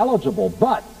bowl eligible,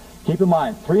 but keep in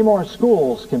mind, 3 more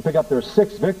schools can pick up their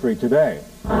 6th victory today.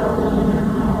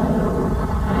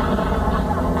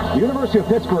 The University of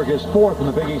Pittsburgh is 4th in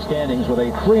the Big East standings with a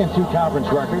 3-2 conference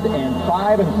record and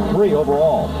 5-3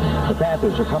 overall. The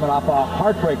Panthers are coming off a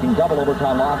heartbreaking double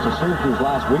overtime loss to Syracuse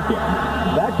last weekend.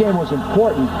 That game was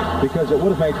important because it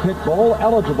would have made Pitt bowl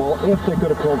eligible if they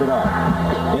could have pulled it out.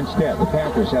 Instead, the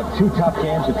Panthers have 2 tough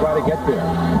games to try to get there,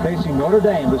 facing Notre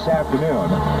Dame this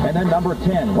afternoon and then number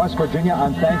 10, West Virginia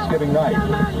on Thanksgiving night.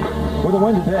 With a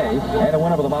win today and a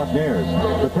win over the Mountaineers,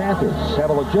 the Panthers have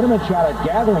a legitimate shot at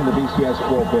gathering the BCS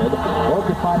Bowl bid, or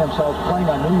could find themselves playing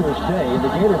on New Year's Day in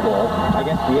the Gator Bowl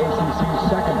against the ACC's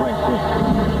second-ranked team.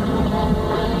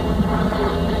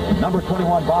 Number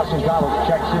 21 Boston College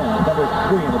checks in at number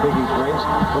 3 in the Big East race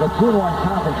with a 2-1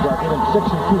 conference record and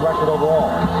 6-2 record overall.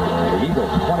 The Eagles'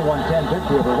 21-10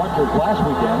 victory over Rutgers last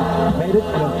weekend made it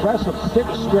an impressive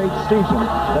 6th straight season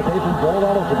that they've been bowl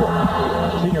eligible.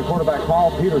 Senior quarterback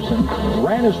Paul Peterson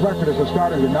ran his record as a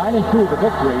starter to 9-2 with a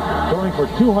victory, throwing for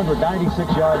 296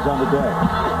 yards on the day.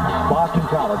 Boston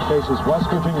College faces West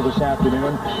Virginia this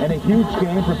afternoon in a huge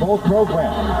game for both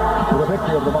programs. With a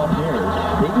victory over the Mountaineers,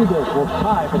 the Eagles will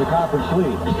tie for the conference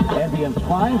lead and be in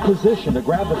prime position to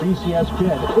grab the BCS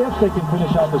bid if they can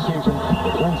finish out the season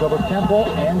with wins over Temple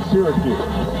and Syracuse.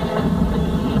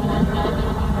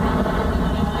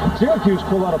 Syracuse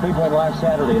pulled out a big win last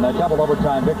Saturday in a double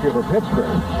overtime victory over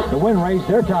Pittsburgh. The win raised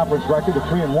their conference record to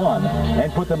 3-1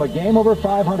 and put them a game over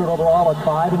 500 overall at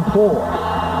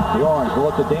 5-4. The Orange will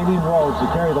look to Damian Rhodes to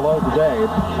carry the load today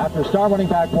after star running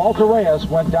back Walter Reyes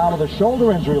went down with a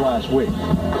shoulder injury last week.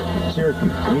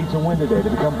 Syracuse needs a win today to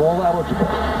become bowl eligible.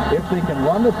 If they can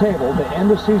run the table to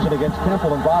end the season against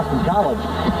Temple and Boston College,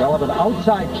 they'll have an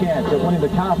outside chance at winning the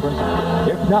conference.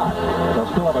 If not,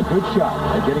 they'll still have a good shot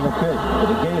at getting a bid for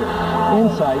the Gators,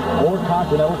 Insight, or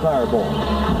Continental Tire Bowl.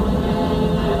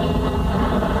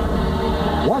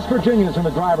 West Virginia is in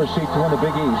the driver's seat to win the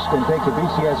Big East and take the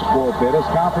BCS Bowl bid as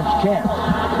conference champs.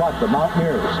 But the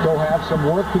Mountaineers still have some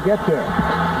work to get there.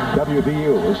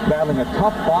 WVU is battling a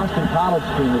tough Boston College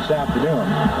team this afternoon,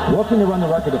 looking to run the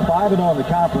record to 5-0 in the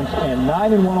conference and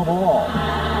 9-1 overall.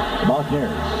 The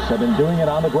Mountaineers have been doing it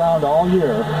on the ground all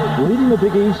year, leading the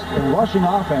Big East in rushing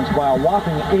offense by a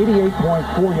whopping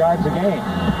 88.4 yards a game.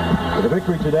 With a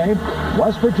victory today,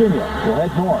 West Virginia will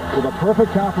head north with a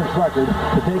perfect conference record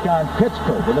to take on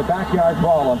Pittsburgh in the backyard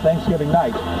brawl on Thanksgiving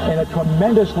night in a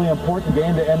tremendously important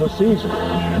game to end the season.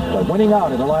 By winning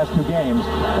out in the last 2 games,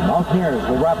 the Mountaineers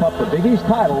will wrap up the Big East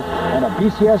title and a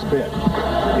BCS bid.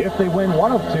 If they win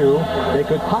one of 2, they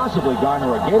could possibly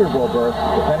garner a Gator Bowl berth,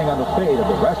 depending on the fate of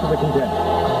the rest of the contenders.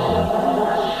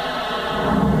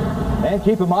 And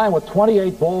keep in mind, with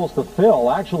 28 bowls to fill,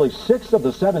 actually 6 of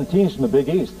the 7 teams from the Big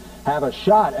East have a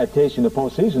shot at tasting the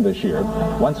postseason this year.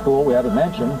 One school we haven't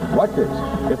mentioned, Rutgers.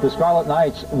 If the Scarlet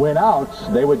Knights win out,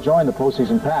 they would join the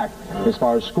postseason pack as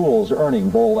far as schools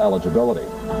earning bowl eligibility.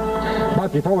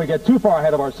 But before we get too far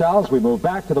ahead of ourselves, we move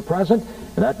back to the present,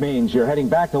 and that means you're heading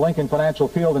back to Lincoln Financial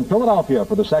Field in Philadelphia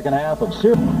for the second half of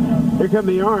Syracuse. Here come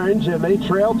the Orange, and they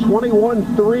trail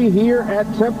 21-3 here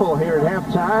at Temple here at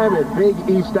halftime at Big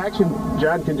East action.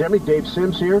 John Congemi, Dave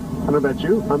Sims here. I don't know about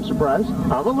you. I'm surprised.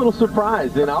 I'm a little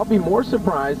surprised, and I'll be more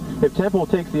surprised if Temple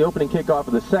takes the opening kickoff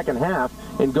of the second half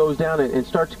and goes down and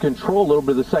starts to control a little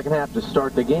bit of the second half to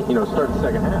start the game, start the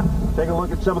second half. Take a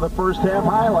look at some of the first half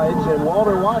highlights, and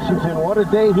Walter Washington, what a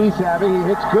day he's having. He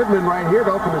hits Goodman right here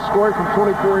to open the scoring from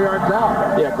 24 yards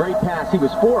out. Yeah, great pass. He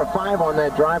was 4 of 5 on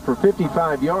that drive for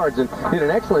 55 yards and did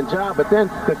an excellent job. But then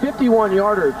the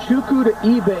 51-yarder, Chukwu to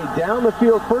eBay down the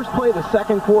field, first play of the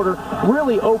second quarter,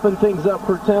 really opened things up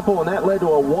for Temple, and that led to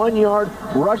a 1-yard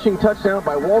rushing touchdown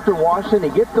by Walter Washington.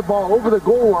 He gets the ball over the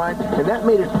goal line, and that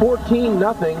made it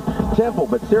 14-0 Temple.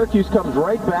 But Syracuse comes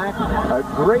right back. A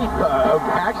great,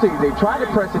 actually, they try to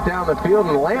press it down the field,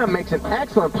 and Lamb makes an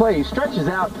excellent play. He stretches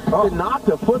out to knock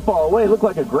the football away. It looked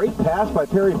like a great pass by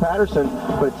Perry Patterson,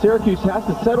 but Syracuse has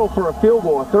to settle for a field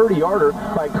goal, a 30-yarder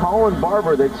by Colin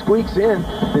Barber that squeaks in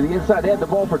to the inside. They had the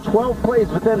ball for 12 plays,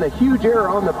 but then the huge error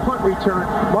on the punt return.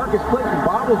 Marcus Clayton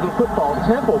bobbles the football.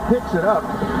 Temple picks it up,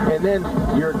 and then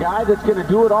your guy that's going to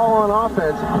do it all on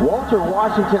offense, Walter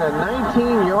Washington, a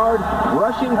 19-yard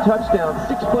rushing touchdown,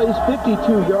 6 plays,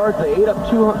 52 yards. They ate up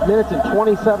 2 minutes and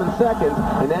 27 seconds,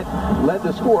 and that led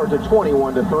the score to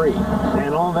 21-3.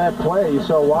 And on that play, you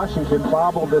saw Washington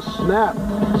bobble the snap.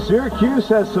 Syracuse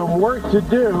has some work to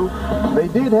do. They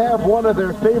did have one of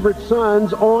their favorite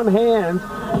sons on hand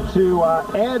to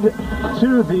add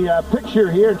to the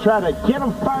picture here and try to get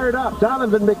them fired up.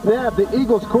 Donovan McNabb, the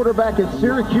Eagles quarterback at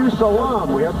Syracuse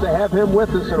alum. We hope to have him with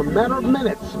us in a matter of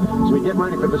minutes as we get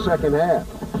ready for the second half.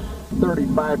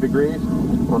 35 degrees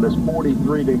on this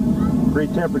 43-degree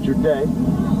temperature day.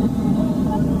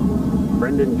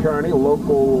 Brendan Carney,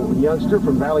 local youngster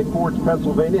from Valley Forge,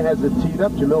 Pennsylvania, has it teed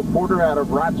up. Jamil Porter out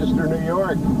of Rochester, New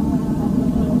York.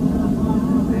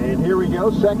 And here we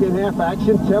go, second half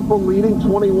action. Temple leading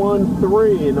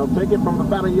 21-3, and they'll take it from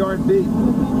about a yard deep.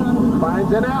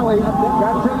 Finds an alley,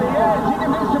 got to the edge. He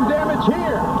can do some damage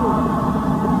here.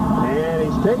 And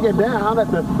he's taken down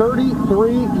at the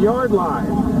 33-yard line.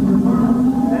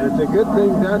 And it's a good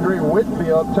thing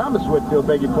Thomas Whitfield,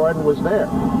 beg your pardon, was there.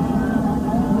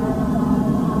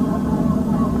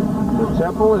 The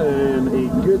Temple in a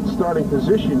good starting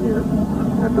position here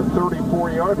at the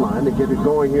 34-yard line to get it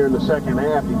going here in the second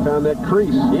half. He found that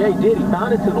crease. Yeah, he did. He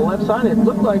found it to the left side. It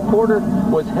looked like Porter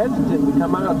was hesitant to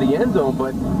come out of the end zone,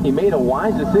 but he made a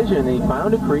wise decision. He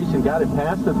found a crease and got it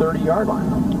past the 30-yard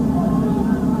line.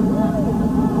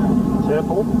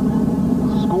 Temple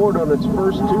scored on its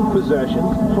first two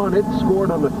possessions, punted, scored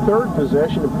on the third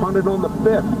possession, and punted on the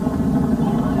fifth.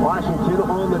 Washington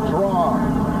on the draw.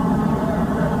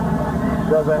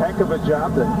 Does a heck of a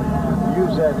job to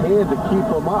use that hand to keep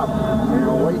him up. And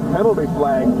a late penalty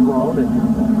flag thrown.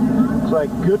 And looks like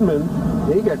Goodman,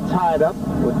 he got tied up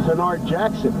with Tenard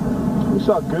Jackson. We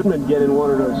saw Goodman get in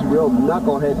one of those real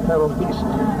knucklehead penalties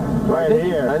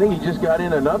here. I think he just got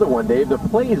in another one, Dave. The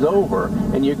play's over,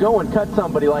 and you go and cut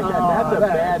somebody like that. That's a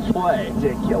bad play.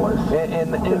 Ridiculous.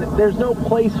 And there's no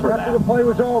place for that. After the play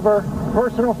was over,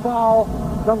 personal foul,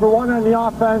 number 1 on the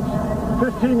offense.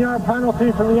 15-yard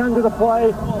penalty from the end of the play.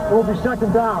 It will be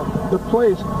second down. The play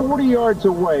is 40 yards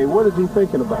away. What is he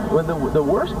thinking about? Well, the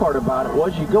worst part about it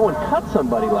was you go and cut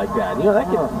somebody like that. You know,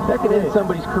 that could end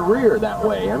somebody's career that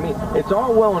way. I mean, it's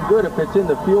all well and good if it's in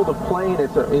the field of play and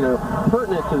it's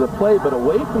pertinent to the play, but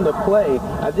away from the play,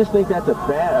 I just think that's a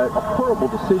horrible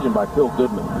decision by Phil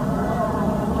Goodman.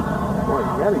 Boy, you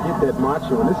got to get that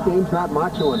macho, and this game's not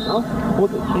macho enough. Well,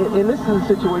 and this is a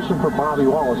situation for Bobby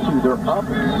Wallace, too. They're up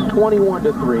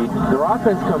 21-3. Their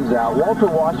offense comes out. Walter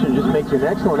Washington just makes an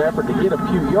excellent effort to get a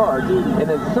few yards, and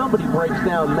then somebody breaks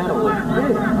down mentally.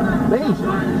 Amazing.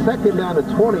 Second down to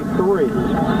 23.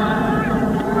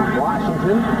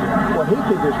 Washington, well, he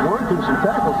can just run through some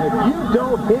tackles. If you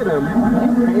don't hit him, you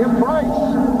pay a price.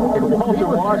 And Walter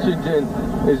Washington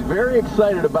is very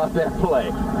excited about that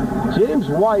play. James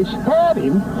Weiss had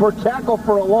him for tackle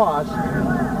for a loss.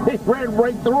 He ran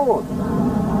right through him.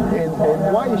 And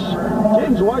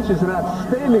James Weiss is an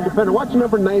outstanding defender. Watch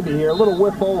number 90 here, a little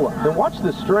whiff-ola. And watch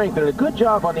the strength, and a good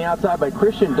job on the outside by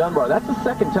Christian Dunbar. That's the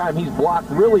second time he's blocked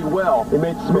really well. He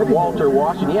made Smith Walter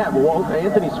Washington. Yeah, but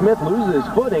Anthony Smith loses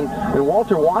his footing, and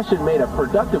Walter Washington made a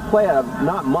productive play out of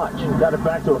not much. Got it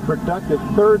back to a productive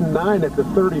 3rd and 9 at the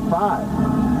 35.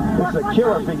 It's a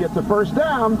killer if he gets a first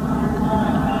down.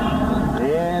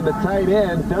 And the tight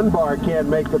end, Dunbar, can't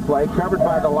make the play. Covered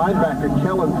by the linebacker,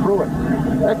 Kellen Pruitt.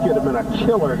 That could have been a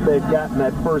killer if they'd gotten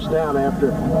that first down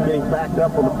after getting backed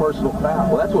up on the personal foul.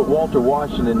 Well, that's what Walter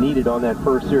Washington needed on that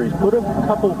first series. Put a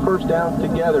couple first downs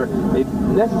together. They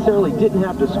necessarily didn't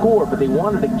have to score, but they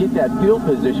wanted to get that field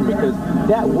position because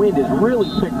that wind is really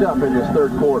picked up in this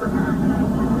third quarter.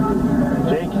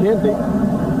 Jake Hendy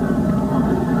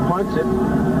punts it.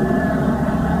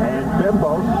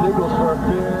 Bembo signals for a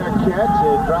fair catch.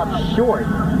 It drops short.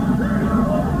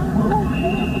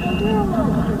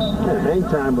 A hang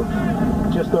time of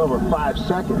just over 5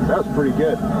 seconds. That was pretty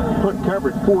good. Punt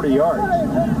covered 40 yards.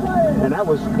 And that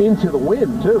was into the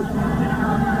wind, too.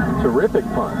 Terrific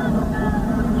punt.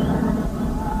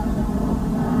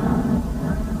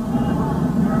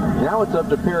 Now it's up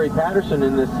to Perry Patterson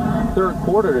in this third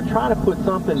quarter to try to put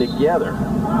something together.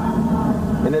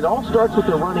 And it all starts with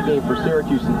the running game for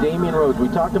Syracuse and Damian Rhodes. We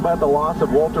talked about the loss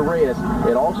of Walter Reyes.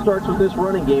 It all starts with this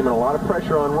running game and a lot of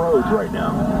pressure on Rhodes right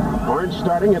now. Orange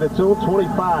starting at its own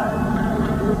 25.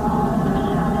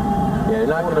 Yeah, they're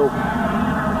not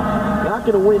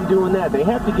going to win doing that. They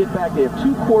have to get back. They have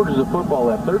 2 quarters of football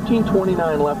left,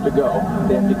 13:29 left to go.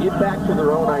 They have to get back to their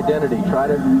own identity, try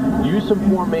to use some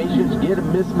formations, get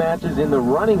mismatches in the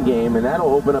running game, and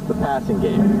that'll open up the passing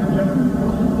game.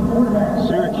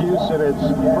 Syracuse in its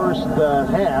first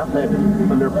half,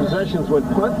 and their possessions went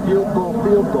punt, field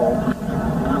goal,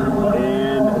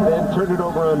 and then turned it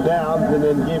over on downs and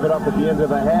then gave it up at the end of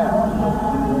the half.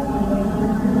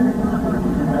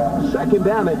 Second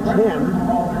down at 10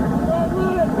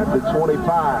 at the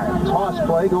 25. Toss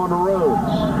play going to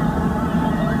Rhodes.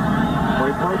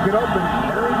 They broke it open.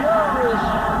 There he goes.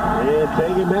 And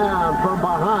taken down from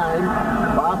behind.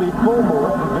 Bobby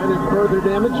Fulmore prevented further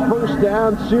damage. First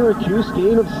down, Syracuse,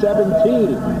 gain of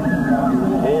 17.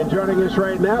 And joining us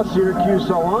right now, Syracuse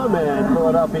alum and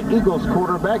Philadelphia Eagles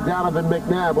quarterback, Donovan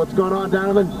McNabb. What's going on,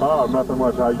 Donovan? Oh, nothing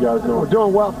much. How you guys doing? We're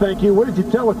doing well, thank you. What did you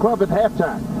tell the club at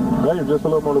halftime? Maybe just a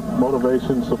little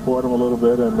motivation, support them a little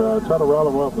bit, and try to rile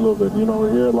them up a little bit. You know,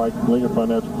 we're here like Lincoln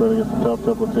Financial playing against a tough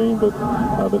Temple team, but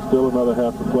there's still another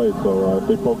half to play. So if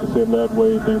they focus in that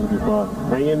way, things will be fine.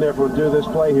 Hang in there. We'll do this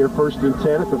play here. 1st and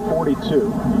 10 at the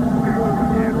 42.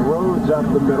 And Rhodes up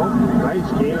the middle.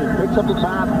 Nice game. He picks up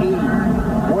about 8.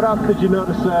 What else did you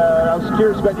notice? I was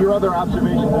curious about your other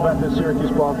observations about the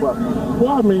Syracuse ball club.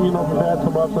 Well, I mean, you know, we've had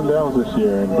some ups and downs this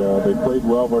year, and they played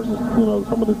well versus, you know,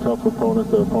 some of the tough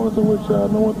opponents, the opponents in which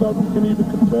no one thought we can even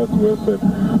contest with. And,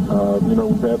 you know,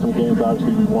 we've had some games,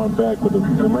 obviously, we won back, but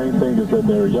the main thing is that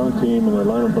they're a young team, and they're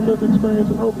learning from this experience,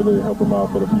 and hopefully they help them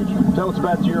out for the future. Tell us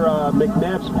about your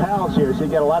McNabb's pals here. So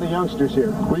you got a lot of youngsters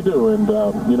here. We do, and,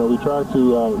 you know, we try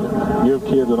to give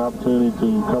kids an opportunity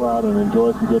to come out and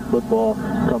enjoy some good football,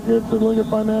 come here to Lincoln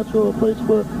Financial, a place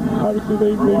where obviously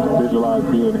they visualize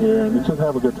being here, and just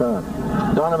have a good time.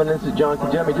 Donovan, this is John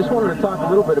Kajemi. Just wanted to talk a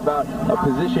little bit about a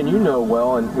position you know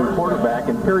well in quarterback,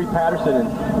 and Perry Patterson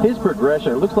and his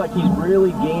progression. It looks like he's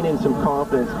really gaining some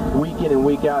confidence week in and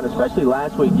week out, especially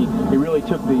last week. He really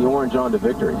took the Orange on to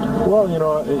victory. Well, you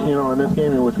know, in this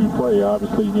game in which we play,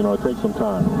 obviously, you know, it takes some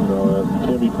time. You know, you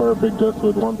can't be perfect just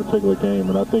with one particular game,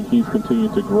 and I think he's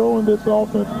continued to grow in this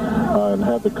offense and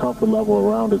have the comfort level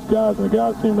around his guys, and the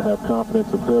guys seem to have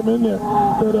confidence of him in there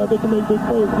that they can make big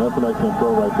plays, and that's an excellent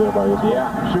throw right there by his guy.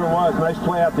 Yeah, sure was. Nice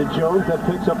play out to Jones. That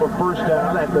picks up a 1st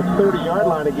down at the 30-yard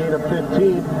line, a gain of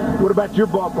 15. What about your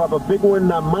ball club? A big win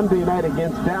Monday night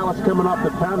against Dallas, coming off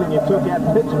the pounding you took at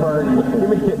Pittsburgh.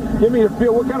 Give me a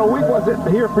feel. What kind of week was it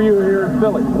here for you here in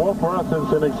Philly? Well, for us,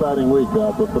 it's an exciting week,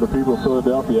 but for the people of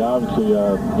Philadelphia, obviously,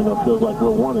 you know, feels like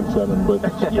we're 1-7.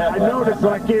 But yeah, I noticed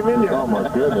when I came in here. Oh my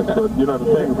goodness! But you know,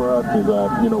 the thing for us is,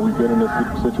 you know, we've been in this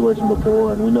situation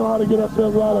before, and we know how to get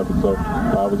ourselves out of it. So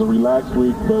it was a relaxed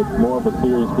week, but more of a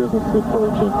serious business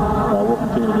approach, and we'll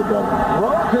continue to get better.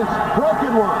 Rhodes has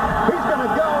broken one. He's going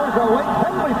to go. There's a late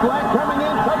penalty flag coming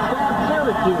in. Touchdown,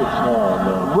 Syracuse. Oh,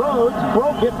 no. Rhodes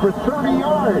broke it for 30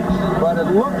 yards, but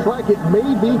it looks like it may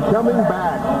be coming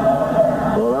back.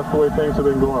 Well, that's the way things have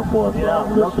been going for us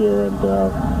this year, and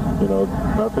you know,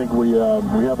 I think we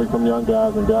have some young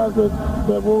guys and guys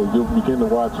that we'll begin to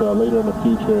watch later in the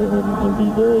future and be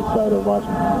very excited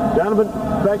watching. Donovan,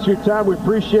 thanks for your time. We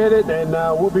appreciate it, and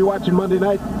we'll be watching Monday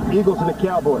night, Eagles and the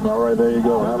Cowboys. All right, there you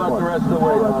go. Good luck the rest of the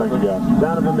way. Right, thank you, guys.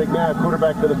 Donovan McNabb,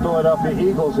 quarterback for the Philadelphia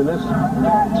Eagles, and this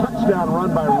touchdown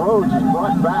run by Rhodes is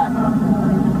brought back.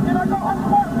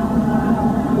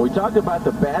 We talked about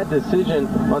the bad decision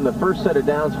on the first set of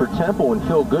downs for Temple and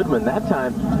Phil Goodman. That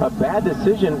time, a bad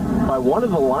decision by one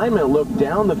of the linemen looked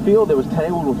down the field that was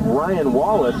tangled with Ryan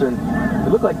Wallace, and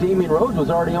it looked like Damian Rhodes was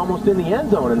already almost in the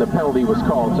end zone, and the penalty was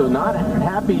called. So not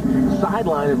happy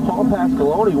sideline, and Paul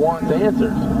Pasqualoni wants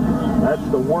answers. That's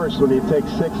the worst when you take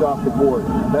 6 off the board.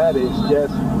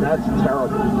 That's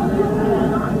terrible.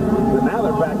 But now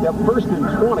they're back up 1st and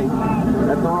 20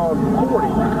 at their own 40.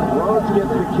 Rhodes gets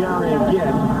the carry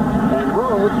again. And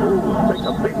Rhodes takes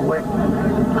a big lick,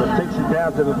 but takes it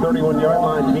down to the 31-yard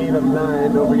line, gain of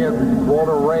 9. Over again,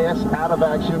 Walter Reyes out of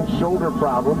action, shoulder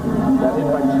problem. Got hit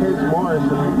by Tez Morris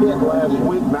hit last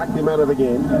week, knocked him out of the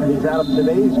game. He's out of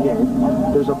today's game.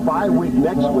 There's a bye week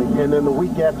next week, and then the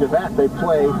week after that, they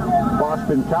play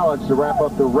Boston College to wrap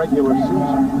up the regular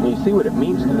season. And you see what it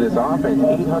means to this offense.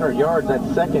 800 yards, that's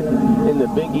second in the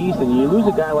Big East, and you lose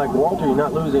a guy like Walter, you're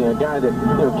not losing a guy that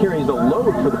carries a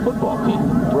load for the football team.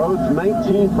 Rhodes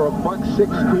 19 for a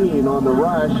 $116 on the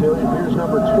rush. Here's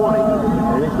number 20,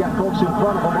 and he's got folks in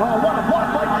front of him. Oh, what a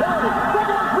block by Terry! Look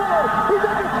at his throw! He's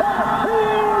in the top!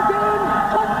 He's in!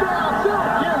 Touchdown,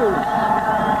 Syracuse!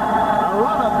 A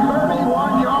run of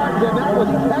 31 yards, and that was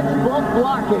textbook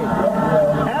blocking.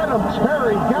 Adam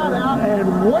Terry got out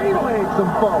and waylaid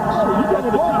some folks.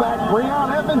 The fullback,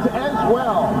 Breon Evans, as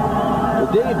well.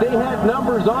 They had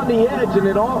numbers on the edge, and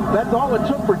that's all it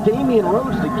took for Damian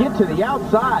Rhodes to get to the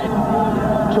outside.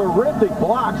 Terrific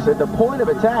blocks at the point of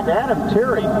attack. Adam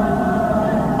Terry,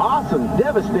 awesome,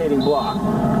 devastating block.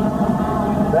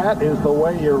 That is the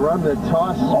way you run the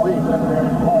toss sweep.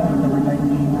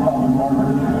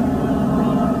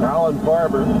 Alan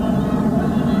Barber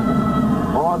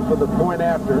on for the point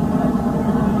after.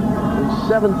 He's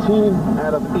 17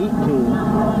 out of 18.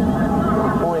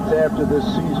 points after this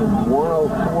season.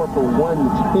 104 for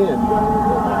 110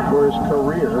 for his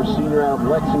career. Senior out of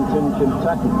Lexington,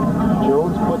 Kentucky.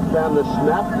 Jones puts down the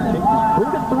snap, put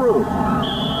it through.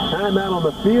 Timeout on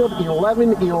the field,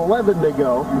 11-11 to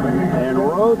go. And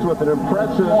Rhodes with an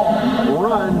impressive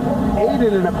run,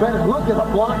 aided and abetted. Look at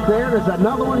the block there. There's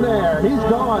another one there. He's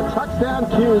gone. Touchdown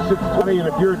Cuse. It's 20. And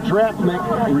if you're a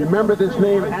draftnik, remember this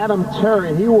name, Adam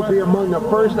Terry. He will be among the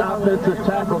first offensive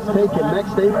tackles taken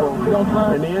next April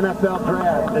in the NFL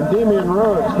draft. And Damian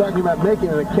Rhodes talking about making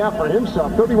an account for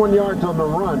himself. 31 yards on the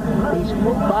run. He's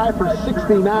 5 for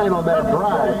 69 on that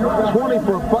drive. 20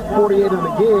 for $148 in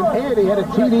the game. And he had a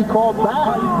TD called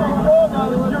back.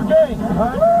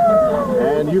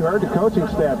 And you heard the coaching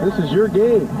staff. This is your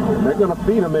game. They're going to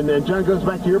feed them. And John, goes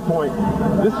back to your point.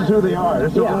 This is who they are.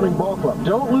 This is a running ball club.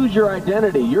 Don't lose your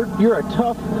identity. You're a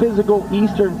tough, physical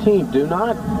Eastern team. Do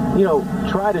not,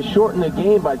 try to shorten the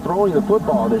game by throwing the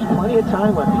football. There's plenty of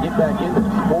time left to get back into the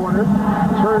corner.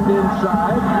 Turned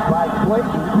inside by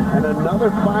Clayton. And another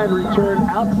fine return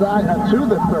outside to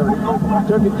the 30.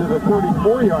 Took it to the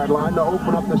 34-yard line to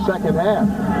open up the second half.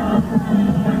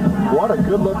 What a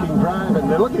good-looking drive, and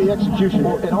look at the execution.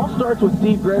 Well, it all starts with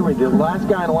Steve Gregory, the last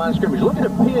guy in the line of scrimmage, looking to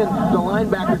pin the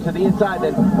linebacker to the inside,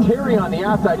 then Terry on the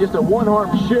outside, just a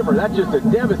one-arm shiver. That's just a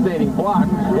devastating block.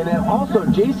 And then also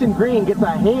Jason Green gets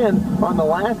a hand on the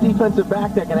last defensive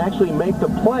back that can actually make the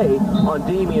play on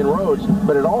Damian Rhodes.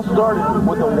 But it all started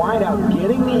with the wideout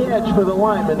getting the edge for the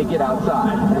lineman to get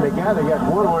outside. And the guy that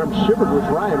got one-arm shivered was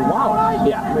Ryan Wallace.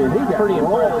 Yeah, I mean, he got pretty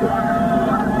impressive.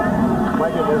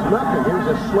 Like it was nothing. Here's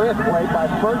a slant play by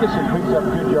Ferguson. Picks up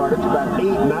good yardage, about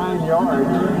 8-9 yards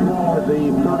to the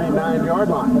 39-yard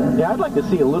line. Yeah, I'd like to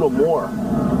see a little more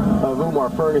of Umar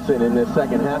Ferguson in this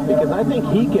second half, because I think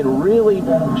he can really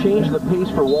change the pace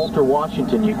for Walter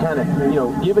Washington. You kind of,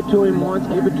 give it to him once,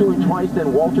 give it to him twice,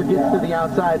 then Walter gets to the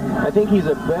outside. I think he's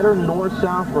a better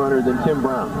north-south runner than Tim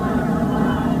Brown.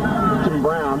 Tim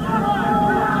Brown,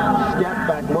 step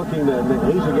back looking,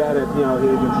 he's a guy that, he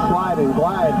can slide and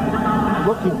glide,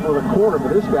 looking for the corner,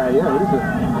 but this guy, he's a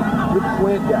good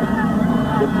slant guy.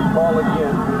 Gets the ball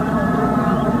again.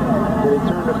 Then he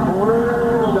turned the corner,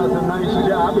 does a nice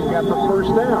job, he got the first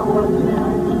down.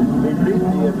 He beat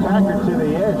the attacker to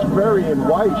the edge, Ferry and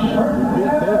Weish,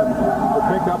 beat them to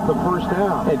pick up the first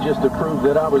down. And just to prove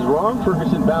that I was wrong,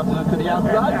 Ferguson bounces it to the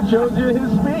outside, shows you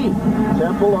his speed.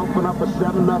 Temple open up a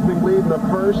 7-0 lead in the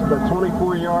first, the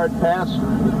 24-yard pass,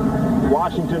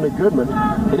 Washington to Goodman.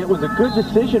 And it was a good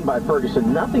decision by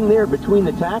Ferguson. Nothing there between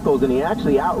the tackles, and he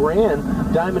actually outran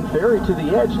Diamond Ferry to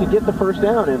the edge to get the first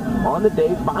down. And on the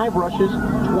day, 5 rushes,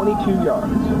 22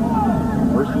 yards.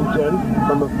 First and 10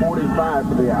 from the 45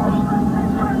 for the Owls.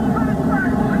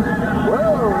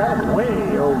 Whoa, that's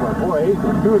way over. Boy, he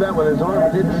threw that with his arm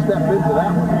and didn't step into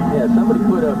that one. Yeah, somebody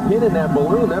put a pin in that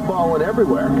balloon. That ball went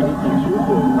everywhere. Mikey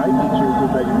Chuku,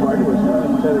 beg your pardon, was the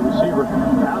intended receiver.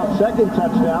 Now, second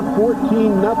touchdown, 14-0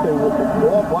 with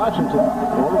Walt Washington.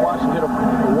 Walt Washington, a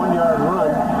 1-yard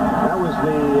run. That was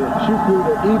the Chuku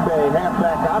to eBay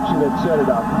halfback option that set it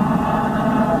up.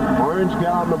 Orange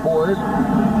got on the board.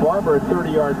 Barber, a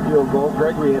 30-yard field goal.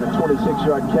 Gregory had a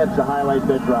 26-yard catch to highlight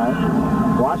that drive.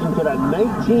 Washington, a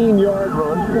 19-yard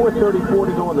run, 4:34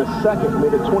 to go in the second,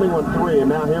 made it 21-3, and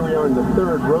now here we are in the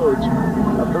third. Rhodes,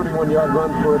 a 31-yard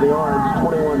run for the Orange,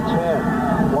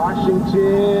 21-10.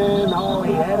 Washington,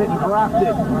 he had it and dropped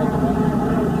it.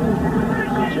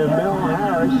 Jamel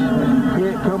Harris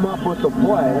can't come up with the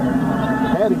play.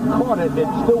 Had he caught it, it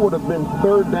still would have been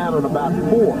third down and about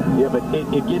 4. Yeah, but it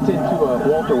gets into a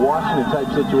Walter Washington type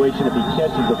situation if he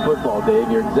catches the football, Dave.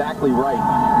 You're exactly right.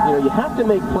 You have to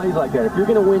make plays like that. If you're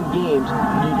going to win games,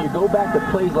 you go back to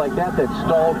plays like that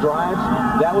stall drives.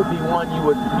 That would be one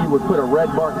you would put a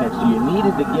red mark next to. You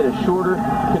needed to get a shorter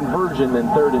conversion than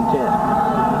 3rd and 10.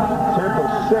 Temple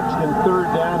 6th and 3rd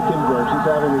down conversions,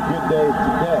 having a good day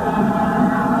today.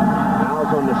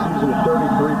 Owls on the season at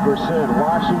 33%.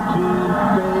 Washington,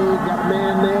 fade, got a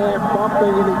man there,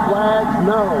 bumping, any flags?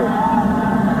 No.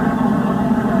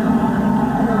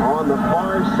 On the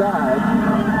far side,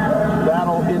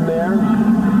 battle in there.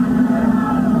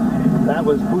 That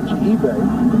was Bucci eBay.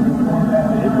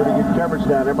 And pretty good coverage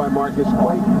down there by Marcus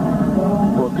Clayton.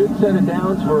 Well, good set of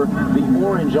downs for the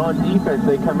Orange on defense.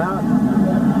 They come out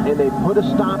and they put a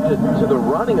stop to the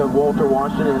running of Walter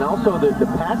Washington and also the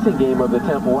passing game of the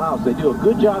Temple Owls. They do a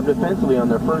good job defensively on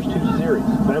their first 2 series.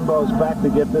 Bembo's back to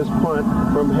get this punt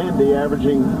from Hendy,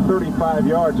 averaging 35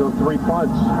 yards on 3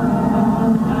 punts.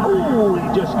 Ooh, he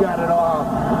just got it off.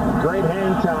 Great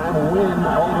hang time. Wynn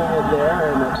holding it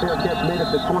there, and the fair catch made it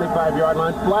to the 25-yard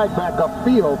line. Flag back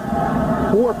upfield.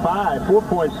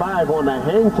 4.5 on the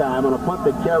hang time on a punt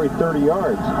that carried 30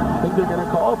 yards. I think they're going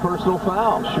to call a personal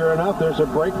foul. Sure enough, there's a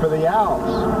break for the Owls.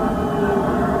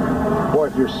 Boy,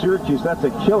 if you're Syracuse, that's a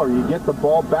killer. You get the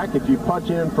ball back. If you punch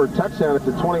in for a touchdown, it's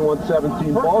a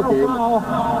 21-17 ball game. Foul.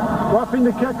 Roughing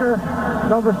the kicker,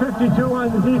 number 52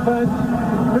 on the defense.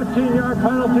 15-yard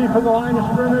penalty for the line of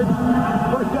scrimmage.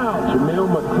 First down. Jamil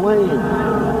McClain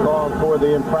called for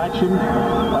the infraction.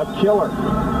 A killer.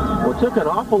 Well, it took an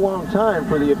awful long time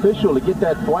for the official to get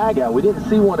that flag out. We didn't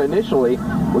see one initially.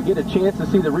 We get a chance to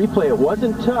see the replay. It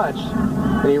wasn't touched,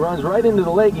 and he runs right into the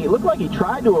leg. He looked like he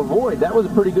tried to avoid. That was a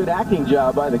pretty good acting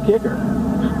job by the kicker.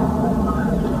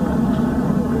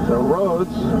 So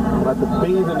Rhodes about to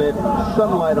bathe in that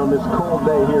sunlight on this cold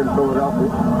day here in Philadelphia.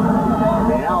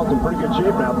 The Owls in pretty good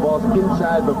shape now. Ball's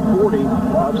inside the 40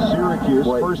 of Syracuse.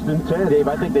 Boy, first and 10. Dave,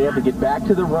 I think they have to get back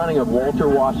to the running of Walter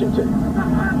Washington.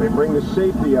 They bring the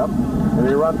safety up, and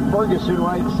they run Ferguson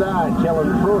right side.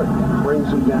 Kellen Pruitt brings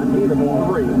him down 8 of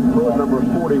 3. Pruitt number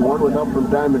 41 with help from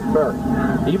Diamond Ferry.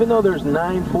 Even though there's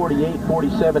 9:48,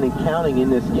 47 and counting in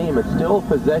this game, it's still a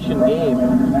possession game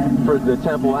for the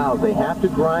Temple Owls. They have to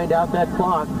grind out that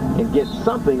clock and get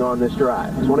something on this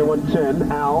drive. 21-10,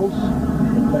 Owls.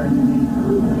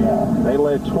 They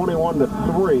led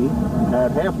 21-3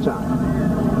 at halftime.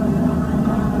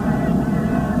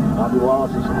 Bobby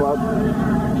Wallace's club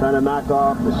trying to knock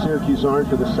off the Syracuse Orange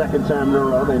for the second time in a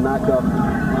row. They knocked off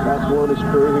Barcelona's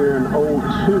crew here in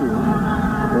 02.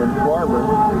 And Barber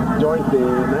joined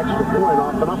an extra point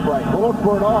off an upright. Going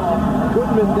for it all.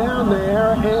 Goodman down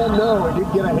there, and no, he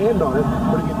did get a hand on it.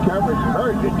 Pretty good coverage,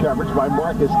 very good coverage by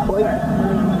Marcus Clayton.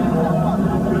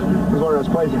 It was one of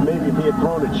those plays that maybe if he had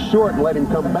thrown it short and let him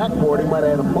come back for it, he might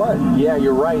have had a play. Yeah,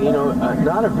 you're right. You know,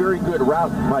 not a very good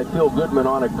route by Phil Goodman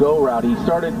on a go route. He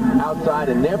started outside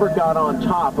and never got on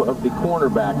top of the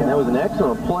cornerback, and that was an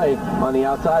excellent play on the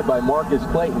outside by Marcus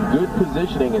Clayton. Good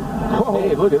positioning, and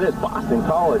hey, look at this, Boston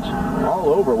College all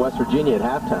over West Virginia at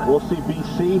halftime. We'll see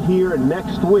BC here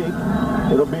next week.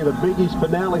 It'll be the Big East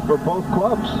finale for both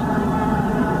clubs.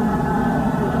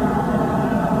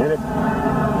 And here's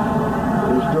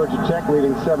Georgia Tech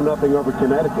leading 7-0 over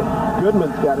Connecticut.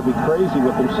 Goodman's got to be crazy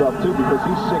with himself, too, because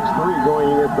he's 6'3", going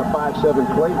against the 5'7"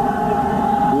 Clayton.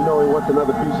 You know he wants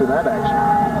another piece of that action.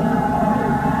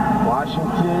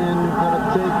 Washington going to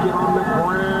take it on the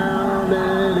ground,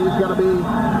 and he's going to be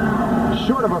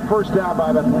short of a first down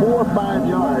by about 4 or 5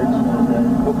 yards.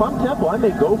 Well, if I'm Temple, I may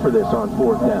go for this on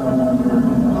 4th down.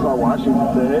 I saw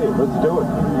Washington say, hey, let's do it.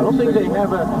 I don't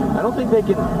think they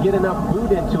can get enough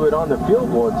boot into it on the field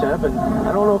goal attempt, and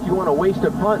I don't know if you want to waste a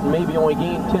punt and maybe only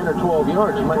gain 10 or 12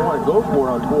 yards. You might want to go for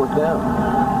it on 4th down.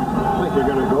 I think they're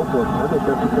going to go for it. I think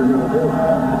that's what they're going to do.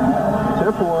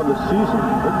 Temple on the season,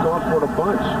 they've gone for it a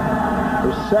bunch.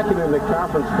 They're second in the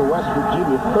conference to West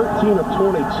Virginia, 13 of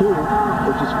 22,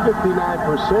 which is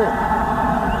 59%.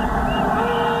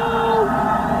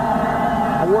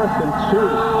 4th and 2.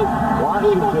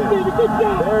 Washington.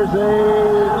 There's a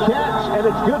catch, and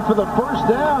it's good for the first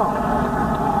down.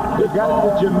 They've got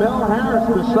it to Jamel Harris,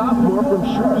 the sophomore from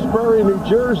Shrewsbury, New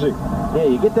Jersey. Yeah,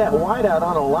 you get that wide out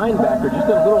on a linebacker, just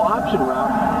a little option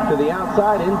route to the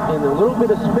outside in a little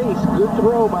bit of space. Good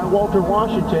throw by Walter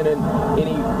Washington, and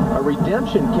a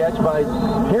redemption catch by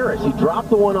Harris. He dropped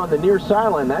the one on the near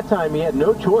sideline. That time he had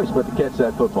no choice but to catch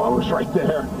that football. It was right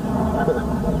there.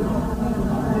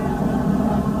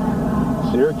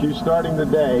 Syracuse starting the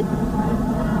day.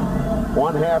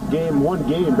 One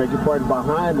game, beg your pardon,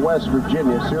 behind West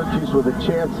Virginia. Syracuse with a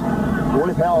chance,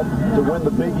 with help, to win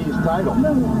the Big East title.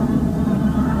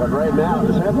 But right now,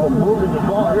 Temple moving the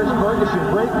ball. Here's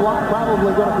Ferguson. Great block.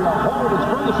 Probably going to be a hold as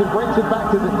Ferguson breaks it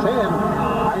back to the 10.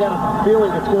 I got a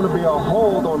feeling it's going to be a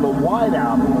hold on the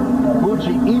wideout.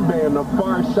 Bucci Ibe on the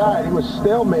far side. He was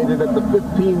stalemated at the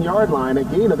 15-yard line. A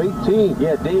gain of 18.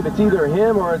 Yeah, Dave, it's either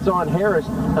him or it's on Harris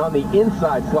on the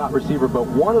inside slot receiver. But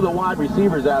one of the wide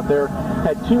receivers out there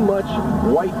had too much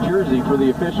white jersey for the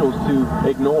officials to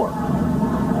ignore.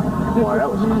 Boy, that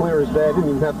was clear as day. I didn't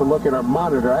even have to look at our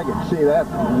monitor. I could see that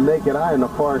naked eye on the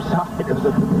far side. It was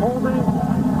a holding,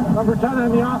 number 10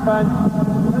 on the offense.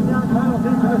 10-yard penalty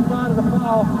to the side of the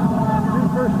foul.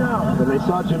 First down. Then they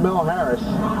saw Jamel Harris.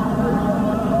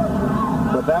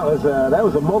 But that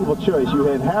was a multiple choice. You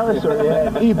had Harris or you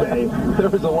had eBay. There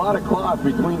was a lot of cloth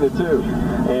between the two.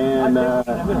 And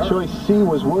choice C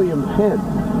was William Penn.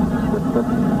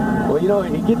 Well, you know,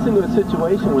 it gets into a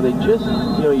situation where they just,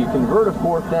 you know, you convert a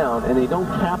 4th down and they don't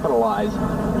capitalize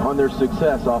on their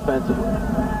success offensively.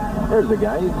 There's the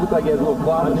guy. He looked like he had a little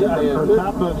cloth. On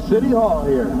top of City Hall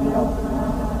here.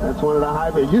 That's one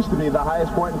of it used to be the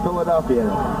highest point in Philadelphia.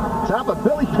 Top of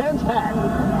Billy Penn's hat.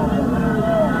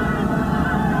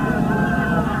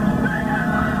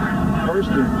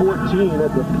 14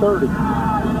 at the 30.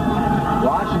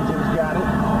 Washington's got it.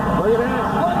 Look at this.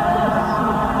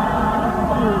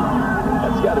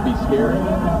 That's got to be scary.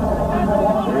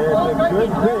 It's a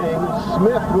good thing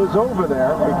Smith was over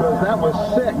there because that was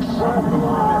 6.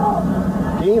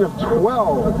 Gain of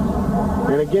 12.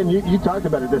 And again, you talked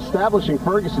about it. Establishing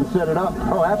Ferguson set it up.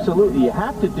 Oh, absolutely. You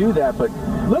have to do that, but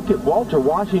look at Walter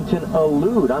Washington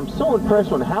elude. I'm so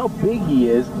impressed on how big he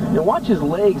is. And watch his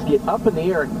legs get up in the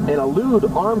air and elude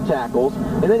arm tackles.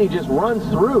 And then he just runs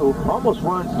through, almost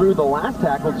runs through the last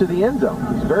tackle to the end zone.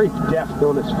 He's very deft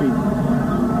on his feet.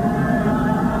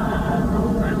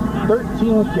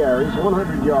 13 carries,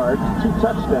 100 yards, 2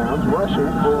 touchdowns,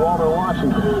 rushing for Walter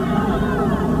Washington.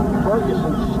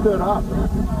 Ferguson stood up,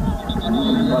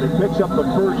 but he picks up the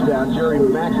first down. Jerry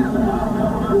Mackey.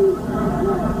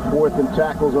 4th in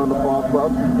tackles on the ball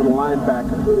club for the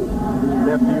linebacker.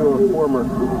 Nephew of former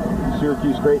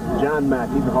Syracuse great John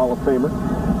Mackey, the Hall of Famer.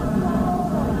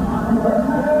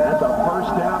 That's a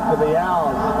first down for the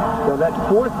Owls. So that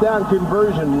 4th down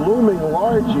conversion looming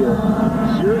large here.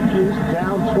 Syracuse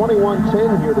down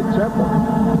 21-10 here to Temple.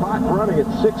 Clock running at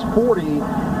 6:40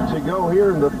 to go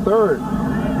here in the 3rd.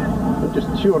 They're just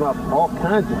chewing up all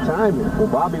kinds of time here. Well,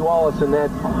 Bobby Wallace and that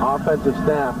offensive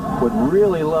staff would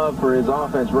really love for his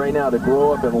offense right now to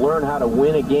grow up and learn how to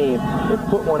win a game and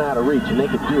put one out of reach, and they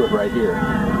could do it right here.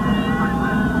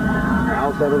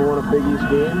 Owls haven't won a Big East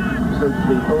game since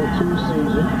the 02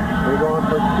 season. They're going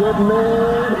for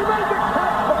Goodman. He made the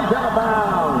catch, but he's out of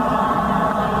bounds.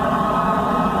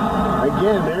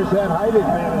 Again, there's that height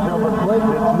advantage over Clayton.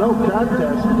 It's no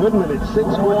contest. Goodman at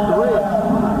 6'3".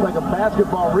 It's like a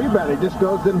basketball rebound. He just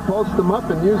goes in and posts them up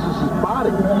and uses his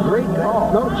body. Great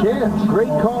call. No chance.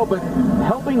 Great call, but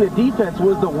helping the defense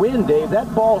was the win, Dave.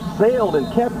 That ball sailed and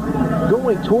kept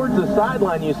going towards the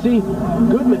sideline. You see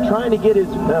Goodman trying to get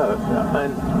his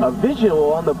a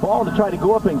visual on the ball to try to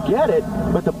go up and get it,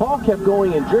 but the ball kept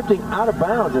going and drifting out of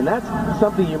bounds, and that's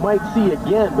something you might see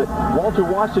again, but Walter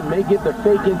Washington may get the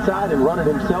fake inside and run it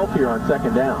himself here on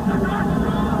 2nd down.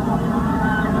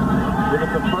 Give it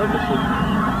to Ferguson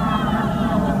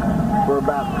for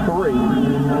about 3.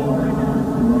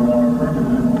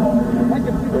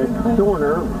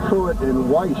 Thorner, Pruitt, and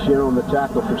Weiss here on the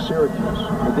tackle for Syracuse.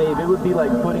 Well, Dave, it would be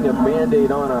like putting a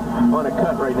Band-Aid on a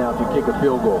cut right now if you kick a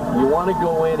field goal. You want to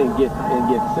go in and get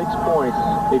 6 points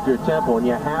if you're Temple, and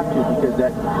you have to because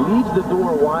that leaves the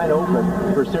door wide open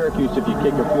for Syracuse if you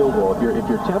kick a field goal. If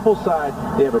you're Temple side,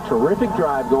 they have a terrific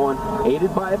drive going,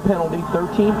 aided by a penalty,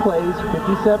 13 plays,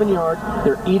 57 yards.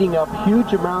 They're eating up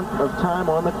huge amount of time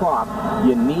on the clock.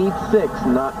 You need 6,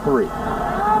 not 3.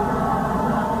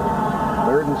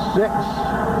 3rd and 6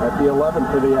 at the 11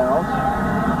 for the Owls.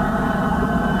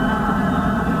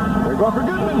 They're going for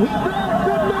Goodman. He's there.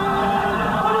 Goodman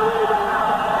on the rebound.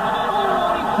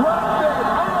 Oh, he dropped it.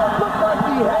 Oh, it looked like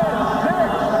he had 6.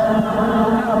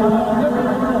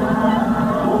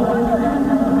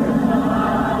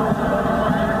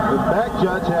 The back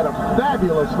judge had a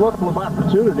fabulous look of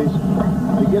opportunities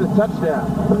to get a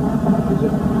touchdown. It's a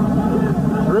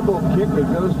dribble kick that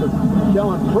goes to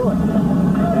Kellen Pruitt.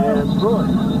 And Pruitt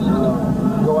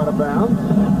go out of bounds.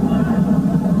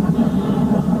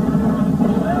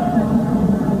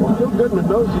 Well, Phil Goodman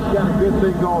knows he's got a good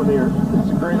thing going here.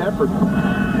 It's a great effort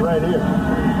right here.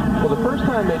 Well, the first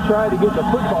time they tried to get the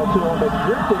football to him, it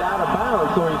drifted out of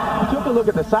bounds. So he took a look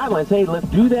at the sidelines. Hey, let's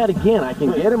do that again. I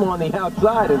can get him on the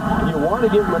outside. And you want to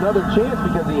give him another chance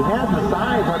because he has the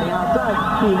size on the outside.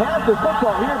 He has the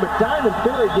football here, but Diamond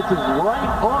Ferry gets his right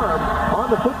arm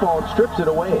on the football and strips it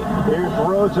away. Here's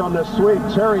Rhodes on the sweep.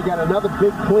 Terry got another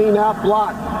big clean-out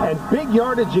block. And big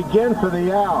yardage again for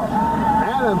the Owls.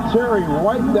 Adam Terry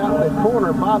wiped out the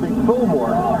corner, Bobby Fillmore.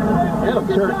 Adam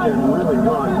Terry can really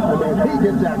run. I mean, if he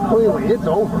gets out cleanly, it's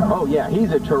over. Oh, yeah,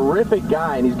 he's a terrific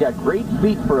guy, and he's got great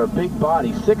feet for a big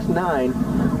body, 6'9",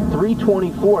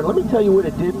 324. And let me tell you what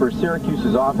it did for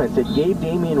Syracuse's offense. It gave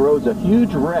Damian Rhodes a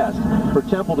huge rest for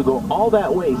Temple to go all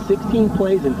that way, 16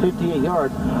 plays and 58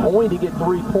 yards, only to get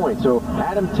 3 points. So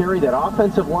Adam Terry, that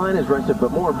offensive line is rested,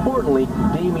 but more importantly,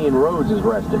 Damian Rhodes is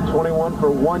rested. 21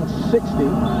 for 160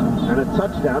 and a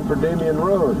touchdown for Damian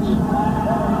Rhodes.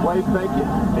 Play fake it,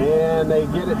 and they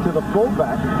get it to the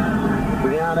fullback.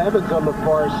 Breon Evans on the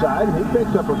far side. He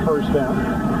picks up a first down.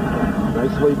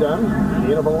 Nicely done.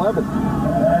 Gain of 11.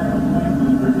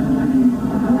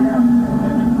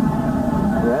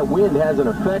 That wind has an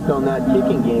effect on that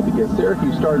kicking game because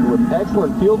Syracuse started with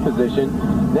excellent field position.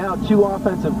 Now 2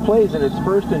 offensive plays, and it's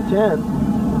 1st and 10.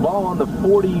 Ball on the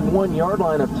 41-yard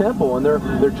line of Temple, and they're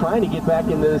trying to get back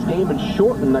into this game and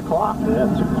shorten the clock. Yeah,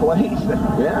 2 plays.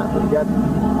 Yeah, they got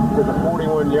to the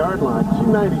 41-yard line.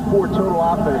 294 total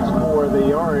offense for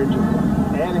the Orange.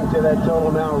 Adding to that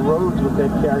total now, Rhodes with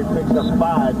that carry picks up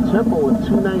 5. Temple with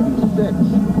 296.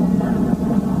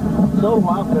 Total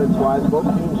offense-wise, both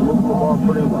teams move the ball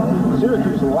pretty well.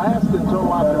 Syracuse last in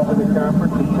total offense in the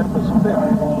conference, and Temple's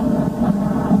 5th.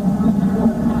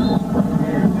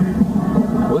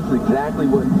 Well, this is exactly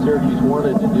what Syracuse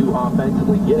wanted to do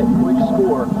offensively. Get a quick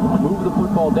score, move the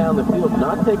football down the field,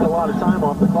 not take a lot of time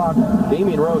off the clock.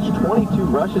 Damian Rhodes,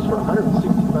 22 rushes for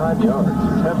 165 yards.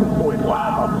 7.5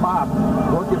 a pop.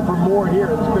 Looking for more here.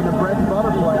 It's been a bread and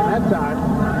butter play, and that time,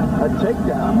 a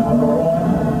takedown.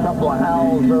 A couple of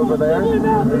howls over there.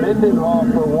 Mendenhall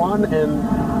for one, and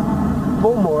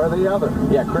Fulmore the other.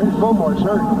 Yeah, Chris Fulmore's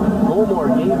hurt. Fulmore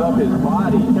gave up his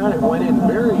body. He kind of went in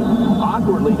very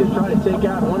awkwardly to try to take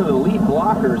out one of the lead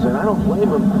blockers, and I don't blame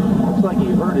him. Looks like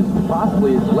he hurt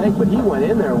possibly his leg, but he went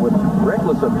in there with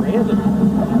reckless abandon.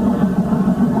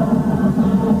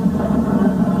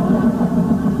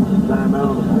 Time out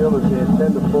on the field as they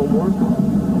attend to Fulmore.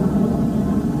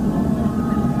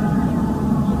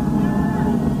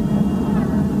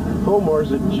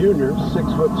 Fulmore's a junior,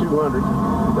 6'2", 200.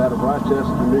 Out of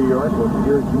Rochester, New York, went to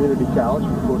Erie Community College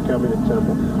before coming to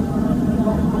Temple.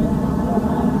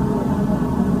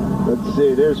 Let's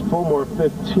see, there's Fulmore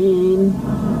 15,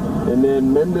 and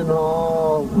then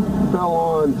Mendenhall fell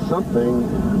on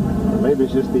something. Maybe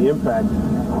it's just the impact.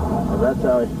 Well, that's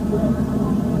how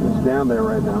he's down there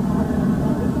right now.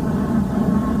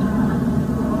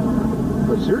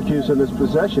 But Syracuse in this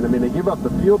possession, I mean, they give up the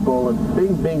field goal, and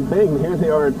bing, bing, bing, here they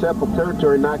are in Temple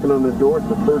territory knocking on the door at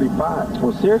the 35.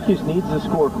 Well, Syracuse needs to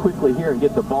score quickly here and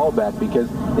get the ball back,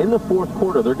 because in the fourth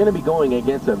quarter, they're going to be going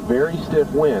against a very stiff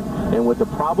wind. And with the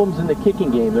problems in the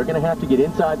kicking game, they're going to have to get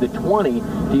inside the 20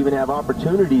 to even have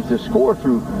opportunities to score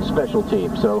through special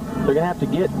teams. So they're going to have to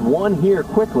get one here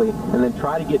quickly and then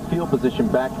try to get field position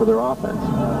back for their offense.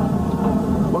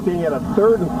 Looking at a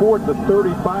 3rd and 4 to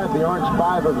 35, the Orange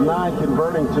 5 of 9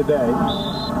 converting today.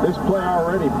 This play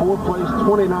already, 4 plays,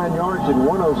 29 yards and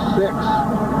 106.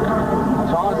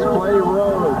 Toss play,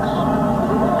 Rhodes.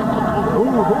 Who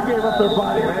gave up their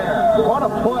body there? What a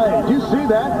play. Did you see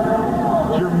that?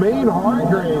 Jermaine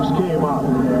Hargraves came up.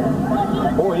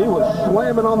 Boy, he was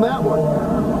slamming on that one.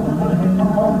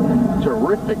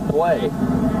 Terrific play.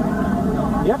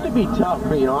 You have to be tough.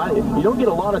 You know, you don't get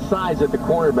a lot of size at the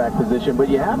cornerback position, but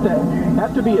you have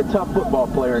to be a tough football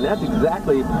player, and that's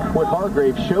exactly what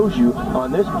Hargrave shows you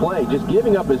on this play. Just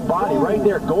giving up his body right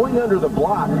there, going under the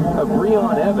block of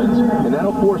Breon Evans, and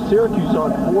that'll force Syracuse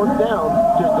on 4th down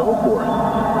to go for it.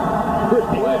 Good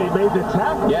play. He made the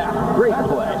tackle. Yeah, great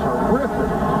play. Terrific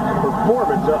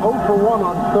performance. 0 for 1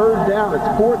 on 3rd down. It's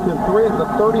 4th and 3 at the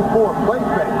 34. Play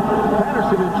fake.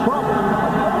 Patterson in trouble.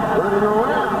 Running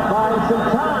around. Buying some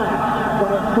time.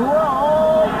 But a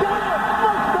throw. Got it!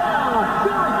 First down!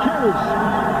 Syracuse.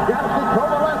 Got it to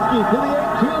Kovalevsky to the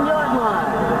 18-yard line.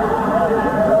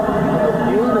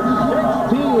 Gain of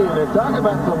 16. And talk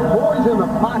about some boys in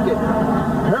the pocket.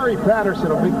 Perry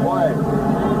Patterson, a big play.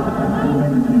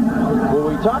 When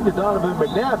we talked to Donovan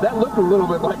McNabb, that looked a little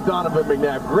bit like Donovan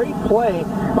McNabb. Great play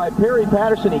by Perry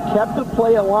Patterson. He kept the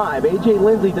play alive. A.J.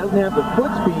 Lindsey doesn't have the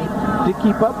foot speed to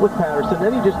keep up with Patterson.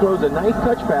 Then he just throws a nice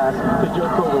touch pass to Joe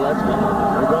Kovalevsky.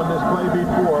 I've done this play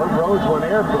before. Rhodes went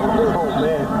airborne. Oh,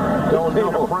 man. Don't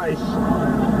know the price.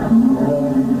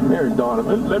 There's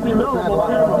Donovan. Let me know.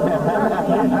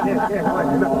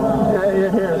 Yeah, your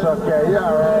hair's okay. Yeah,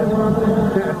 all right.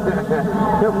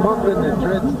 He'll bump into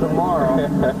dreads tomorrow.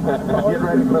 Get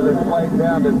ready for the flight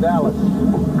down to Dallas.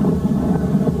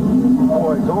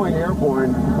 Boy, going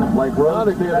airborne like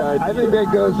Rhodes did, I think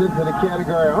that goes into the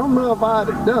category, I don't know if I'd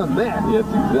have done that. That's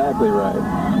exactly right.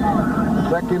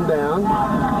 2nd down.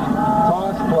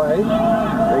 Toss play.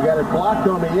 They got it blocked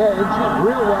on the edge.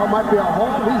 Real well, might be a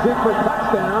hold. He's in for a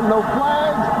touchdown. No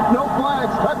flags. No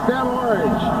flags. Touchdown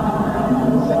Orange.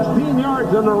 16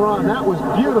 yards on the run. That was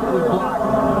beautifully blocked.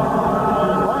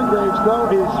 Hargraves,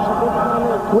 though, is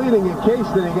pleading in case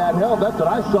that he got held. That's what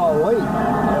I saw late.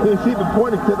 He's even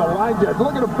pointing to the line judge.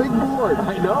 Look at a big board.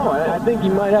 I know. I think he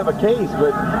might have a case,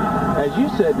 but as you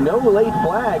said, no late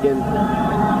flag, and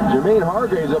Jermaine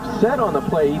Hargraves upset on the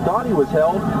play. He thought he was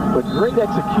held, but great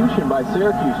execution by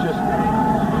Syracuse. Just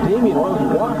Damian Rhodes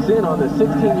walks in on the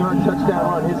 16-yard touchdown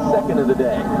run, his 2nd of the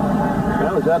day.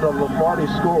 That was out of Lombardi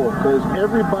School, because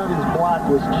everybody's block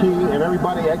was key and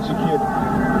everybody executed.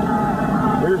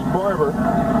 Here's Barber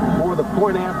for the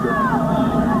point after.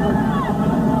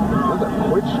 That's a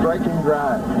quick striking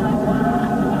drive.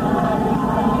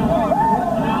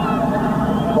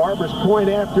 Barber's point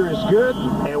after is good,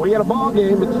 and we got a ball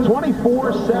game. It's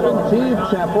 24-17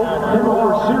 Temple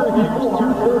over Syracuse,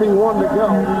 2:31 to go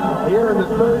here in the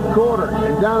third quarter.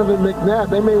 And Donovan McNabb,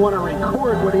 they may want to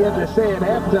record what he had to say at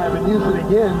halftime and use it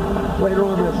again later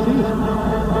on this season.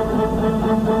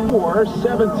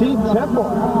 4-17 Temple.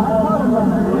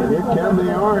 And here come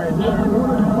the Orange.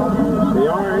 The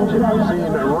Orange, you've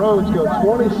seen Rhodes go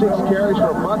 26 carries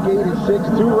for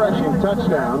 $186, 2 rushing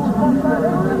touchdowns.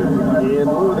 In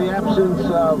lieu of the absence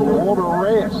of Walter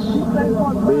Reyes,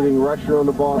 leading rusher on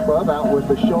the ball club, out with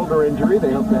a shoulder injury.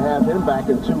 They hope to have him back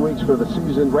in 2 weeks for the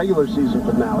regular season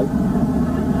finale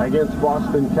against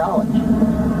Boston College.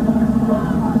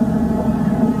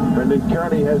 Brendan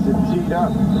Kearney has it teed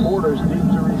up. Porter's deep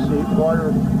to receive.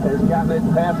 Porter has gotten it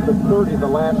past the 30 the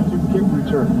last 2 kick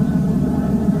returns.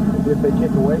 If they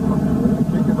kick away from him,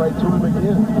 they kick it right to him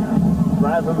again.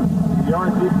 Drive him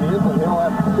yard deep in the end zone. He'll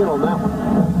have to sit on that one.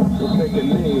 He'll take a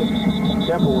knee, and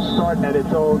Temple will start at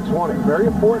its own 20. Very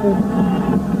important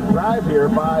drive here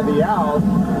by the Owls.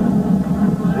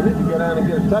 They need to get out and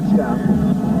get a touchdown.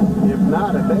 If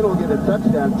not, if they don't get a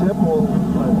touchdown,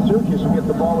 Syracuse will get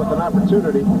the ball with an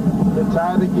opportunity to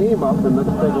tie the game up. And let's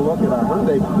take a look at our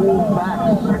Monday full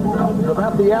facts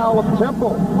about the Owl of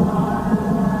Temple.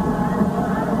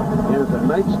 And it's a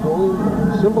night school,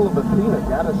 symbol of Athena,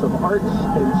 goddess of arts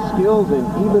and skills and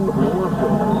even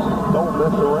warfare. Don't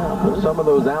mess around. Some of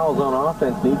those Owls on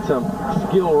offense need some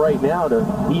skill right now to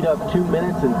heat up 2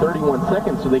 minutes and 31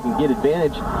 seconds so they can take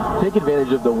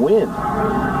advantage of the wind.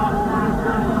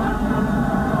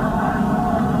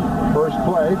 First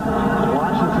play,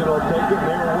 Washington will take it, and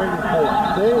they were waiting for it.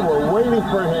 They were waiting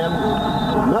for him.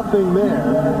 Nothing there.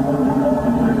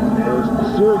 As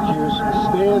Syracuse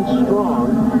stands strong.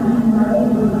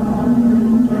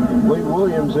 Lee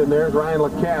Williams in there, Ryan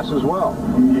Lacasse as well.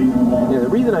 Yeah, the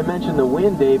reason I mentioned the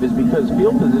wind, Dave, is because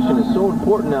field position is so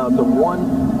important now. It's a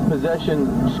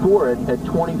one-possession score at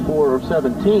 24 or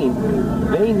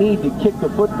 17. They need to kick the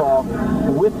football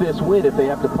with this wind if they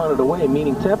have to punt it away,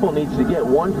 meaning Temple needs to get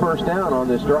 1 first down on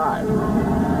this drive.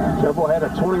 Temple had a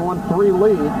 21-3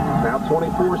 lead, now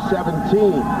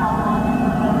 24-17.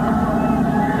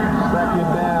 Second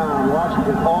down,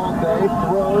 Washington all day,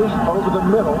 throws over the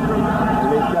middle,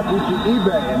 and he's got Bucci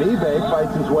eBay, and eBay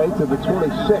fights his way to the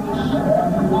 26.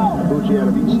 Bucci out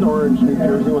of East Orange, New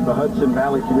Jersey, with the Hudson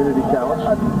Valley Community College,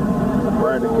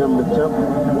 prior to coming to Temple.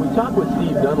 We talked with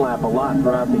Steve Dunlap a lot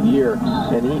throughout the year,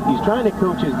 and he's trying to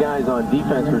coach his guys on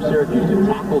defense for Syracuse to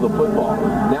tackle the football.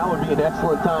 Now would be an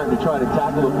excellent time to try to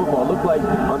tackle the football. It looked like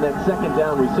on that second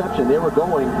down reception, they were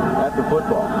going at the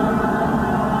football.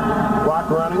 Clock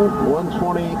running,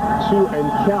 1:22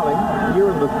 and counting here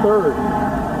in the third.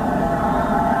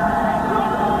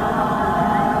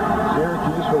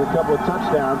 Syracuse with a couple of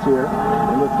touchdowns here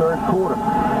in the third quarter.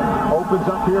 Opens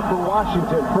up here for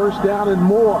Washington. First down and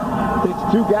more. Takes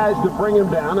 2 guys to bring him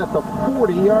down at the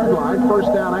 40-yard line.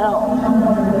 First down out.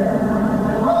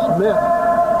 Smith,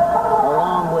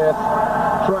 along with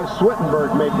Troy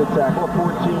Swittenberg, make the tackle. A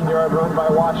 14-yard run by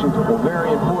Washington. A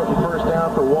very important first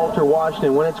down for Walter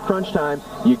Washington. When it's crunch time,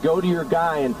 you go to your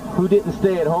guy, and who didn't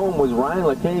stay at home was Ryan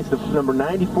Lacasse, the number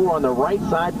 94 on the right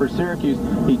side for Syracuse.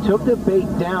 He took the bait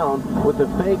down with the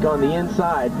fake on the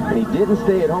inside, and he didn't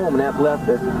stay at home, and that left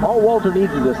it. All Walter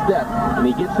needs is a step, and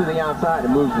he gets to the outside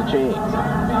and moves the chains.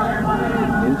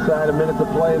 Inside a minute to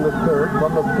play in the third.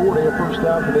 From the 40, a first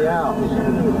down for the Owls.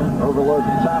 Overload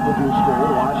the top of your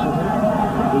screen. Washington,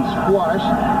 he's flush,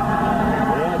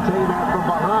 and taken out from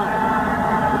behind.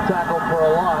 The tackle for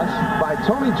a loss by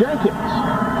Tony Jenkins.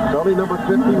 Tony, number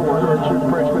 51, redshirt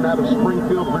freshman out of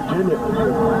Springfield, Virginia.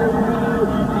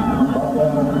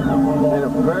 And a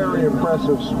very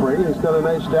impressive spring. He's done a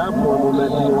nice job for him on that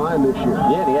D-line this year.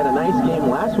 Yeah, and he had a nice game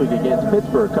last week against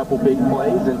Pittsburgh. A couple big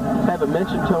plays, and haven't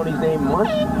mentioned Tony's name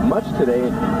much today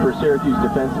for Syracuse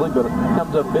defensively, but it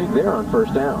comes up big there on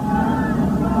first down.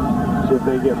 See if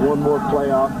they get one more play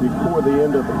off before the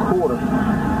end of the quarter.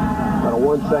 About a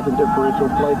 1-second differential,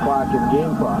 play clock and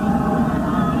game clock.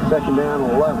 Second down,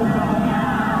 11.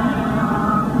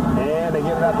 And they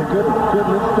get it out to Goodman.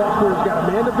 Goodman steps through. He's got a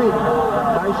man to beat.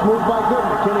 Nice move by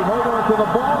Goodman. Can he hold on to the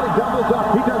ball? He doubles up.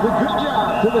 He does a good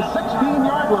job to the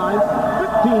 16-yard line.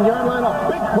 15-yard line. A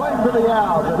big play for the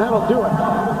Owls. And that'll do it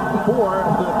for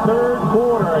the third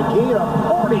quarter. A gain of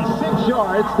 46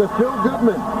 yards to Phil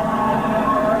Goodman.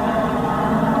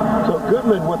 So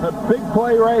Goodman with a big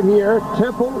play right here.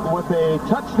 Temple with a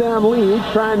touchdown lead,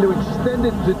 trying to extend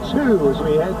it to 2 as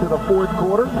we head to the fourth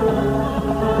quarter.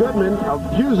 Goodman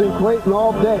abusing Clayton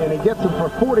all day, and he gets him for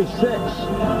 46.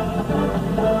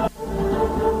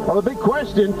 Well, the big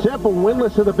question, Temple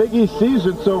winless in the Big East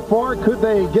season so far. Could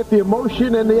they get the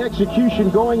emotion and the execution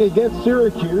going against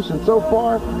Syracuse? And so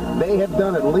far, they have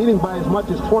done it, leading by as much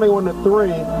as 21-3.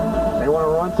 They want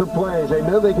to run some plays. They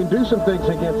know they can do some things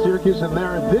against Syracuse, and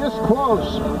they're this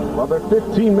close. Well, they're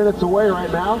 15 minutes away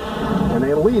right now, and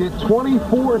they lead it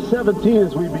 24-17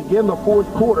 as we begin the fourth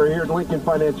quarter here at Lincoln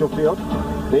Financial Field.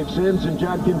 Dave Sims and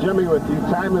John Kinjemi with you.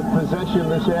 Time of possession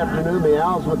this afternoon. The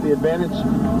Owls with the advantage,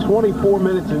 24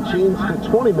 minutes and change to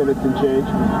 20 minutes and change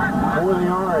for the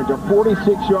Orange. A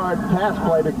 46-yard pass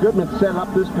play to Goodman set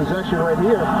up this possession right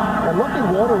here. And look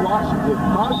at Walter Washington.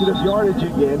 Positive yardage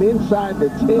again inside the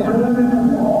 10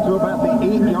 to about the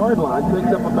 8-yard line.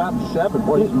 Picks up about 7.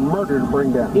 Boy, he's murder to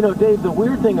bring down. You know, Dave, the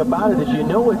weird thing about it is you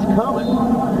know it's coming.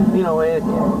 You know,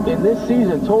 in this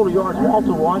season, total yards,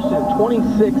 Walter Washington,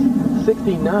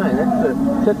 26-69.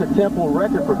 That sets a Temple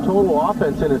record for total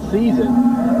offense in a season.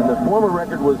 And the former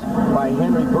record was by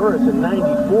Henry Burris in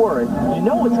 94. And you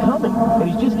know it's coming. And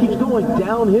he just keeps going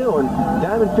downhill. And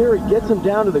Diamond Ferry gets him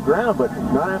down to the ground, but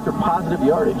not after positive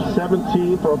yardage.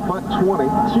 17 for a buck 20.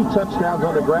 2 touchdowns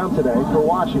on the ground today for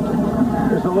Washington.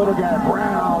 There's the little guy,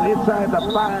 Brown, inside the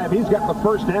 5. He's got the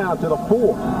first down to the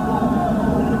 4.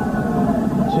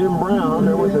 Tim Brown.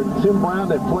 There was a Tim Brown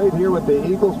that played here with the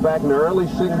Eagles back in the early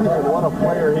 60s, and what a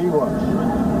player he was.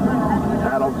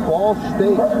 Out of Ball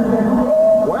State,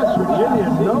 West Virginia,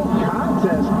 no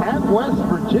contest at West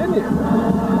Virginia.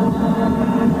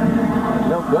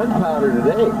 No gunpowder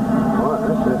today. Oh,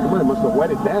 somebody must have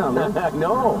wet it down. Huh?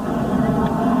 No.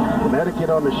 Connecticut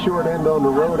on the short end on the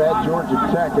road at Georgia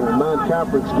Tech in a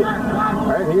non-conference game.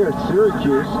 Right here,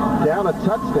 Syracuse down a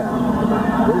touchdown.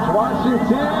 Here's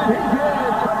Washington. He's in.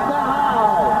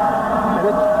 Touchdown. And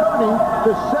it's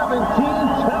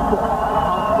 30-17 Temple. A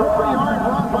 40-yard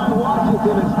run by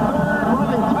Washington. His third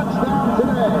running touchdown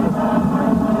today.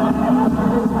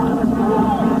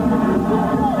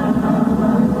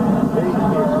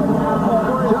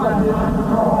 I'm telling you,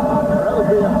 I'd rather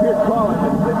be up here calling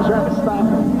than trying to stop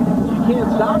him.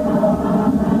 Can't stop him.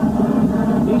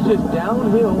 He's just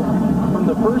downhill from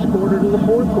the first quarter to the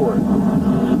fourth quarter.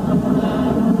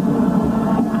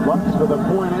 Bucks for the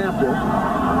point after.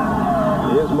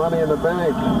 He has money in the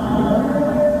bank.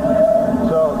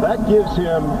 So that gives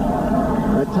him,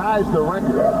 it ties the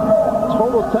record.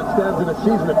 Total touchdowns in a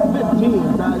season of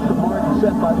 15 ties the mark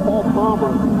set by Paul Palmer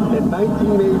in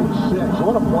 1986.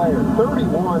 What a player.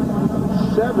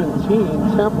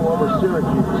 31-17 Temple over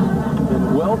Syracuse.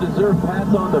 And well-deserved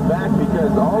pats on the back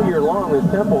because all year long this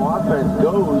Temple offense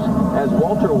goes as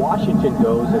Walter Washington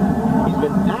goes. And he's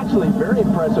been actually very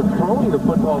impressive throwing the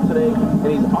football today, and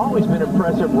he's always been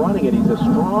impressive running it. He's a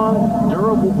strong,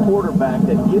 durable quarterback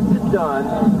that gets it done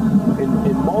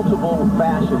in multiple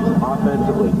fashions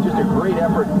offensively. Just a great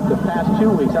effort the past 2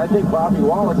 weeks. I think Bobby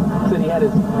Wallace said he had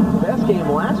his best game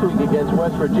last week against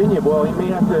West Virginia. Well, he may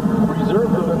have to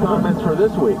reserve those comments for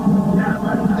this week.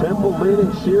 Temple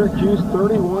leading Syracuse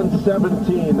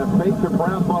 31-17. The fake the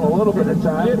Brown ball a little bit of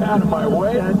time. Get out of my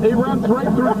way. And he runs right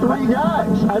through 3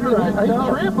 guys. I mean, he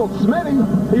trampled Smitty.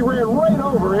 He ran right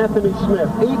over Anthony Smith.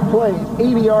 8 plays,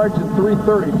 80 yards, and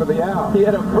 330 for the Owls.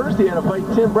 First he had to fight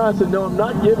Tim Brown. Said, no, I'm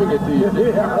not giving it to you.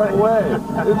 Yeah, right. No way.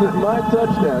 This is my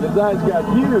touchdown. His eyes got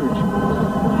huge.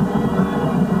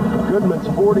 Goodman's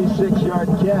 46-yard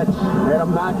catch had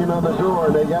him knocking on the door,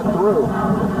 and they got through.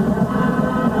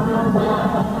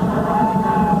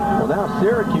 Well, now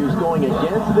Syracuse going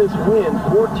against this win.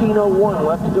 14:01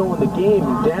 left to go in the game,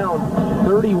 down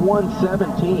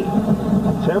 31-17.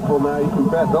 Temple now, you can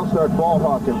bet they'll start ball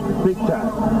hawking big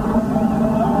time.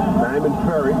 Diamond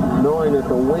Ferry, knowing that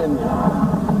the wind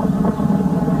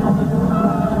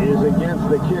is against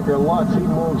the kicker. Lutz, he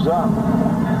moves up.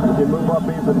 He can move up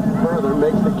even further,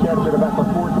 makes the catch at about the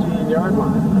 14-yard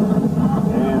line.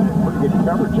 And pretty good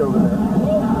coverage over there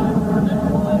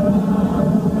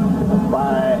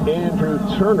by Andrew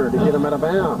Turner to get him out of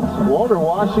bounds. Walter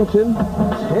Washington,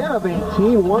 10 of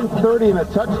 18, 130 and a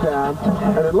touchdown.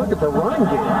 And then look at the running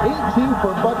game, 18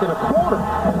 for a buck and a quarter.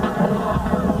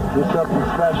 He's something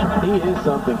special. He is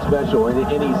something special, and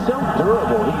he's so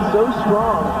durable. He's so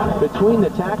strong between the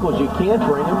tackles, you can't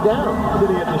bring him down. Did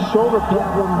he have the shoulder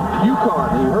problem?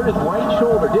 UConn. He hurt his right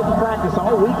shoulder. Didn't practice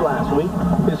all week last week.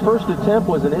 His first attempt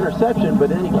was an interception, but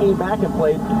then he came back and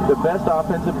played the best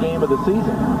offensive game of the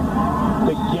season.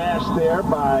 Big gash there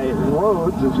by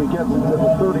Rhodes as he gets into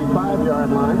the 35-yard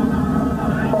line.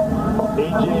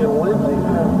 A.J. and Lindsey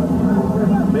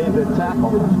made the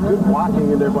tackle. Good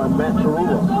blocking in there by Matt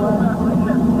Tarullo.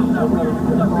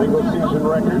 Single season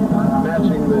record,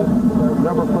 matching the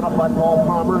number put up by Paul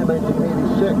Palmer in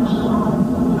 1986.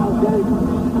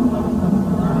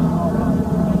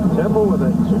 Temple with a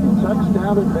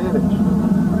 2-touchdown advantage.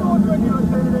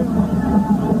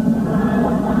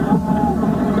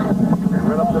 And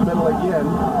right up the middle again.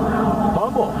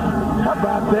 Fumble. How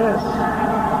about this?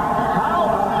 How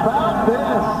about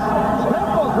this?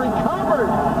 Temple's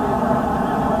recovered.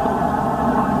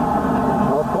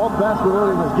 Well, Paul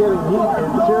Pasquarelli was getting heat in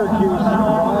Syracuse the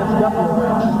last couple of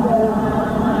weeks.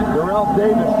 Darrell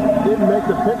Davis didn't make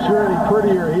the picture any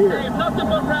prettier here. Nothing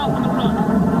but Ralph in the front.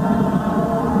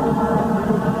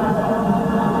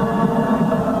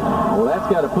 Well, that's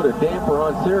got to put a damper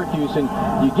on Syracuse, and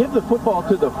you give the football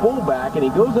to the fullback, and he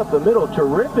goes up the middle.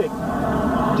 Terrific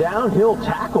downhill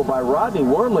tackle by Rodney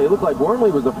Wormley. It looked like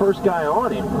Wormley was the first guy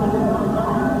on him.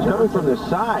 Coming from the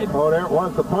side. Oh, there it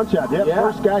was, the punch-out. Yeah, Yeah.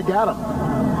 first guy got him.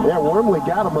 Yeah, Wormley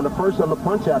got him on the first on the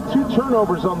punch-out. 2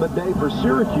 turnovers on the day for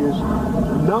Syracuse.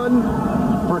 None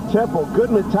for Temple.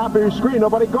 Goodman, top of your screen.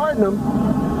 Nobody guarding him.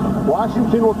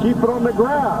 Washington will keep it on the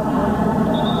ground.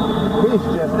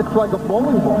 It's like a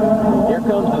bowling ball. Here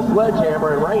comes the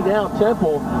sledgehammer, and right now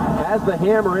Temple has the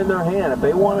hammer in their hand. If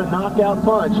they want a knockout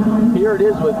punch, here it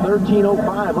is with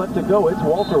 13:05 left to go. It's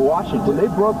Walter Washington. When they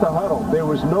broke the huddle, there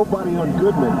was nobody on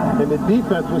Goodman, and the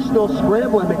defense was still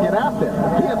scrambling to get out there.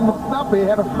 If he had looked up, he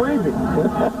had a freebie.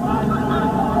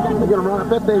 They're going to run. I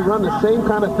bet they run the same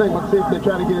kind of thing. Let's see if they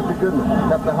try to get it to Goodman.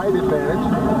 Got the height advantage.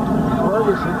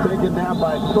 Ferguson taken down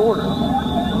by Thorner.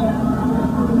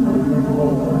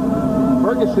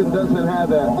 Ferguson doesn't have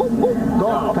that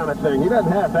golf kind of thing. He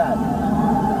doesn't have that.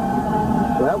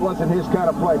 So that wasn't his kind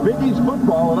of play. Big East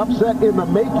football, an upset in the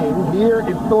making here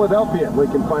in Philadelphia at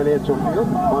Lincoln Financial Field.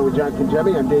 Along with John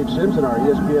Congebi, I'm Dave Sims and our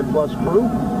ESPN Plus crew.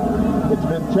 It's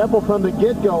been Temple from the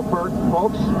get-go,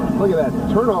 folks. Look at that.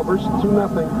 Turnovers,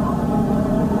 2-0.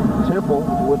 Temple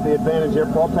with the advantage there.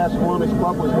 Paul Pasquarelli's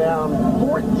club was down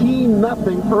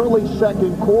 14-0 early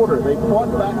second quarter. They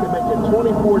fought back to make it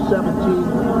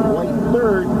 24-17 late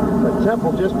third. But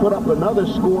Temple just put up another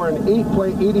score, an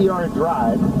 8-play, 80-yard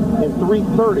drive in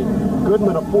 3:30.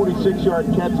 Goodman a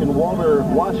 46-yard catch and Walter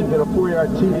Washington a 4-yard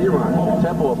TD run.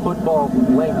 Temple a football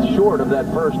length short of that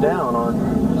first down on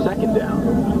second down.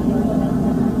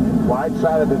 Wide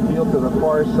side of the field to the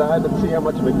far side. Let's see how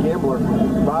much of a gambler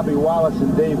Bobby Wallace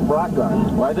and Dave Brock are.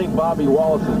 Well, I think Bobby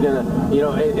Wallace is going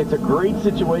to, it's a great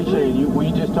situation, and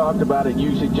we just talked about it.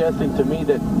 You suggesting to me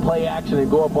that play action and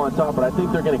go up on top, but I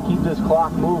think they're going to keep this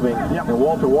clock moving, and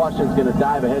Walter Washington's going to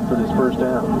dive ahead for this first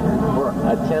down, or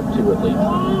attempt to at least.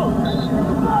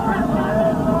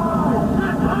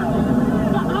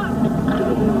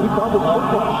 He fumbled the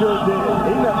football, sure did.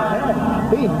 He never had it.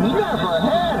 He never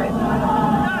had it.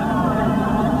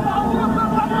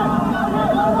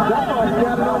 Dunbar's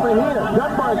got it over here.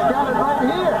 Dunbar's got it right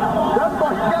here.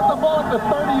 Dunbar's got the ball at the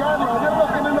 30-yard line. They're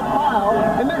looking in the pile,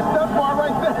 and there's Dunbar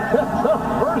right there. That's a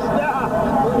first down.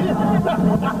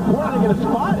 Where are they going to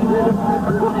spot it?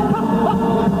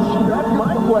 That's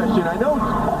my question. I know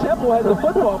Temple has the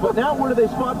football, but now where do they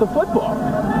spot the football?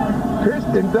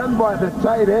 Kristen Dunbar, the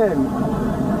tight end.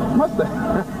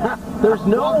 There's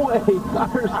no way,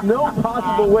 there's no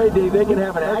possible way, Dave, they can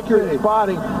have an accurate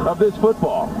spotting of this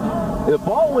football. The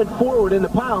ball went forward in the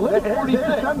pile. Look at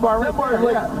 46. Dunbar right there,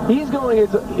 like, he's going,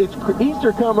 it's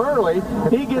Easter come early.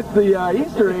 He gets the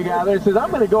Easter egg out there and says,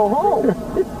 I'm going to go home.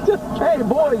 Hey,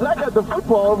 boys, I got the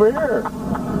football over here.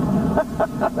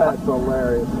 That's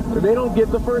hilarious. And they don't get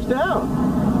the first down.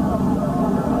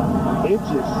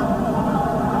 Inches.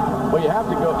 Well, you have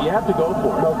to go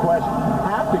for it. No question.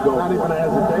 Have to go Not for even it. a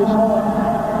hesitation.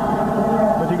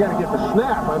 But you got to get the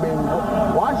snap. I mean,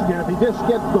 Washington, if he just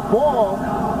gets the ball,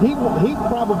 he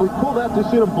probably pulled out to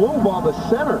see the blue ball. The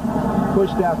center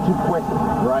pushed out too quickly.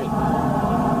 Right.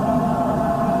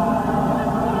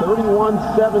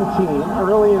 31-17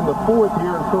 early in the fourth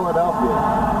here in Philadelphia.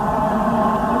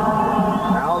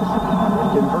 Owls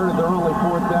converted their only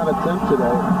fourth down attempt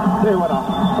today. Tell you what, a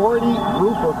hearty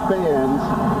group of fans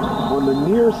on the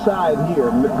near side here,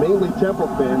 mainly Temple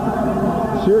fans,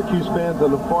 Syracuse fans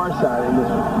on the far side in this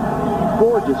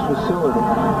gorgeous facility.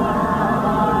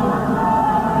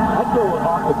 I'd go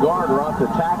off the guard or off the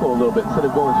tackle a little bit instead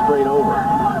of going straight over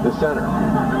the center.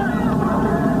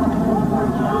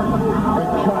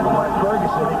 Good cut by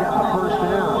Ferguson. He got the first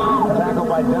down. Tackled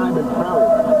by Diamond Ferry.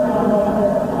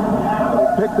 He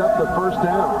picked up the first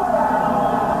down.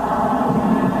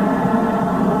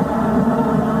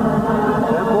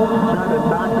 Trying to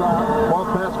knock off Paul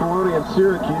Pasquarelli and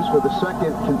Syracuse for the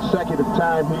second consecutive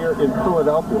time here in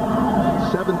Philadelphia.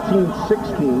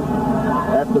 17-16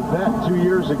 at the Vet 2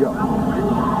 years ago.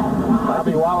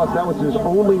 Bobby Wallace, that was his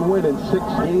only win in 6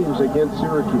 games against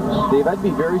Syracuse. Dave, I'd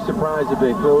be very surprised if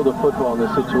they throw the football in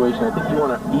this situation. I think you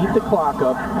want to eat the clock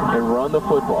up and run the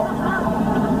football.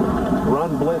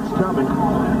 Run blitz coming.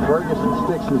 Ferguson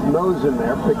sticks his nose in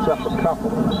there, picks up a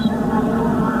couple.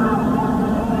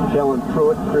 Kellen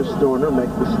Pruitt, Chris Dorner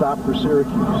make the stop for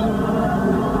Syracuse.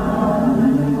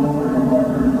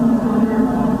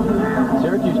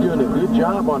 Syracuse doing a good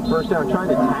job on first down, trying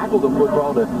to tackle the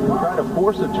football to try to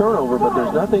force a turnover, but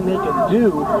there's nothing they can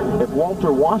do if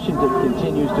Walter Washington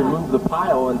continues to move the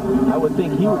pile, and I would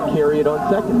think he would carry it on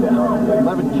second down.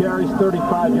 11 carries,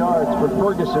 35 yards for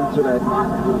Ferguson today.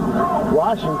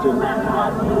 Washington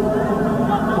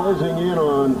closing in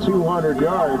on 200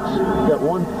 yards, got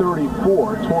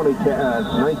 134,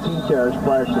 19 carries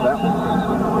prior to that one.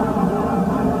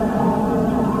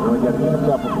 Got a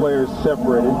couple players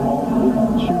separated.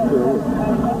 Chuku,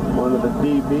 one of the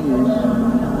DBs.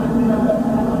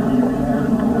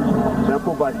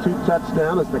 Temple by 2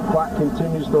 touchdowns as the clock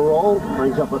continues to roll.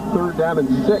 Brings up a 3rd down and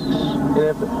 6.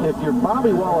 And if you're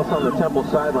Bobby Wallace on the Temple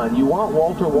sideline, you want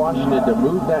Walter Washington to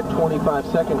move that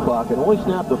 25-second clock and only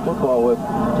snap the football with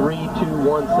 3, 2,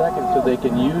 1 seconds so they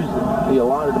can use the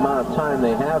allotted amount of time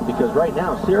they have, because right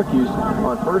now Syracuse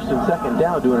on 1st and 2nd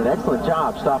down doing an excellent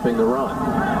job stopping the run.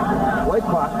 White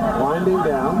clock winding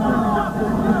down.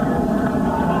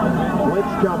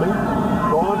 Blitz coming.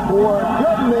 Going for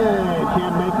Goodman.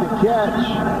 Can't make the catch.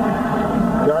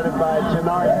 Guarded by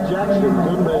Tenard Jackson.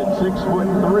 Goodman at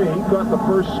 6'3". He got the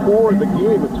first score of the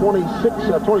game at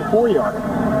 24 yard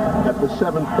at the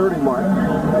 7:30 mark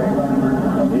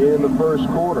in the first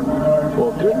quarter.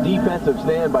 Well, good defensive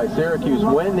stand by Syracuse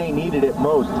when they needed it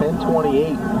most.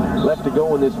 10:28 left to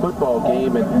go in this football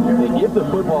game, and they give the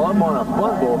football up on a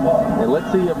fumble, and let's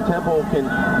see if Temple can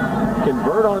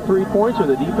convert on 3 points or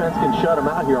the defense can shut them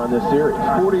out here on this series.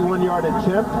 41-yard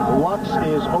attempt. Lux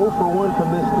is 0 for 1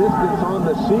 from this distance on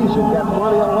the season. Got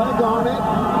plenty of leg on it.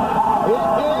 It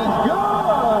is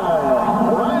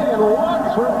good! Ryan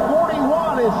Lux from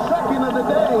 41, his second of the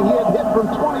day. He had hit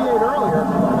from 28 earlier,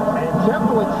 and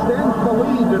Temple extends the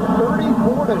lead to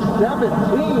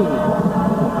 34-17.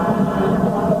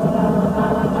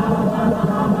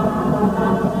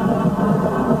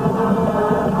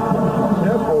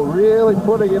 Really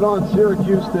putting it on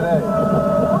Syracuse today.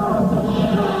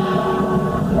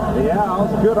 The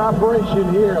Owls, good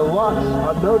operation here. Lux,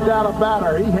 no doubt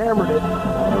about it. He hammered it,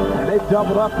 and they've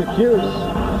doubled up the Cuse.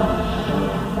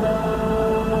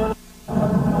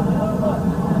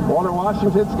 Walter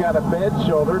Washington's got a bad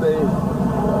shoulder. They've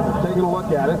taken a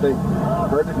look at it. They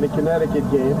heard it in the Connecticut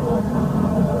game.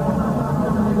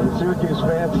 And the Syracuse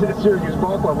fans, Syracuse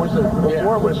ball club, wish the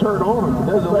form was hurt on him.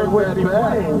 There's a little bit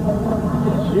playing.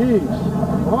 Jeez,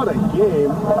 what a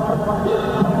game.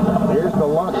 Here's the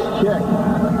Lux kick.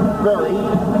 Berry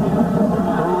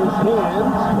through his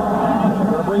hands.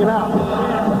 Gonna bring it out.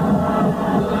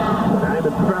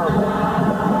 Diamond Farrell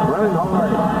running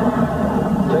hard.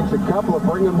 Takes a couple to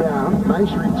bring him down.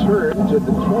 Nice return to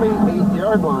the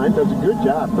 28-yard line. Does a good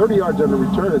job. 30 yards on the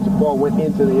return as the ball went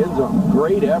into the end zone.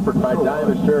 Great effort by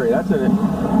Diamond Ferry. That's a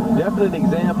definite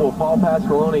example of Paul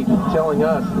Pasqualoni telling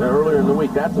us earlier in the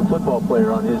week that's a football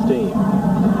player on his team.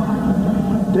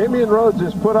 Damian Rhodes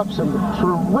has put up some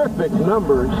terrific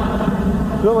numbers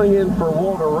filling in for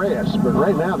Walter Reyes, but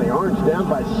right now the Orange down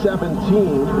by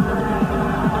 17.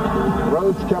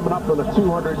 Rhodes coming up on a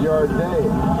 200-yard day.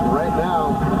 Right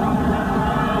now,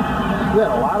 he's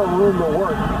got a lot of room to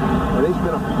work, and he's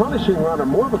been a punishing runner,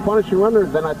 more of a punishing runner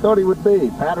than I thought he would be.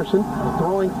 Patterson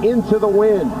throwing into the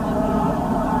wind.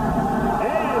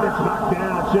 And it's knocked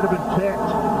down. Should have been picked.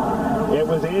 It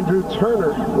was Andrew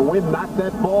Turner. The wind knocked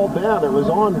that ball down. It was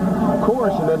on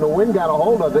course, and then the wind got a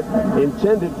hold of it,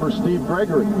 intended for Steve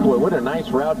Gregory. Boy, what a nice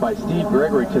route by Steve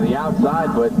Gregory to the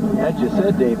outside, but as you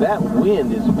said, Dave, that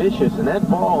wind is vicious, and that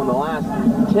ball in the last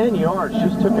 10 yards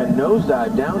just took a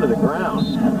nosedive down to the ground.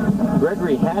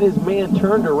 Gregory had his man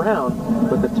turned around,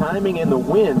 but the timing and the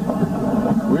wind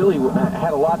really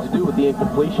had a lot to do with the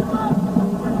incompletion.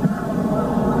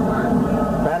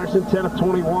 Patterson, 10 of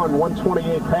 21,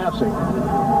 128 passing.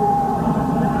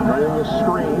 Running the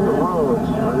screen, Rhodes.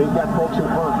 He's got folks in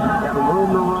front. Got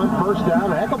room to run, first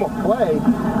down. A heck of a play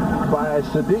by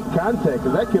Sadiq Kante,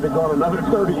 because that could have gone another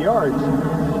 30 yards.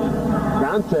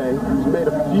 Kante has made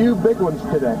a few big ones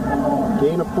today.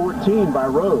 Gain of 14 by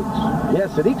Rhodes. Yeah,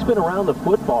 Sadiq's been around the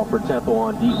football for Temple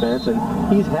on defense, and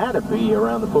he's had to be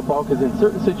around the football because in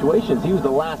certain situations he was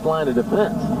the last line of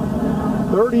defense.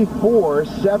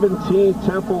 34-17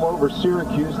 Temple over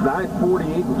Syracuse,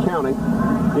 9:48 and counting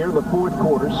here in the fourth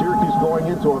quarter. Syracuse going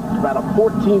into about a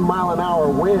 14-mile-an-hour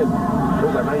wind.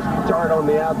 There's a nice dart on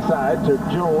the outside to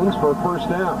Jones for a first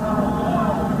down.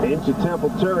 Into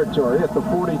Temple territory at the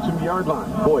 42-yard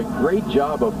line. Boy, great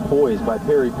job of poise by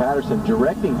Perry Patterson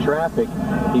directing traffic.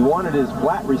 He wanted his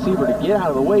flat receiver to get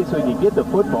out of the way so he could get the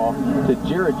football to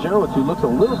Jared Jones, who looks a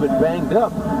little bit banged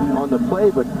up on the play,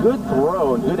 but good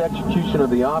throw and good execution of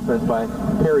the offense by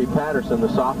Perry Patterson, the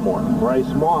sophomore.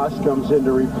 Bryce Moss comes in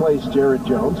to replace Jared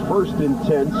Jones. 1st and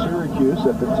 10, Syracuse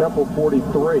at the Temple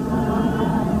 43.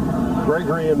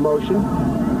 Gregory in motion.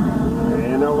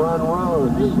 And they'll run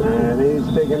Rhodes. And he's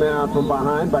taken out from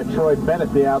behind by Troy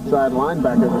Bennett, the outside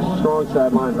linebacker, the strong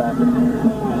side linebacker.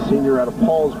 Senior out of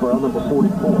Paulsboro, number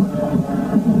 44.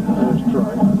 There's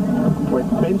Troy. Wait,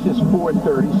 bench is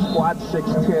 430, squat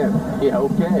 610. Yeah,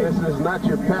 okay. This is not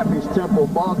your Pappy's Temple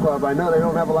Ball Club. I know they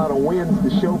don't have a lot of wins to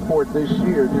show for it this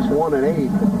year, just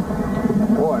 1-8.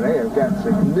 Boy, they have got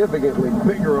significantly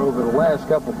bigger over the last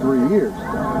couple, 3 years.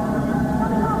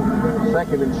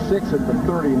 2nd and 6 at the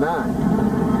 39.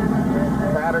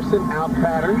 Patterson out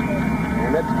pattern,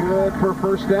 and that's good for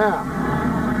first down.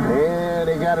 And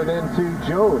he got it into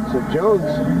Jones. So Jones,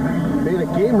 being a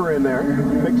gamer in there,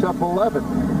 picks up 11.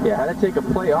 Yeah, had to take a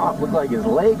play off. Looked like his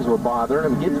legs were bothering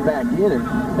him. Gets back in, and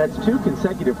that's 2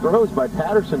 consecutive throws by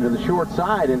Patterson to the short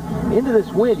side. And into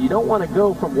this wind, you don't want to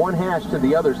go from one hash to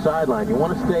the other sideline. You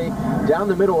want to stay down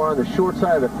the middle or on the short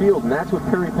side of the field, and that's what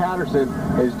Perry Patterson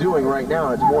is doing right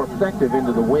now. It's more effective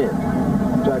into the wind.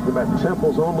 Talking about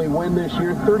Temple's only win this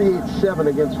year, 38-7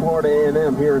 against Florida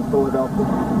A&M here in Philadelphia.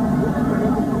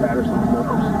 Patterson's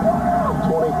numbers.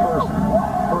 21st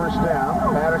first down.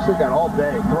 Patterson got all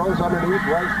day. Throws underneath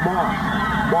Bryce Moss.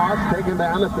 Moss taken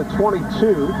down at the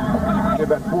 22.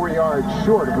 About 4 yards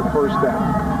short of the first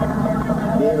down.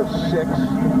 Gain of 6.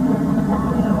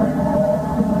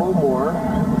 Fulmore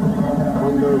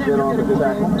goes in on the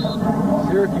tackle.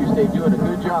 Syracuse State doing a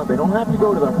good job. They don't have to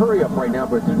go to the hurry-up right now,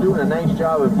 but they're doing a nice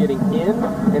job of getting in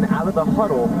and out of the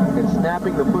huddle and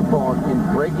snapping the football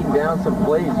and breaking down some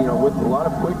plays, you know, with a lot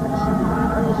of quickness.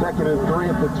 2nd and 3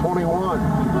 at the 21.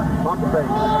 Pump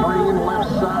fake, screen left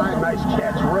side. Nice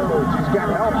catch, Rhodes. He's got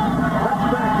help.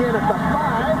 Cuts back in at the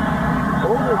 5.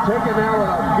 Overtaken now with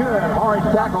a good hard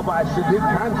tackle by Sadiq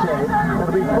Kante.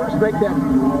 It'll be first make that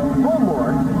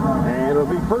Fulmore. And it'll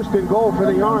be 1st and goal for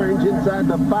the Orange inside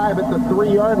the 5 at the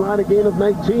 3-yard line, a gain of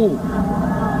 19.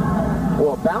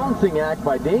 Well, a balancing act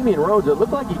by Damian Rhodes. It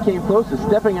looked like he came close to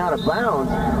stepping out of bounds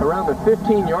around the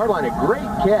 15-yard line. A great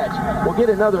catch. We'll get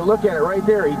another look at it right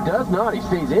there. He does not. He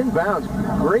stays in bounds.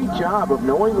 Great job of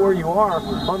knowing where you are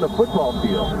on the football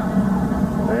field.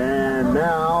 And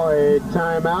now a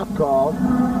timeout call.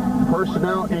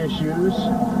 Personnel issues.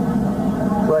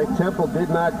 It's like Temple did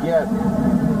not get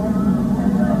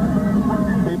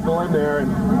people in there,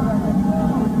 and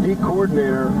D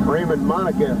coordinator Raymond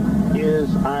Monica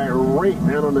is irate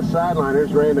down on the sideline.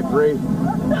 There's Ray in the gray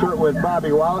shirt with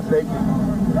Bobby Wallace. They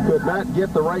could not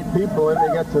get the right people in. They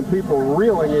got some people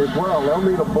reeling as well. They'll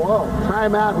need a blow.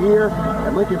 Timeout here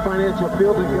at Lincoln Financial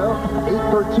Field to go.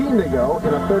 8:13 to go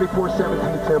in a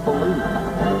 34-17 Temple lead.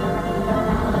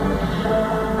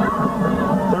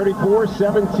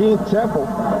 34-17 Temple.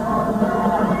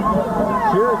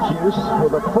 Syracuse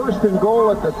with a 1st and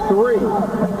goal at the 3.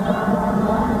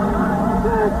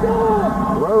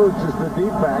 Rhodes is the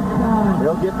deep back.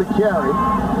 He'll get the carry.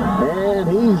 And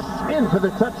he's in for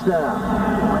the touchdown.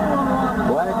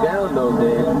 Flag down though,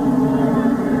 Dave.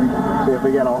 See if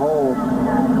we get a hold.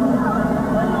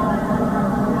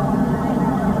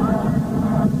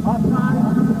 Offside,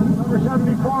 number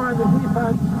 74 on the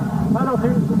defense. Penalty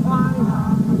is declined.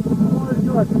 Ball is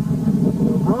good.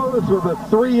 Rhodes with a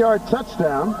 3-yard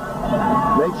touchdown.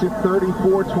 Makes it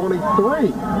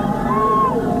 34-23.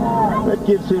 That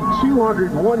gives him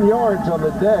 201 yards on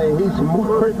the day. He's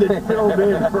more than filled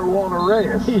in for Walter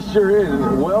Reyes. He sure is.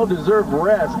 Well-deserved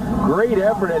rest. Great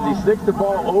effort as he sticks the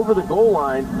ball over the goal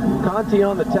line. Conti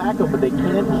on the tackle, but they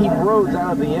can't keep Rhodes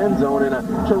out of the end zone. And a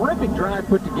terrific drive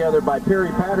put together by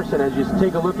Perry Patterson as you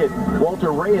take a look at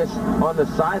Walter Reyes on the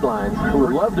sidelines, who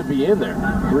would love to be in there.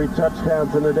 3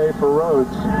 touchdowns in a day for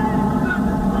Rhodes.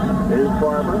 Here's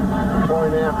Barber,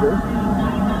 point after.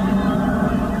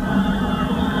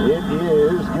 It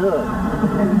is good.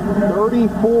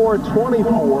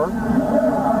 34-24.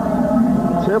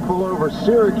 Temple over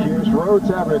Syracuse. Rhodes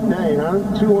having a day, huh?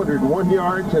 201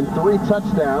 yards and 3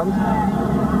 touchdowns.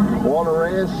 Walter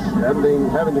Reyes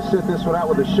having to sit this one out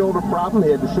with a shoulder problem. He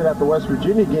had to sit out the West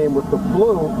Virginia game with the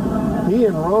flu. He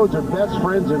and Rhodes are best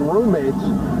friends and roommates.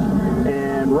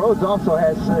 And Rhodes also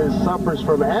suffers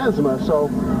from asthma, so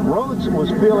Rhodes was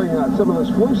feeling some of those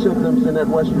flu symptoms in that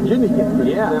West Virginia game, but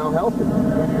he's now healthy.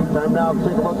 Time now to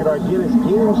take a look at our Guinness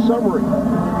game summary.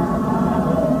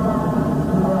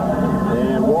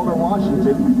 And Walter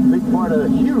Washington,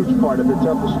 huge part of the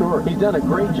Temple story. He's done a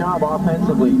great job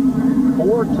offensively.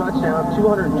 4 touchdowns,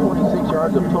 226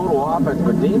 yards of total offense,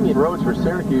 but Damian Rhodes for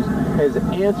Syracuse has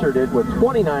answered it with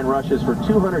 29 rushes for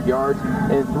 200 yards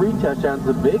and 3 touchdowns.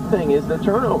 The big thing is the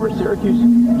turnover. Syracuse,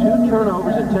 2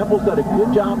 turnovers, and Temple's done a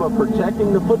good job of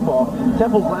protecting the football.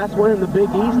 Temple's last win in the Big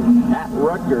East at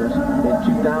Rutgers in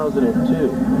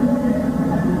 2002.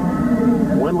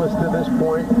 Winless to this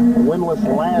point, winless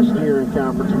last year in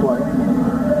conference play.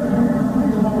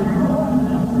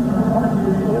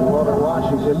 And Walter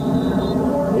Washington,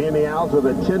 he and the Owls with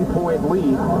a 10-point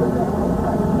lead.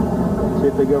 See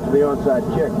if they go for the onside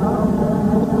kick.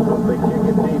 They kick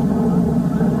it deep.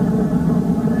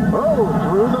 Oh,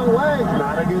 through the legs.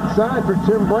 Not a good sign for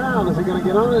Tim Brown. Is he going to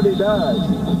get on it? He does.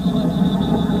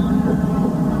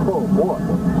 Oh, boy.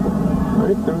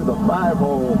 Right through the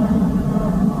 5-hole.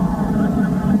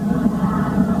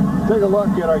 Take a look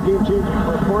at our game-changing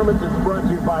performance. It's brought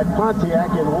to you by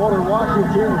Pontiac and Walter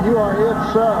Washington. You are it,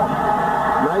 sub.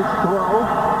 Nice throw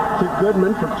to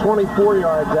Goodman for 24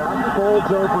 yards out.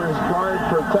 Folds over his guard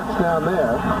for a touchdown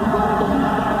there.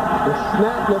 The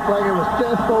snap looked like it was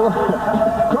just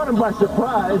caught him by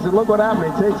surprise, and look what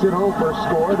happened. He takes it home for a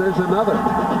score. There's another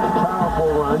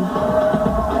powerful run.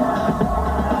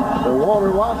 So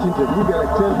Walter Washington, you got a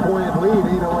 10-point lead,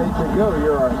 8:08 to go.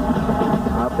 You're our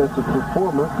offensive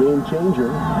performer, game changer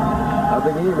of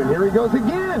the game. And here he goes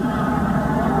again.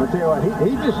 I'll tell you what,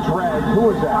 he just dragged, who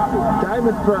was that?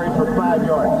 Diamond Ferry for 5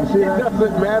 yards. You see that? It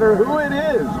doesn't matter who it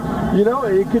is. You know,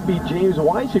 it could be James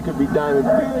Weiss, it could be Diamond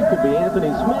Ferry, it could be Anthony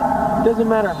Smith. It doesn't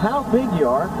matter how big you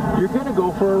are, you're going to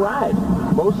go for a ride.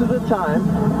 Most of the time,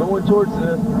 going towards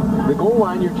the goal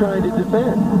line, you're trying to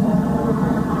defend.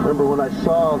 Remember when I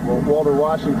saw Walter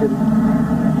Washington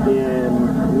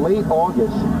in late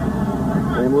August,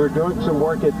 and we were doing some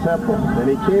work at Temple, and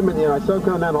he came in, I saw him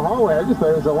coming down the hallway. I just thought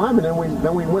it was a lineman.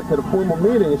 Then we went to the formal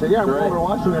meeting. He said, yeah, Walter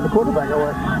Washington, the quarterback. I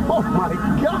went, oh my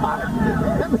God.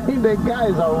 I mean, that guy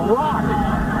is a rock.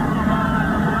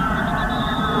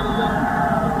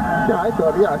 Yeah, I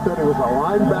thought he was a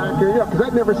linebacker. Because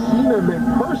I'd never seen him in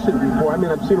person before. I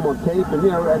mean, I've seen him on tape, and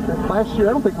last year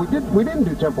I don't think we didn't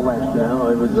do Temple last year. No,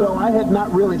 it was. So I had not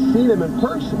really seen him in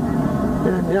person,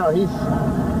 and he's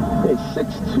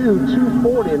 6'2",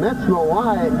 240, and that's no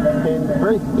lie, and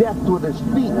very deft with his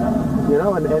feet, and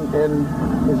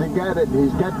is a guy that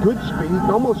he's got good speed,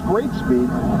 almost great speed,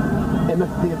 and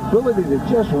the ability to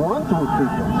just run through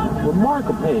people.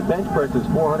 Remarkable. Hey, bench press is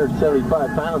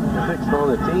 475 pounds, 6th on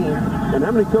the team. And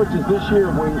how many coaches this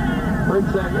year have we heard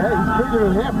say, hey, he's bigger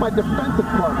than half my defensive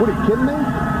club? What, are you kidding me?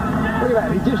 Look at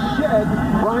that. He just shed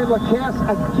Brian Lacasse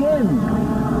again.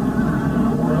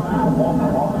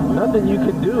 Nothing you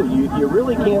can do. You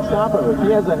really can't stop him. If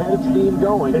he has a head of steam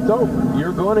going, it's over.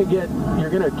 You're going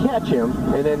to catch him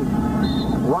and then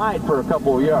ride for a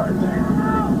couple of yards.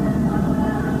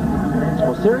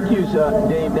 Well, Syracuse,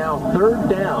 Dave, now 3rd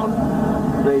down.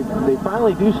 They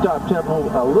finally do stop Temple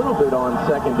a little bit on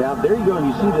 2nd down. There you go.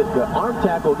 You see the arm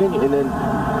tackle again, and then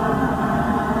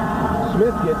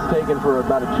Smith gets taken for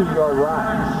about a 2-yard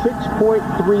ride.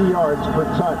 6.3 yards per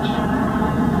touch.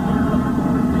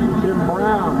 Tim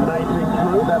Brown knifing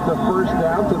through. That's a 1st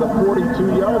down to the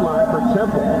 42-yard line for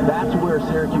Temple. That's where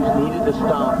Syracuse needed to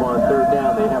stop on 3rd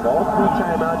down. They have all 3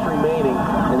 timeouts remaining,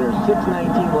 and there's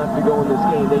 6:19 left to go in this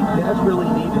game. They desperately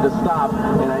needed to stop,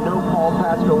 and I know Paul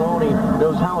Pasqualoni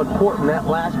knows how important that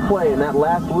last play and that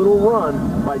last little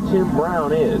run by Tim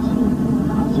Brown is.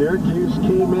 Syracuse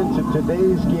came into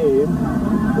today's game,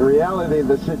 the reality of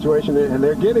the situation, and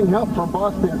they're getting help from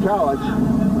Boston College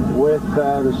with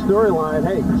the storyline.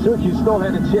 Hey, Syracuse still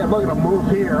had a chance. Look at him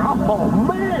move here. Oh,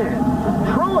 man!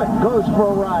 Truitt goes for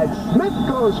a ride. Smith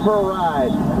goes for a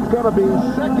ride. It's going to be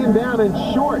 2nd down and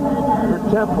short for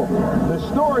Temple. The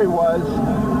story was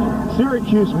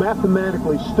Syracuse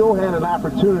mathematically still had an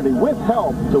opportunity with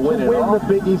help to win the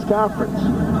Big East Conference.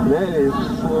 That is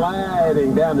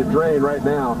sliding down the drain right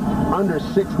now. Under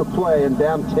 6 to play and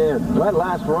down 10. That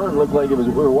last run looked like we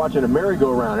were watching a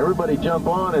merry-go-round. Everybody jump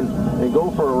on and go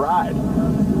for a ride.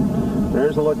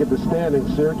 There's a look at the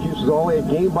standings. Syracuse is only a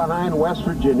game behind West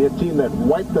Virginia, a team that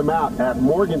wiped them out at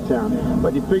Morgantown.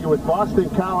 But you figure with Boston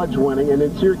College winning, and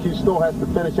then Syracuse still has to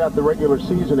finish out the regular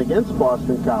season against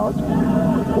Boston College.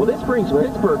 Well, this brings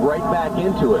Pittsburgh right back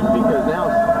into it, because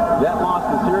now that loss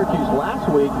to Syracuse last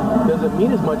week doesn't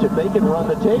mean as much if they can run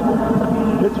the table.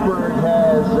 Pittsburgh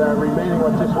has remaining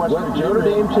just West Virginia. Notre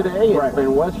Dame today right.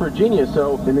 in West Virginia,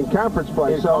 so and in conference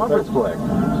play. Play.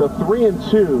 So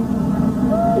 3-2.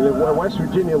 And West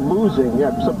Virginia losing.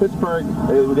 Yeah, so Pittsburgh,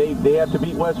 they have to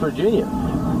beat West Virginia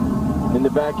in the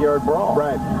backyard brawl.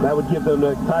 Right. That would give them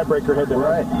the tiebreaker head to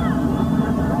head. Right.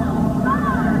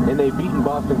 And they've beaten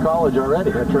Boston College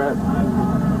already. That's right.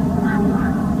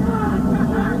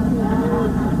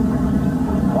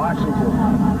 Washington.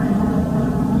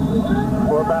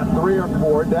 For about 3 or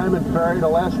 4, Diamond Ferry, the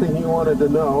last thing he wanted to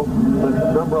know,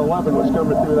 but number 11 was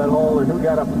coming through that hole, and who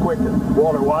got up quicker?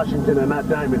 Walter Washington and not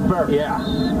Diamond Ferry. Yeah.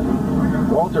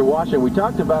 Walter Washington. We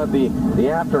talked about the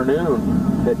afternoon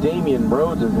that Damian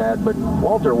Rhodes has had, but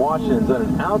Walter Washington's done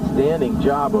an outstanding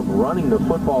job of running the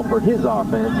football for his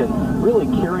offense and really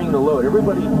carrying the load.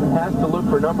 Everybody has to look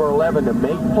for number 11 to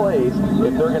make plays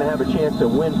if they're going to have a chance to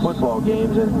win football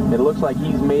games, and it looks like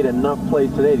he's made enough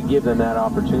plays today to give them that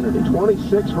opportunity.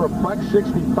 26 for a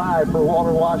 $165 for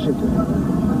Walter Washington.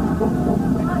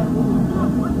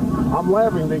 I'm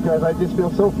laughing because I just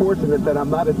feel so fortunate that I'm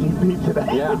not a DB today.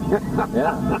 Yeah,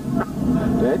 yeah.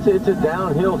 It's a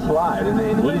downhill slide, and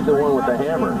he's the one with the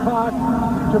hammer. Clock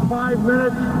to 5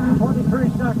 minutes, 23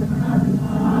 seconds.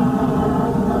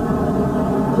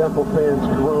 Temple fans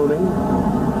groaning.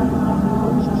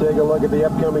 Let's take a look at the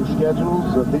upcoming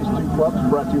schedules of these two clubs,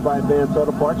 brought to you by Advance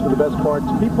Auto Parts. For the best parts,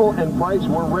 people, and price,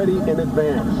 we're ready in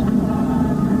advance.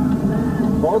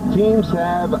 Both teams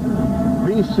have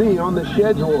BC on the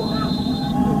schedule.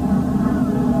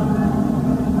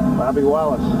 Bobby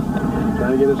Wallace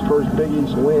trying to get his first Big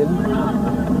East win.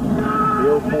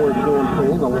 The 04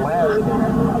 campaign, the last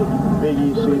Big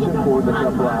East season for the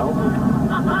Cabral.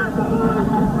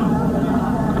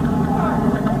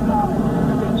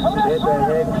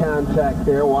 Head-to-head contact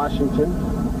there, Washington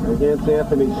against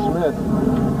Anthony Smith.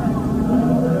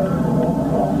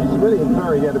 Smitty and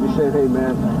Ferry got to be saying, hey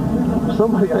man,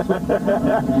 somebody in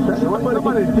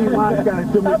the D-line's got to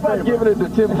do me a favor. How about giving it to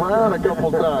Tim Brown a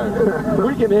couple times?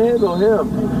 We can handle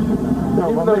him. No,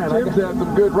 even though Tim's had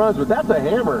some good runs, but that's a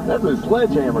hammer. That's a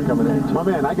sledgehammer coming in. My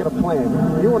man, I got a plan.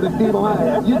 You want the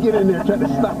D-line, you get in there trying to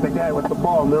stop the guy with the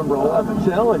ball, number 11. I'm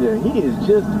telling you, he is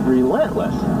just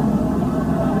relentless.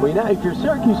 Well, now, if you're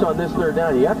Syracuse on this third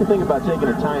down, you have to think about taking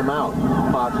a timeout,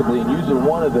 possibly, and using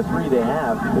one of the 3 they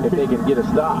have if they can get a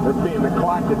stop. They're beating the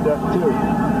clock to death, too.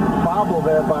 Bobble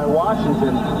there by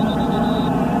Washington.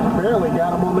 Barely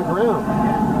got him on the ground.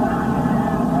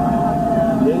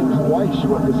 James Weiss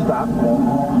with the stop.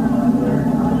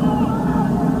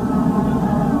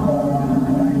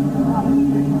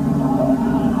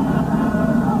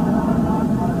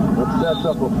 That sets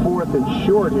up a 4th and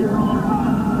short here.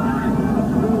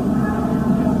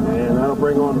 And that'll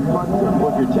bring on the punt. Well,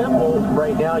 if you're Temple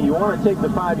right now, you want to take the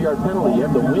 5-yard penalty. You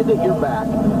have the wind at your back.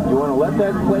 You want to let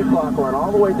that play clock run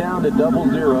all the way down to double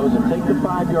zeros and take the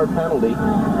 5-yard penalty,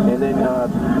 and then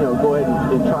go ahead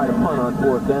and try to punt on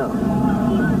 4th down.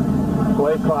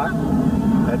 Play clock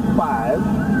at 5.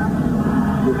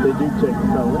 If they do take the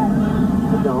penalty,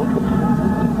 they don't.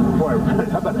 Boy,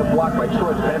 how about the block by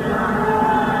Troy Bennett?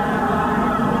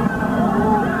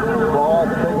 Ball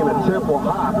taking a Temple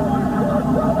hop.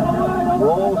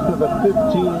 Rolls to the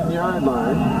 15-yard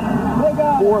line.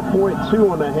 4.2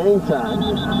 on the hang time.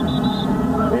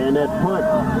 And that punt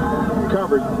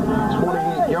covered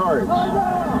 28 yards.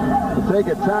 To take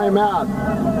a timeout,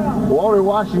 Walter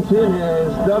Washington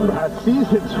has done a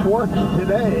season's work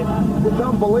today. It's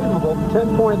unbelievable.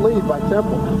 10-point lead by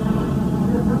Temple.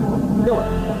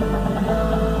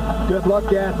 Good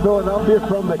luck at Philadelphia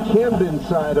from the Camden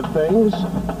side of things.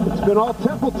 It's been all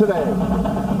Temple today.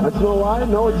 That's no lie,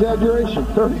 no exaggeration.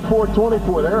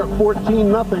 34-24. They're at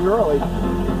 14-0 early.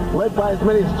 Led by as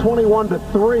many as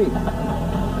 21-3.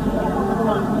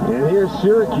 And here's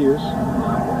Syracuse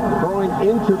throwing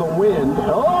into the wind.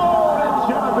 Oh, it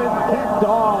should have been picked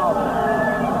off.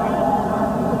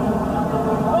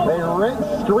 A red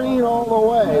screen all the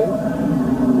way.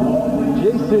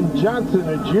 Jason Johnson,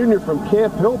 a junior from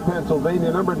Camp Hill,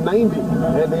 Pennsylvania, number 90,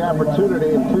 had the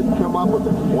opportunity and couldn't come up with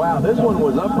it. Wow, this one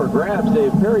was up for grabs,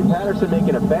 Dave. Perry Patterson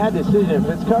making a bad decision. If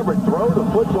it's covered, throw the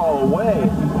football away,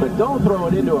 but don't throw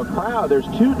it into a crowd. There's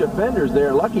 2 defenders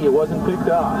there. Lucky it wasn't picked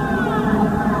off.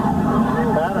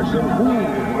 Patterson,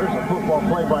 there's a football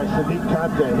play by Sadiq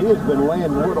Kante. He has been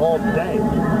laying wood all day.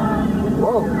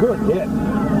 Whoa, good hit.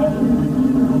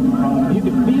 You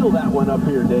can feel that one up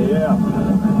here, Dave. Yeah.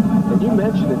 And you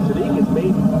mentioned it. Sadiq has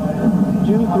made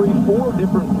 2, 3, 4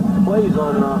 different plays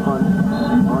on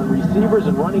receivers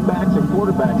and running backs and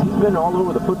quarterbacks. He's been all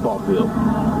over the football field.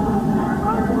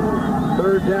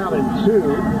 3rd down and 2.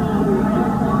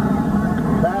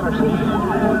 Patterson.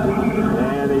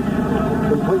 And he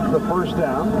completes the 1st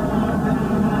down.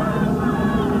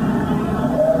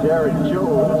 Gary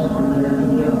Jones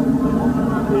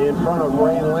in front of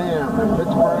Ray Lamb.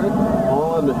 Pittsburgh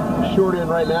on the short end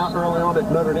right now, early on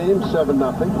at Notre Dame, 7-0.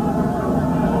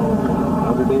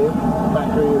 Notre Dame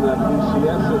factoring in that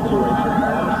BCS situation.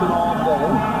 Patterson all day.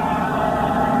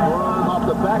 Throws off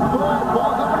the back foot,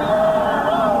 ball's up in the air.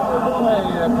 Oh boy,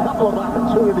 a couple of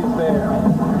opportunities there.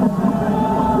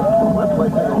 That play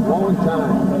took a long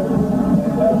time.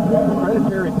 Credit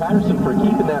Perry Patterson for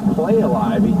keeping that play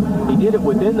alive. He did it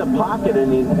within the pocket,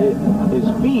 and his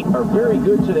feet are very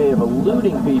good today of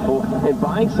eluding people and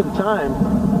buying some time.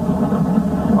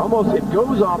 Almost, it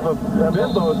goes off of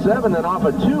Bimbo 7 and off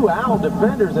of 2 Owl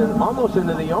defenders and almost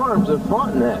into the arms of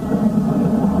Fontenette.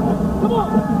 Come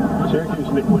on! Syracuse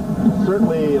would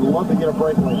certainly love to get a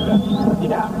break like that.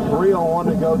 Yeah. 3:01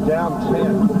 to go, down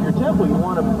 10. If you're Temple, you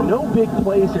want them, no big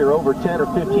plays here over 10 or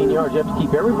 15 yards. You have to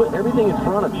keep everything in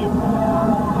front of you.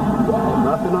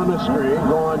 Nothing on the screen,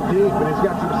 going deep, and he's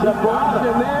got some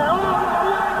separation there. Oh,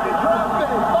 he dropped it!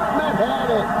 Fontenette had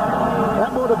it!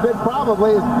 That would have been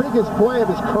probably his biggest play of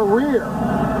his career.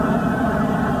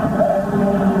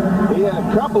 He had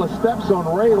a couple of steps on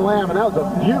Ray Lamb, and that was a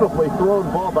beautifully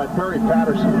thrown ball by Perry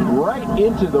Patterson. Right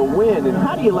into the wind, and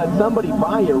how do you let somebody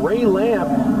by you? Ray Lamb,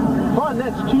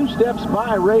 Fontenette's 2 steps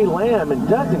by Ray Lamb and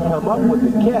doesn't come up with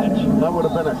the catch. That would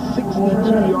have been a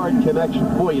 62-yard connection.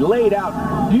 Boy, he laid out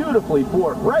beautifully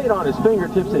for it, right on his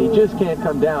fingertips, and he just can't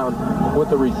come down with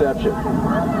the reception.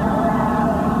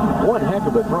 One heck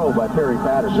of a throw by Perry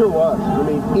Patterson. Sure was. I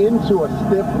mean, into a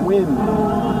stiff wind.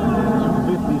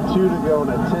 2:52 to go and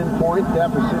a 10-point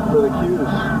deficit for the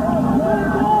Cuse.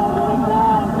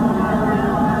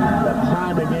 That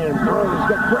time again. Throws.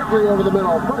 Got Gregory over the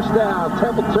middle. 1st down.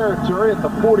 Temple territory at the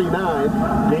 49.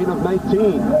 Gain of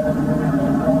 19.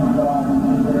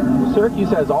 Syracuse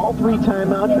has all 3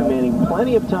 timeouts remaining.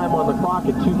 Plenty of time on the clock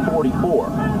at 2:44.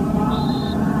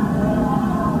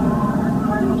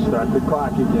 Start the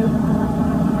clock again.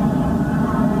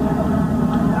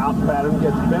 Out pattern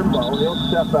gets Bimbo. He'll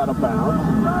step out of bounds.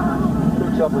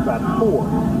 Picks up about 4.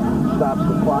 Stops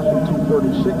the clock at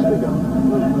 2:36 to go.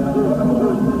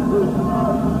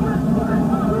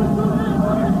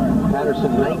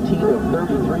 Patterson 19 of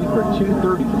 33 for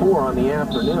 234 on the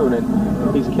afternoon, and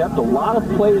he's kept a lot of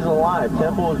plays alive.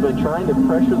 Temple has been trying to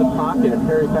pressure the pocket, and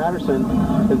Perry Patterson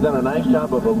has done a nice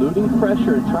job of eluding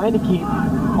pressure and trying to keep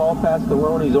Paul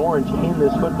Pasqualone's Orange in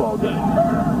this football game.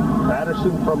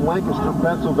 Patterson from Lancaster,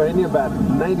 Pennsylvania, about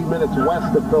 90 minutes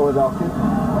west of Philadelphia.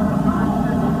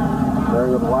 There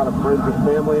with a lot of friends and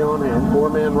family on hand.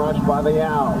 4-man rush by the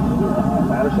Owls.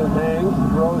 Patterson hangs,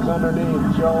 throws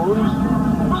underneath. Jones,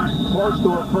 close to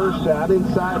a 1st down,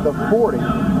 inside the 40.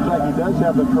 Looks like he does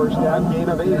have the 1st down, gain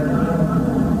of 8.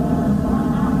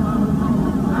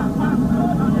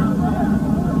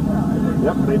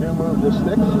 Yep, they do move the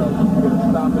sticks, so going to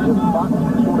stop it in the clock.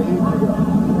 28 to go.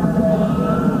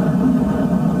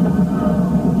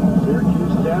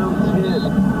 Syracuse down 10.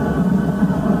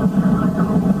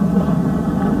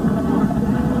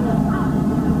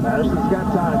 Patterson's got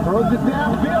time. Throws it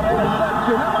downfield.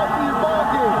 Interception. That might be your ball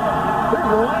game.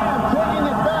 There's Lamb taking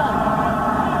it back.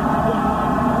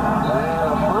 And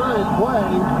a fine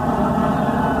play.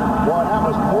 Boy, that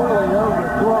was poorly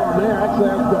overthrown there. Actually,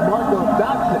 that was DeMarco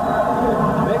Dotson.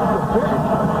 Makes the pick.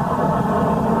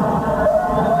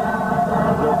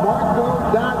 DeMarco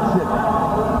Dotson.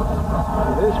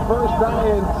 His first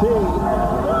INT.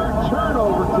 3rd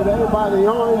turnover today by the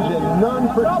Orange, and none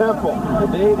for Temple.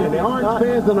 And the Orange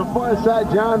fans on the far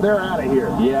side, John, they're out of here.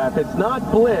 Yeah, if it's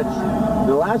not blitz,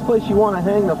 the last place you want to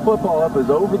hang the football up is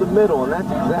over the middle, and that's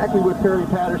exactly what Perry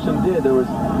Patterson did. There was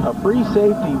a free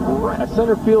safety, a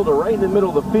center fielder right in the middle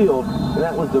of the field, and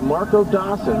that was DeMarco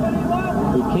Dawson,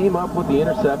 who came up with the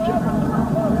interception.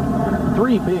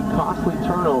 3 big, costly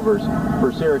turnovers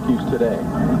for Syracuse today.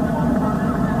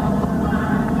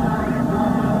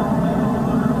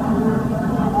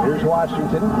 Here's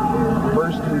Washington,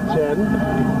 1st and 10,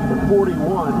 the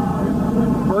 41.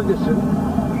 Ferguson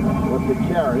with the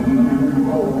carry. And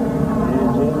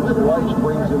James Weiss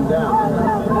brings him down.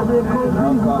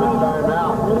 Now call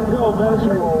timeout.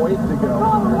 2:08 to go.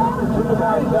 2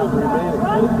 timeouts remaining.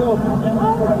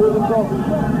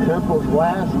 Temple's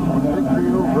last victory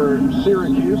over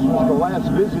Syracuse was the last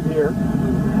visit here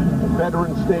at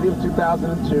Veterans Stadium,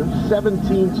 2002.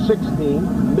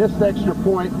 17-16. Missed extra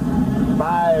point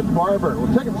by Barber.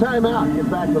 We'll take a timeout and get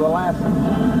back to the last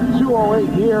 2:08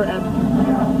 here at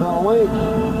the Link.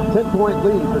 10-point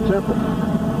lead for Temple.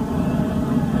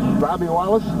 Robbie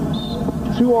Wallace,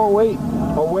 2:08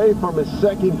 away from his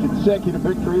second consecutive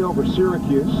victory over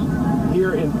Syracuse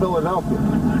here in Philadelphia.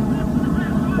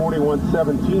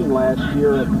 41-17 last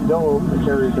year at the Dome, the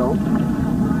Carrier Dome.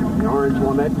 The Orange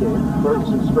won that game.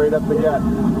 Ferguson straight up the gut.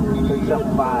 Picks up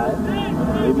 5,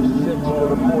 maybe 6 to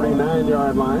the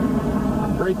 49-yard line.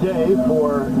 Great day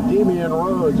for Damian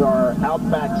Rhodes, our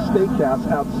Outback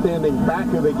Steakhouse outstanding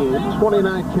back of the game.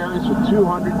 29 carries for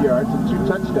 200 yards and 2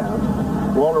 touchdowns.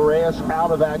 Walter Reyes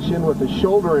out of action with a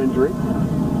shoulder injury.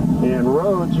 And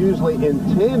Rhodes, usually in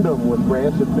tandem with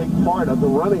Reyes, a big part of the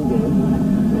running game.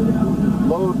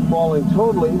 Load falling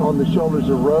totally on the shoulders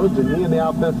of Rhodes, and he and the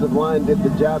offensive line did the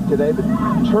job today. But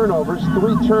turnovers,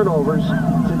 3 turnovers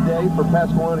today for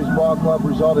Pasqualoni's ball club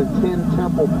resulted in 10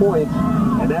 Temple points,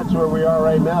 and that's where we are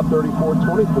right now,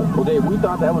 34-24. Well, Dave, we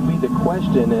thought that would be the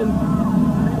question, and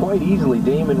quite easily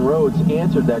Damon Rhodes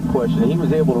answered that question. He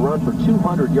was able to run for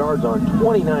 200 yards on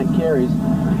 29 carries,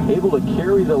 able to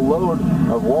carry the load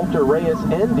of Walter Reyes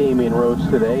and Damian Rhodes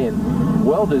today, and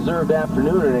well-deserved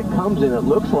afternoon, and it comes in, it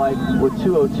looks like, with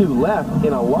 2:02 left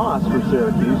in a loss for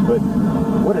Syracuse, but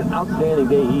what an outstanding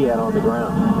day he had on the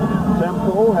ground.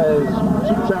 Temple has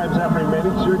 2 times that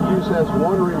remaining. Syracuse has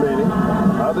 1 remaining.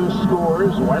 Other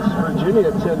scores, West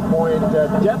Virginia 10-point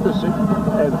deficit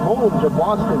at home to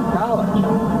Boston College.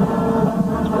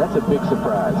 That's a big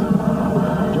surprise.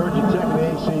 Georgia Tech and the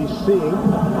ACC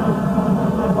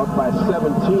up by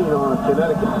 17 on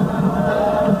Connecticut.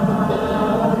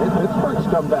 Pittsburgh's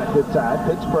come back good time.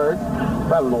 Pittsburgh,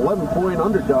 about an 11-point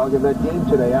underdog in that game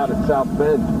today out at South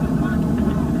Bend.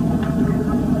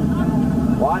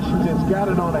 Washington's got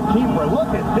it on a keeper.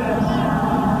 Look at this.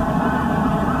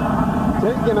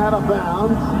 Taken out of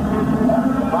bounds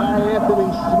by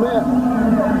Anthony Smith.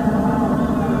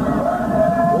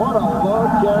 What a load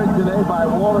carried today by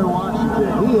Walter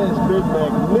Washington. He has been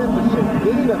magnificent.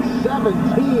 Gain of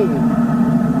 17.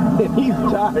 And he's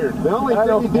tired. The only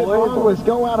thing he did wrong was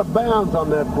go out of bounds on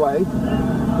that play.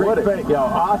 What a fake,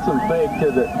 awesome fake to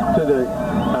the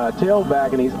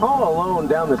tailback, and he's all alone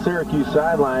down the Syracuse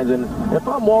sidelines. And if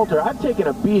I'm Walter, I've taken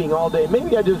a beating all day.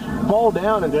 Maybe I just fall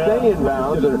down and stay in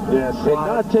bounds and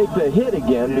not take the hit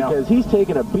again, because he's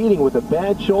taken a beating with a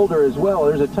bad shoulder as well.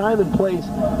 There's a time and place,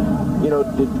 you know,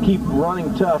 to keep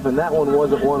running tough, and that one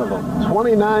wasn't one of them.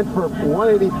 29 for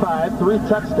 185, 3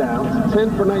 touchdowns, 10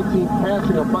 for 19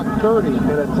 passing, a $130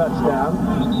 and a touchdown.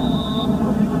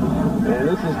 And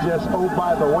this is just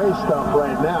by the way stuff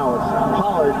right now. It's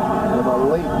Pollard with a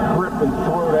late grip and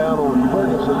throw down on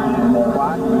Ferguson.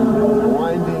 Clock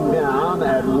winding down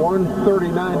at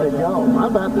 1:39 to go. How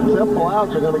about the Temple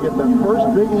Owls are going to get their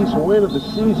first Big East win of the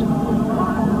season?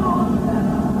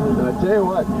 And I tell you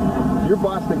what, if you're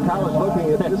Boston College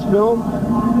looking at this film,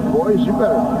 boys, you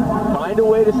better find a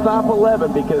way to stop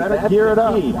 11, because that's gear it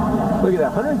up. Key. Look at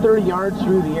that, 130 yards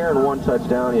through the air and 1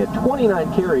 touchdown. He had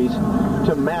 29 carries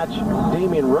to match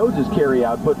Damian Rhodes' carry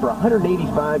output for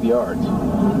 185 yards.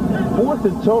 4th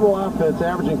in total offense,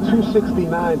 averaging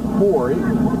 269.4. He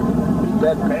beat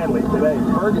that badly today.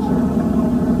 Ferguson,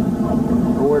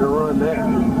 nowhere to run there.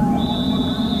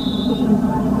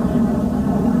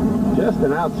 Just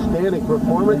an outstanding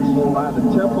performance by the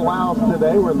Temple Owls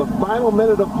today. We're in the final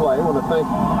minute of play. I want to thank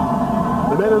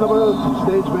the men in the booth,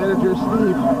 stage manager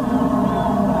Steve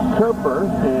Kerper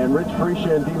and Rich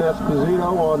Freesia and Dean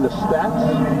Esposito on the stats.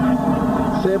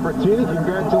 Sam Bertini,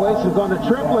 congratulations on the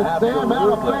triplet. Sam out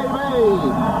of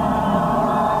baby.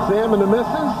 Sam and the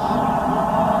missus.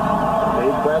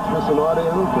 Dave Kratz and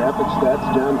audio, graphic stats,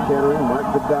 John Kettering, Mark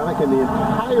Badonic, and the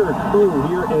entire crew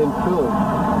here in Philly.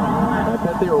 I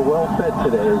bet they were well fed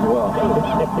today as well.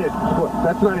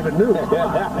 That's not even news. Give me a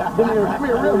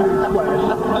real news flash.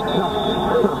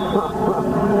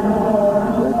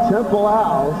 The Temple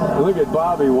Owls. Look at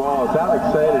Bobby Wallace. How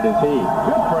excited is he?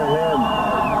 Good for him.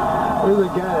 He's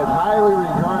a guy that's highly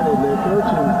regarded in the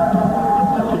coaching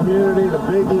community, the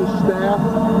Big East staff.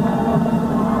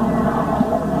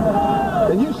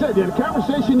 And you said you had a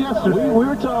conversation yesterday. We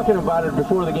were talking about it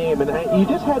before the game, and you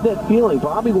just had that feeling.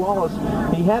 Bobby Wallace,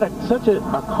 he had such a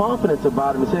confidence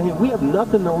about him. He said, hey, we have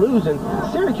nothing to lose, and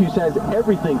Syracuse has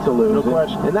everything to lose. No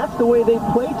question. And that's the way they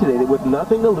played today, with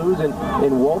nothing to lose, and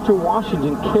Walter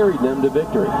Washington carried them to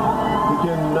victory. You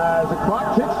can, as the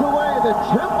clock ticks away, the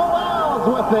Temple Owls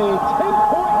with a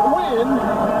 10-point win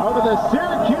over the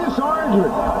Syracuse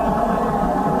Orangemen.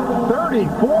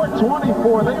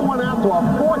 34-24. They went out to a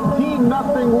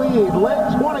 14-0 lead,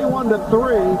 led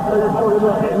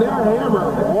 21-3, and their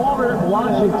hammer, Walter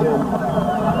Washington,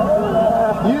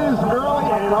 used early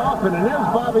and often. And there's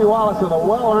Bobby Wallace with a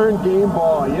well-earned game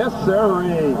ball. Yes,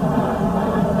 sirree.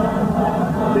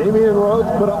 Damian Rhodes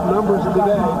put up numbers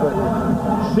today, but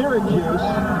Syracuse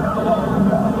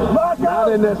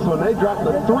not in this one. They dropped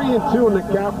to 3-2 in the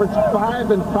conference,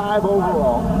 5-5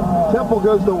 overall. Temple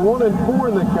goes to 1-4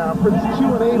 in the conference,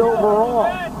 2-8 overall.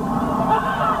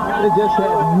 They just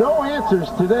had no answers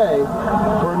today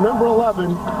for number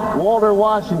 11, Walter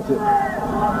Washington.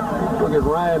 Look at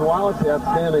Ryan Wallace, the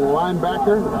outstanding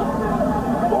linebacker.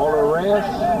 Walter Reyes.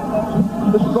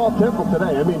 This is all Temple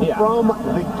today. I mean, from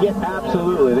the get.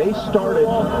 Absolutely. They started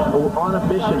on a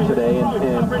mission today,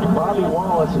 and Bobby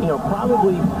Wallace,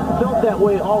 probably felt that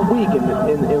way all week,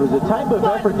 and it was the type of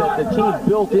effort that the team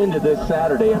built into this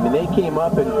Saturday. I mean, they came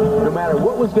up, and no matter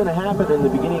what was going to happen in the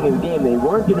beginning of the game, they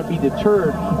weren't going to be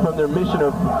deterred from their mission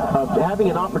of having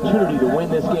an opportunity to win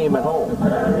this game at home.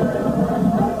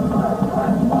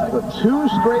 The 2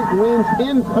 straight wins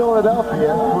in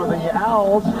Philadelphia for the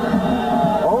Owls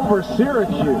over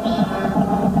Syracuse.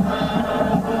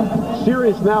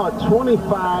 Series now at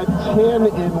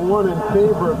 25-10-1 in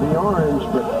favor of the Orange,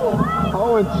 but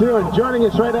 0-2. And joining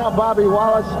us right now, Bobby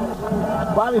Wallace.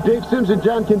 Bobby, Dave Simpson,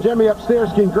 John Kinjemi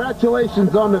upstairs.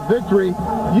 Congratulations on the victory.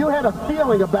 You had a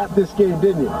feeling about this game,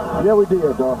 didn't you? Yeah, we did.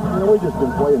 We've just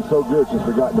been playing so good since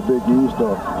we got in the Big East.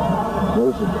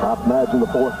 This is, I imagine, the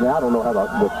fourth game. I don't know how the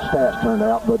stats turned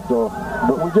out, but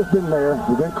we've just been there.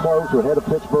 We've been close. We had a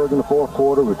Pittsburgh in the fourth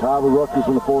quarter. We tied with Rutgers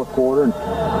in the fourth quarter, and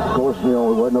of course, it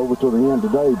wasn't over till the end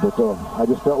today. But I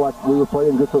just felt like we were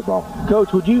playing good football.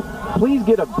 Coach, would you please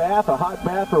get a hot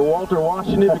bath for Walter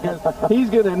Washington, because he's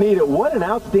going to need it. What an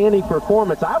outstanding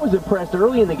performance! I was impressed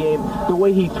early in the game the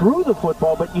way he threw the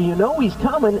football, but he's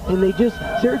coming, and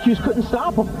Syracuse couldn't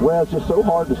stop him. Well, it's just so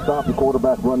hard to stop the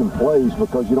quarterback running plays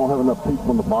because you don't have enough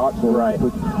people in the box, and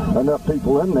put enough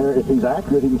people in there. If he's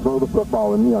accurate, he can throw the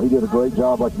football, and he did a great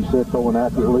job, like you said, throwing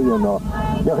accurately, and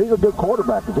he's a good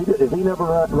quarterback. If he never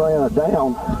ran a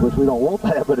down, which we don't want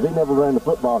that, but if he never ran the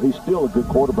football, he's still a good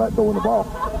quarterback throwing the ball.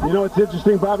 It's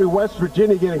interesting, Bobby. West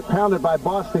Virginia getting pounded by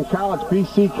Boston College.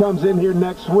 BC comes in here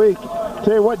next week.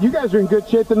 Tell you what, you guys are in good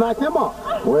shape to knock them off.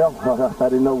 Well, I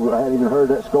didn't know. I hadn't even heard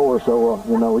that score, so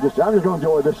I'm just going to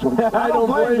enjoy this one. I don't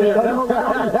blame you.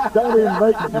 Don't even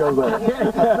make me go there.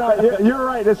 No, you're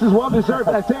right. This is well deserved.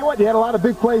 I tell you what, you had a lot of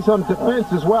big plays on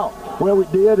defense as well. Well, we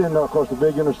did, and of course the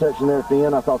big intersection there at the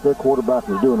end. I thought their quarterback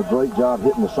was doing a great job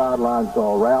hitting the sideline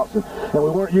routes, and we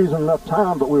weren't using enough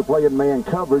time, but we were playing man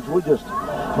coverage. We just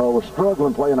were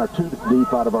struggling playing our 2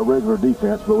 deep out of our regular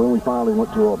defense, but when we finally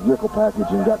went to a nickel package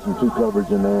and got some 2 coverage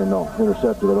in there and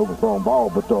intercepted that overthrown ball.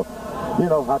 But I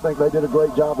think they did a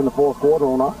great job in the fourth quarter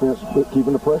on offense,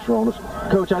 keeping the pressure on us.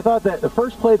 Coach, I thought that the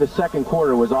first play of the second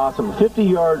quarter was awesome.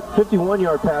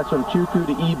 51-yard pass from Chukwu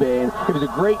to eBay, and it was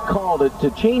a great call to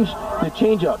change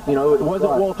up. It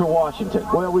wasn't Walter Washington.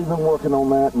 Well, we've been working on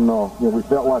that, and we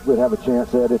felt like we'd have a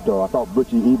chance at it. I thought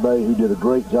Butchie eBay, he did a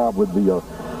great job with the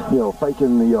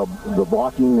faking the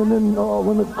blocking, and then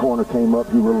when the corner came up,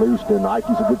 he released, and Ike's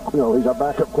a good, he's our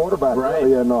backup quarterback, right?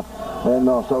 Really, and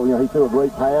so he threw a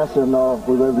great pass, and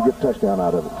we were able to get a touchdown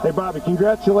out of it. Hey, Bobby,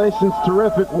 congratulations,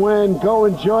 terrific win. Go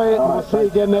enjoy it, and we'll see you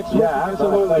again next week. Yeah,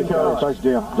 absolutely, Coach. Thanks,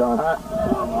 John.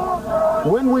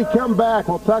 When we come back,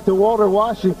 we'll talk to Walter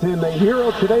Washington, the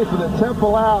hero today for the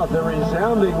Temple Owls. The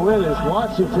resounding win is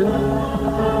Washington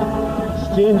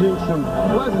exchanging some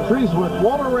pleasantries with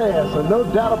Walter Reyes, and no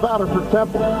doubt about it for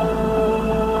Temple.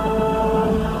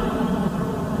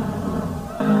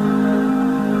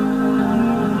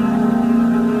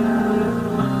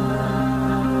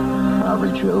 I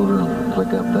reach over and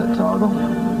click up that toggle.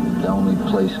 The only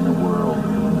place in the world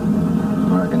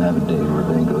where I can have a day where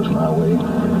everything goes my way.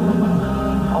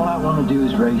 All I want to do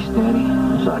is race, Daddy.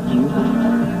 It's like you.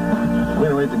 We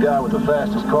ain't the guy with the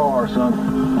fastest car, son.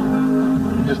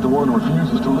 Just the one who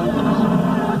refuses to lose.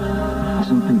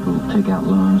 Some people take out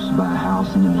loans to buy a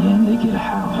house, and in the end, they get a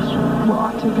house. Well,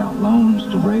 I take out loans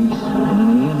to race, and in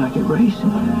the end, I get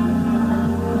racing.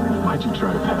 Why'd you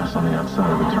try to pass on the outside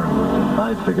of the turn?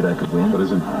 I figured I could win. But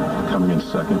isn't coming in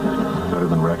second better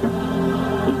than wrecking?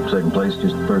 Second place,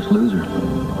 just the first loser.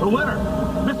 The winner,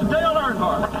 Mr. Dale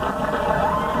Earnhardt.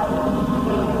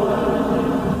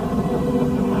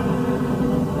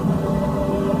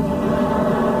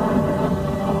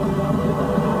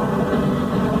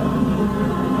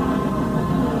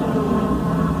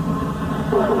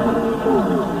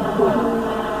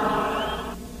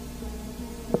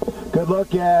 Good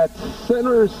look at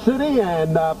Center City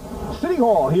and City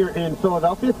Hall here in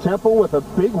Philadelphia. Temple with a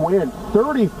big win,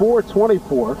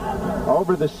 34-24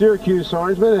 over the Syracuse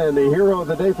Orangemen, and the hero of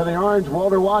the day for the Orange,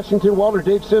 Walter Washington. Walter,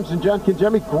 Dave Simpson, John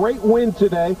Kinjemi, great win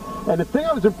today. And the thing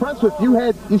I was impressed with, you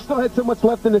still had so much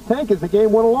left in the tank as the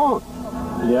game went along.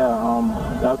 Yeah,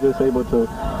 I was just able to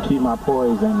keep my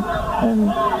poise and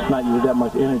not use that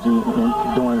much energy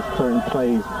in doing certain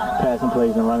plays, passing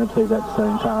plays and running plays at the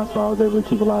same time, so I was able to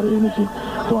keep a lot of energy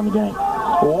during the game.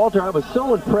 Well, Walter, I was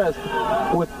so impressed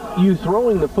with you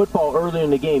throwing the football early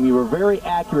in the game. You were very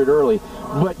accurate early,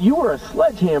 but you were a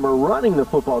sledgehammer running the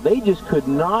football. They just could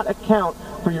not account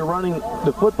for you running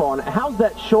the football. And how's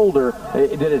that shoulder?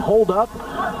 Did it hold up?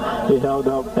 It held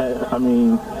up,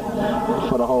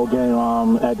 for the whole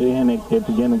game. At the end, it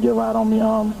began to give out on me.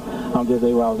 I'm just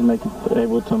able to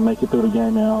make it through the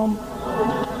game and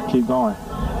keep going.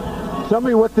 Tell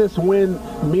me what this win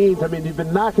means. I mean, you've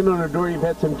been knocking on the door. You've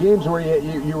had some games where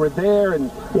you were there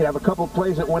and you have a couple of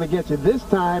plays that went against you. This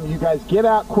time, you guys get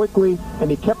out quickly,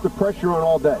 and you kept the pressure on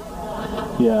all day.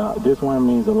 Yeah, this win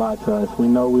means a lot to us. We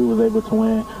know we was able to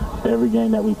win every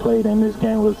game that we played, and this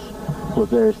game was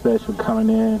very special coming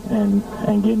in and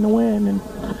getting the win. And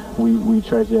we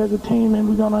treasure it as a team, and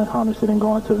we're going to harness it and go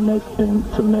on to the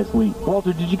next week.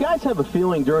 Walter, did you guys have a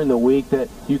feeling during the week that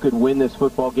you could win this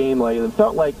football game? Like, it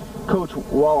felt like Coach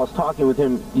Wallace, talking with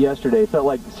him yesterday, felt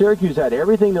like Syracuse had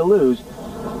everything to lose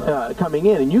coming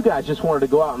in, and you guys just wanted to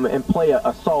go out and play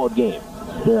a solid game.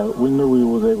 Yeah, we knew we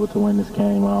was able to win this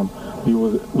game. We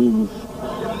was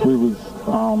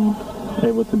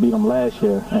able to beat them last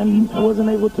year and wasn't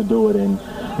able to do it, and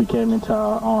we came into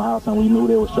our own house and we knew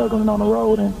they were struggling on the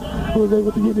road, and we was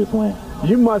able to get this win.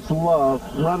 You must love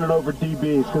running over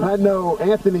DBs, because I know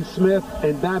Anthony Smith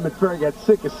and Diamond Ferry got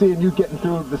sick of seeing you getting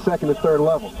through the second and third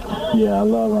level. Yeah, I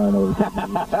love running over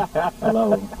DBs. I love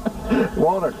them.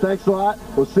 Walter, thanks a lot.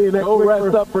 We'll see you next week. Go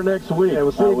rest up for next week. Yeah,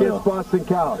 we'll see you against Boston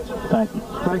College. Thank you.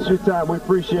 Thanks for your time. We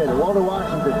appreciate it. Walter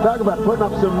Washington, talk about putting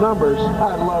up some numbers.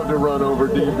 I'd love to run over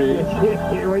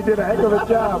DB. We did a heck of a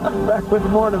job. Back with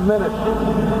more in a minute.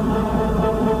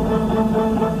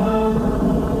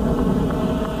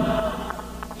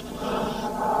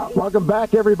 Welcome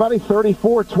back, everybody.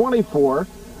 34-24.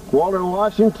 Walter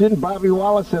Washington, Bobby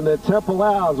Wallace, and the Temple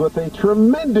Owls with a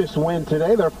tremendous win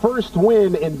today. Their first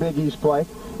win in Big East play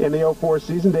in the 04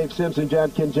 season. Dave Simpson,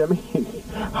 John Kinjemi.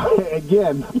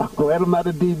 Again, I'm glad I'm not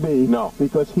a DB. No.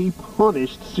 Because he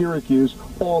punished Syracuse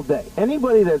all day.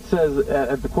 Anybody that says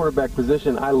at the quarterback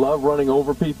position, I love running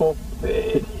over people,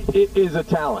 it is a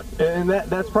talent. And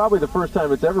that's probably the first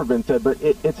time it's ever been said, but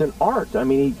it's an art. I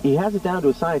mean, he has it down to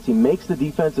a science. He makes the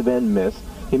defensive end miss.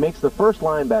 He makes the first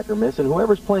linebacker miss, and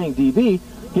whoever's playing DB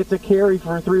gets a carry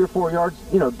for 3 or 4 yards,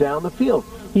 down the field.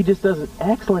 He just does an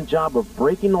excellent job of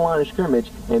breaking the line of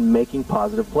scrimmage and making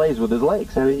positive plays with his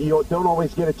legs. And you don't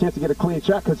always get a chance to get a clean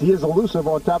shot because he is elusive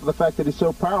on top of the fact that he's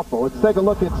so powerful. Let's take a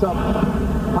look at some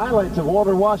highlights of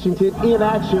Walter Washington in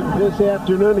action this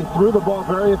afternoon. He threw the ball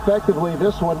very effectively,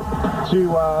 this one,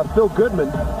 to Phil Goodman.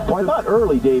 Well, I thought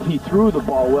early, Dave, he threw the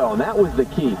ball well, and that was the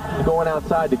key, going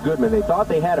outside to Goodman. They thought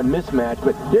they had a mismatch,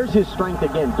 but there's his strength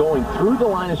again, going through the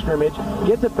line of scrimmage,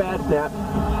 gets a bad snap,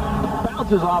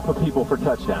 bounces off of people for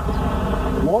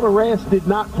touchdowns. Walter Reyes did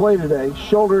not play today.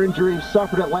 Shoulder injury,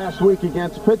 suffered it last week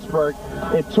against Pittsburgh.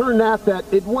 It turned out that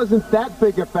it wasn't that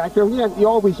big a factor. Yeah, you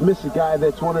always miss a guy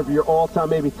that's one of your all-time,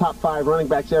 maybe top 5 running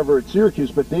backs ever at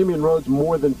Syracuse, but Damian Rhodes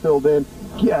more than filled in,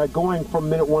 going from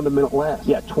minute 1 to minute last.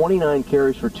 Yeah, 29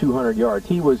 carries for 200 yards.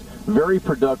 He was very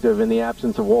productive in the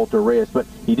absence of Walter Reyes, but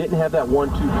he didn't have that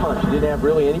 1-2 punch. He didn't have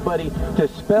really anybody to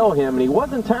spell him, and he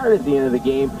wasn't tired at the end of the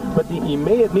game, but he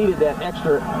may have needed that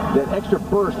extra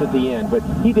burst at the end. But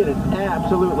he did an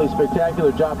absolutely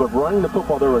spectacular job of running the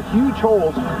football. There were huge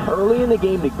holes early in the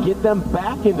game to get them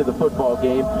back into the football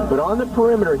game, but on the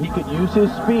perimeter he could use his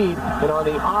speed, and on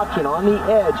the option, on the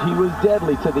edge, he was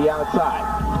deadly to the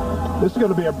outside. This is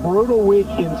going to be a brutal week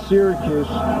in Syracuse,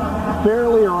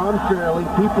 fairly or unfairly.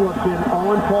 People have been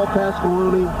on Paul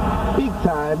Pasqualoni big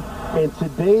time, and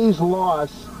today's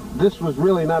loss, this was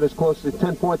really not as close to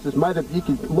 10 points as might have. You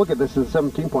can look at this as a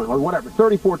 17-point or whatever.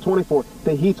 34-24.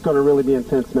 The Heat's going to really be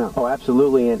intense now. Oh,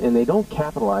 absolutely, and they don't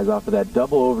capitalize off of that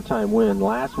double overtime win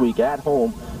last week at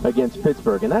home against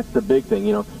Pittsburgh, and that's the big thing.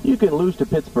 You can lose to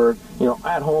Pittsburgh,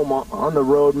 at home on the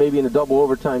road, maybe in a double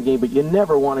overtime game, but you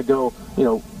never want to go,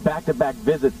 back-to-back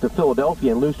visits to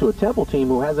Philadelphia and lose to a Temple team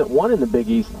who hasn't won in the Big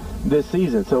East this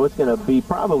season. So it's going to be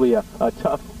probably a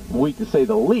tough week, to say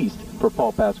the least, for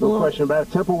Paul Pasqualoni. No question about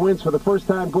it. Temple wins for the first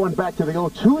time going back to the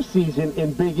 02 season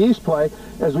in Big East play.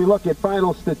 As we look at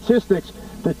final statistics,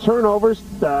 the turnovers,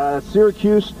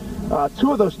 Syracuse,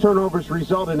 2 of those turnovers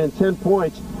resulted in 10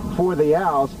 points for the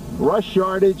Owls. Rush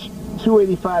yardage,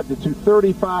 285 to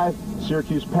 235.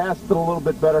 Syracuse passed it a little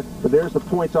bit better, but there's the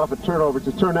points off of turnovers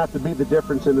to turn out to be the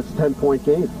difference in this 10-point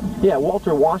game. Yeah,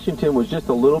 Walter Washington was just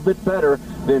a little bit better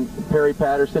than Perry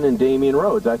Patterson and Damian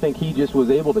Rhodes. I think he just was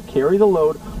able to carry the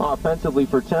load offensively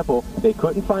for Temple. They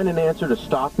couldn't find an answer to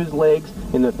stop his legs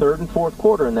in the third and fourth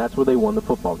quarter, and that's where they won the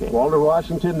football game. Walter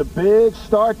Washington, the big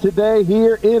start today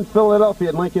here in Philadelphia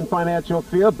at Lincoln Financial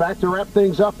Field. Back to wrap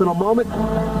things up in a moment.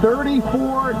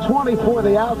 34-24,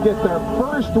 the Owls get their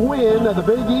first win of the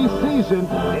Big East season.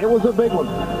 It was a big one.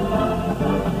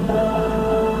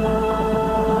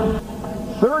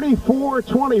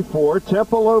 34-24,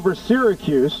 Temple over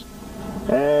Syracuse,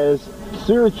 as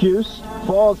Syracuse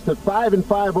falls to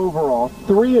 5-5 overall,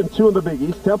 3-2 in the Big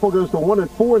East. Temple goes to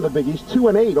 1-4 in the Big East,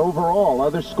 2-8 overall.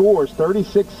 Other scores,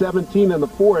 36-17 in the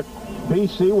fourth.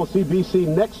 BC, we'll see BC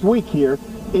next week here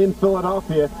in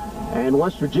Philadelphia. And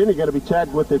West Virginia going to be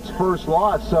tagged with its first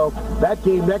loss. So that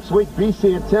game next week,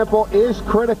 BC and Temple, is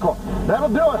critical. That'll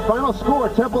do it. Final score,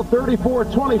 Temple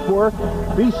 34-24.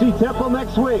 BC Temple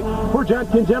next week. For John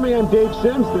Kinjemi, I'm Dave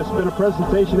Sims. This has been a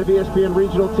presentation of ESPN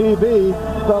Regional TV,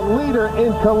 the leader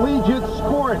in collegiate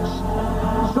sports.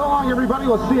 So long, everybody.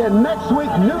 We'll see you next week,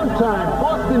 noontime.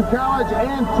 Boston College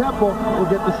and Temple. We'll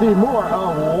get to see more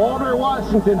of Walter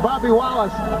Washington, Bobby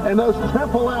Wallace, and those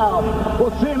Temple Owls.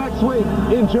 We'll see you next week.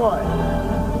 Enjoy.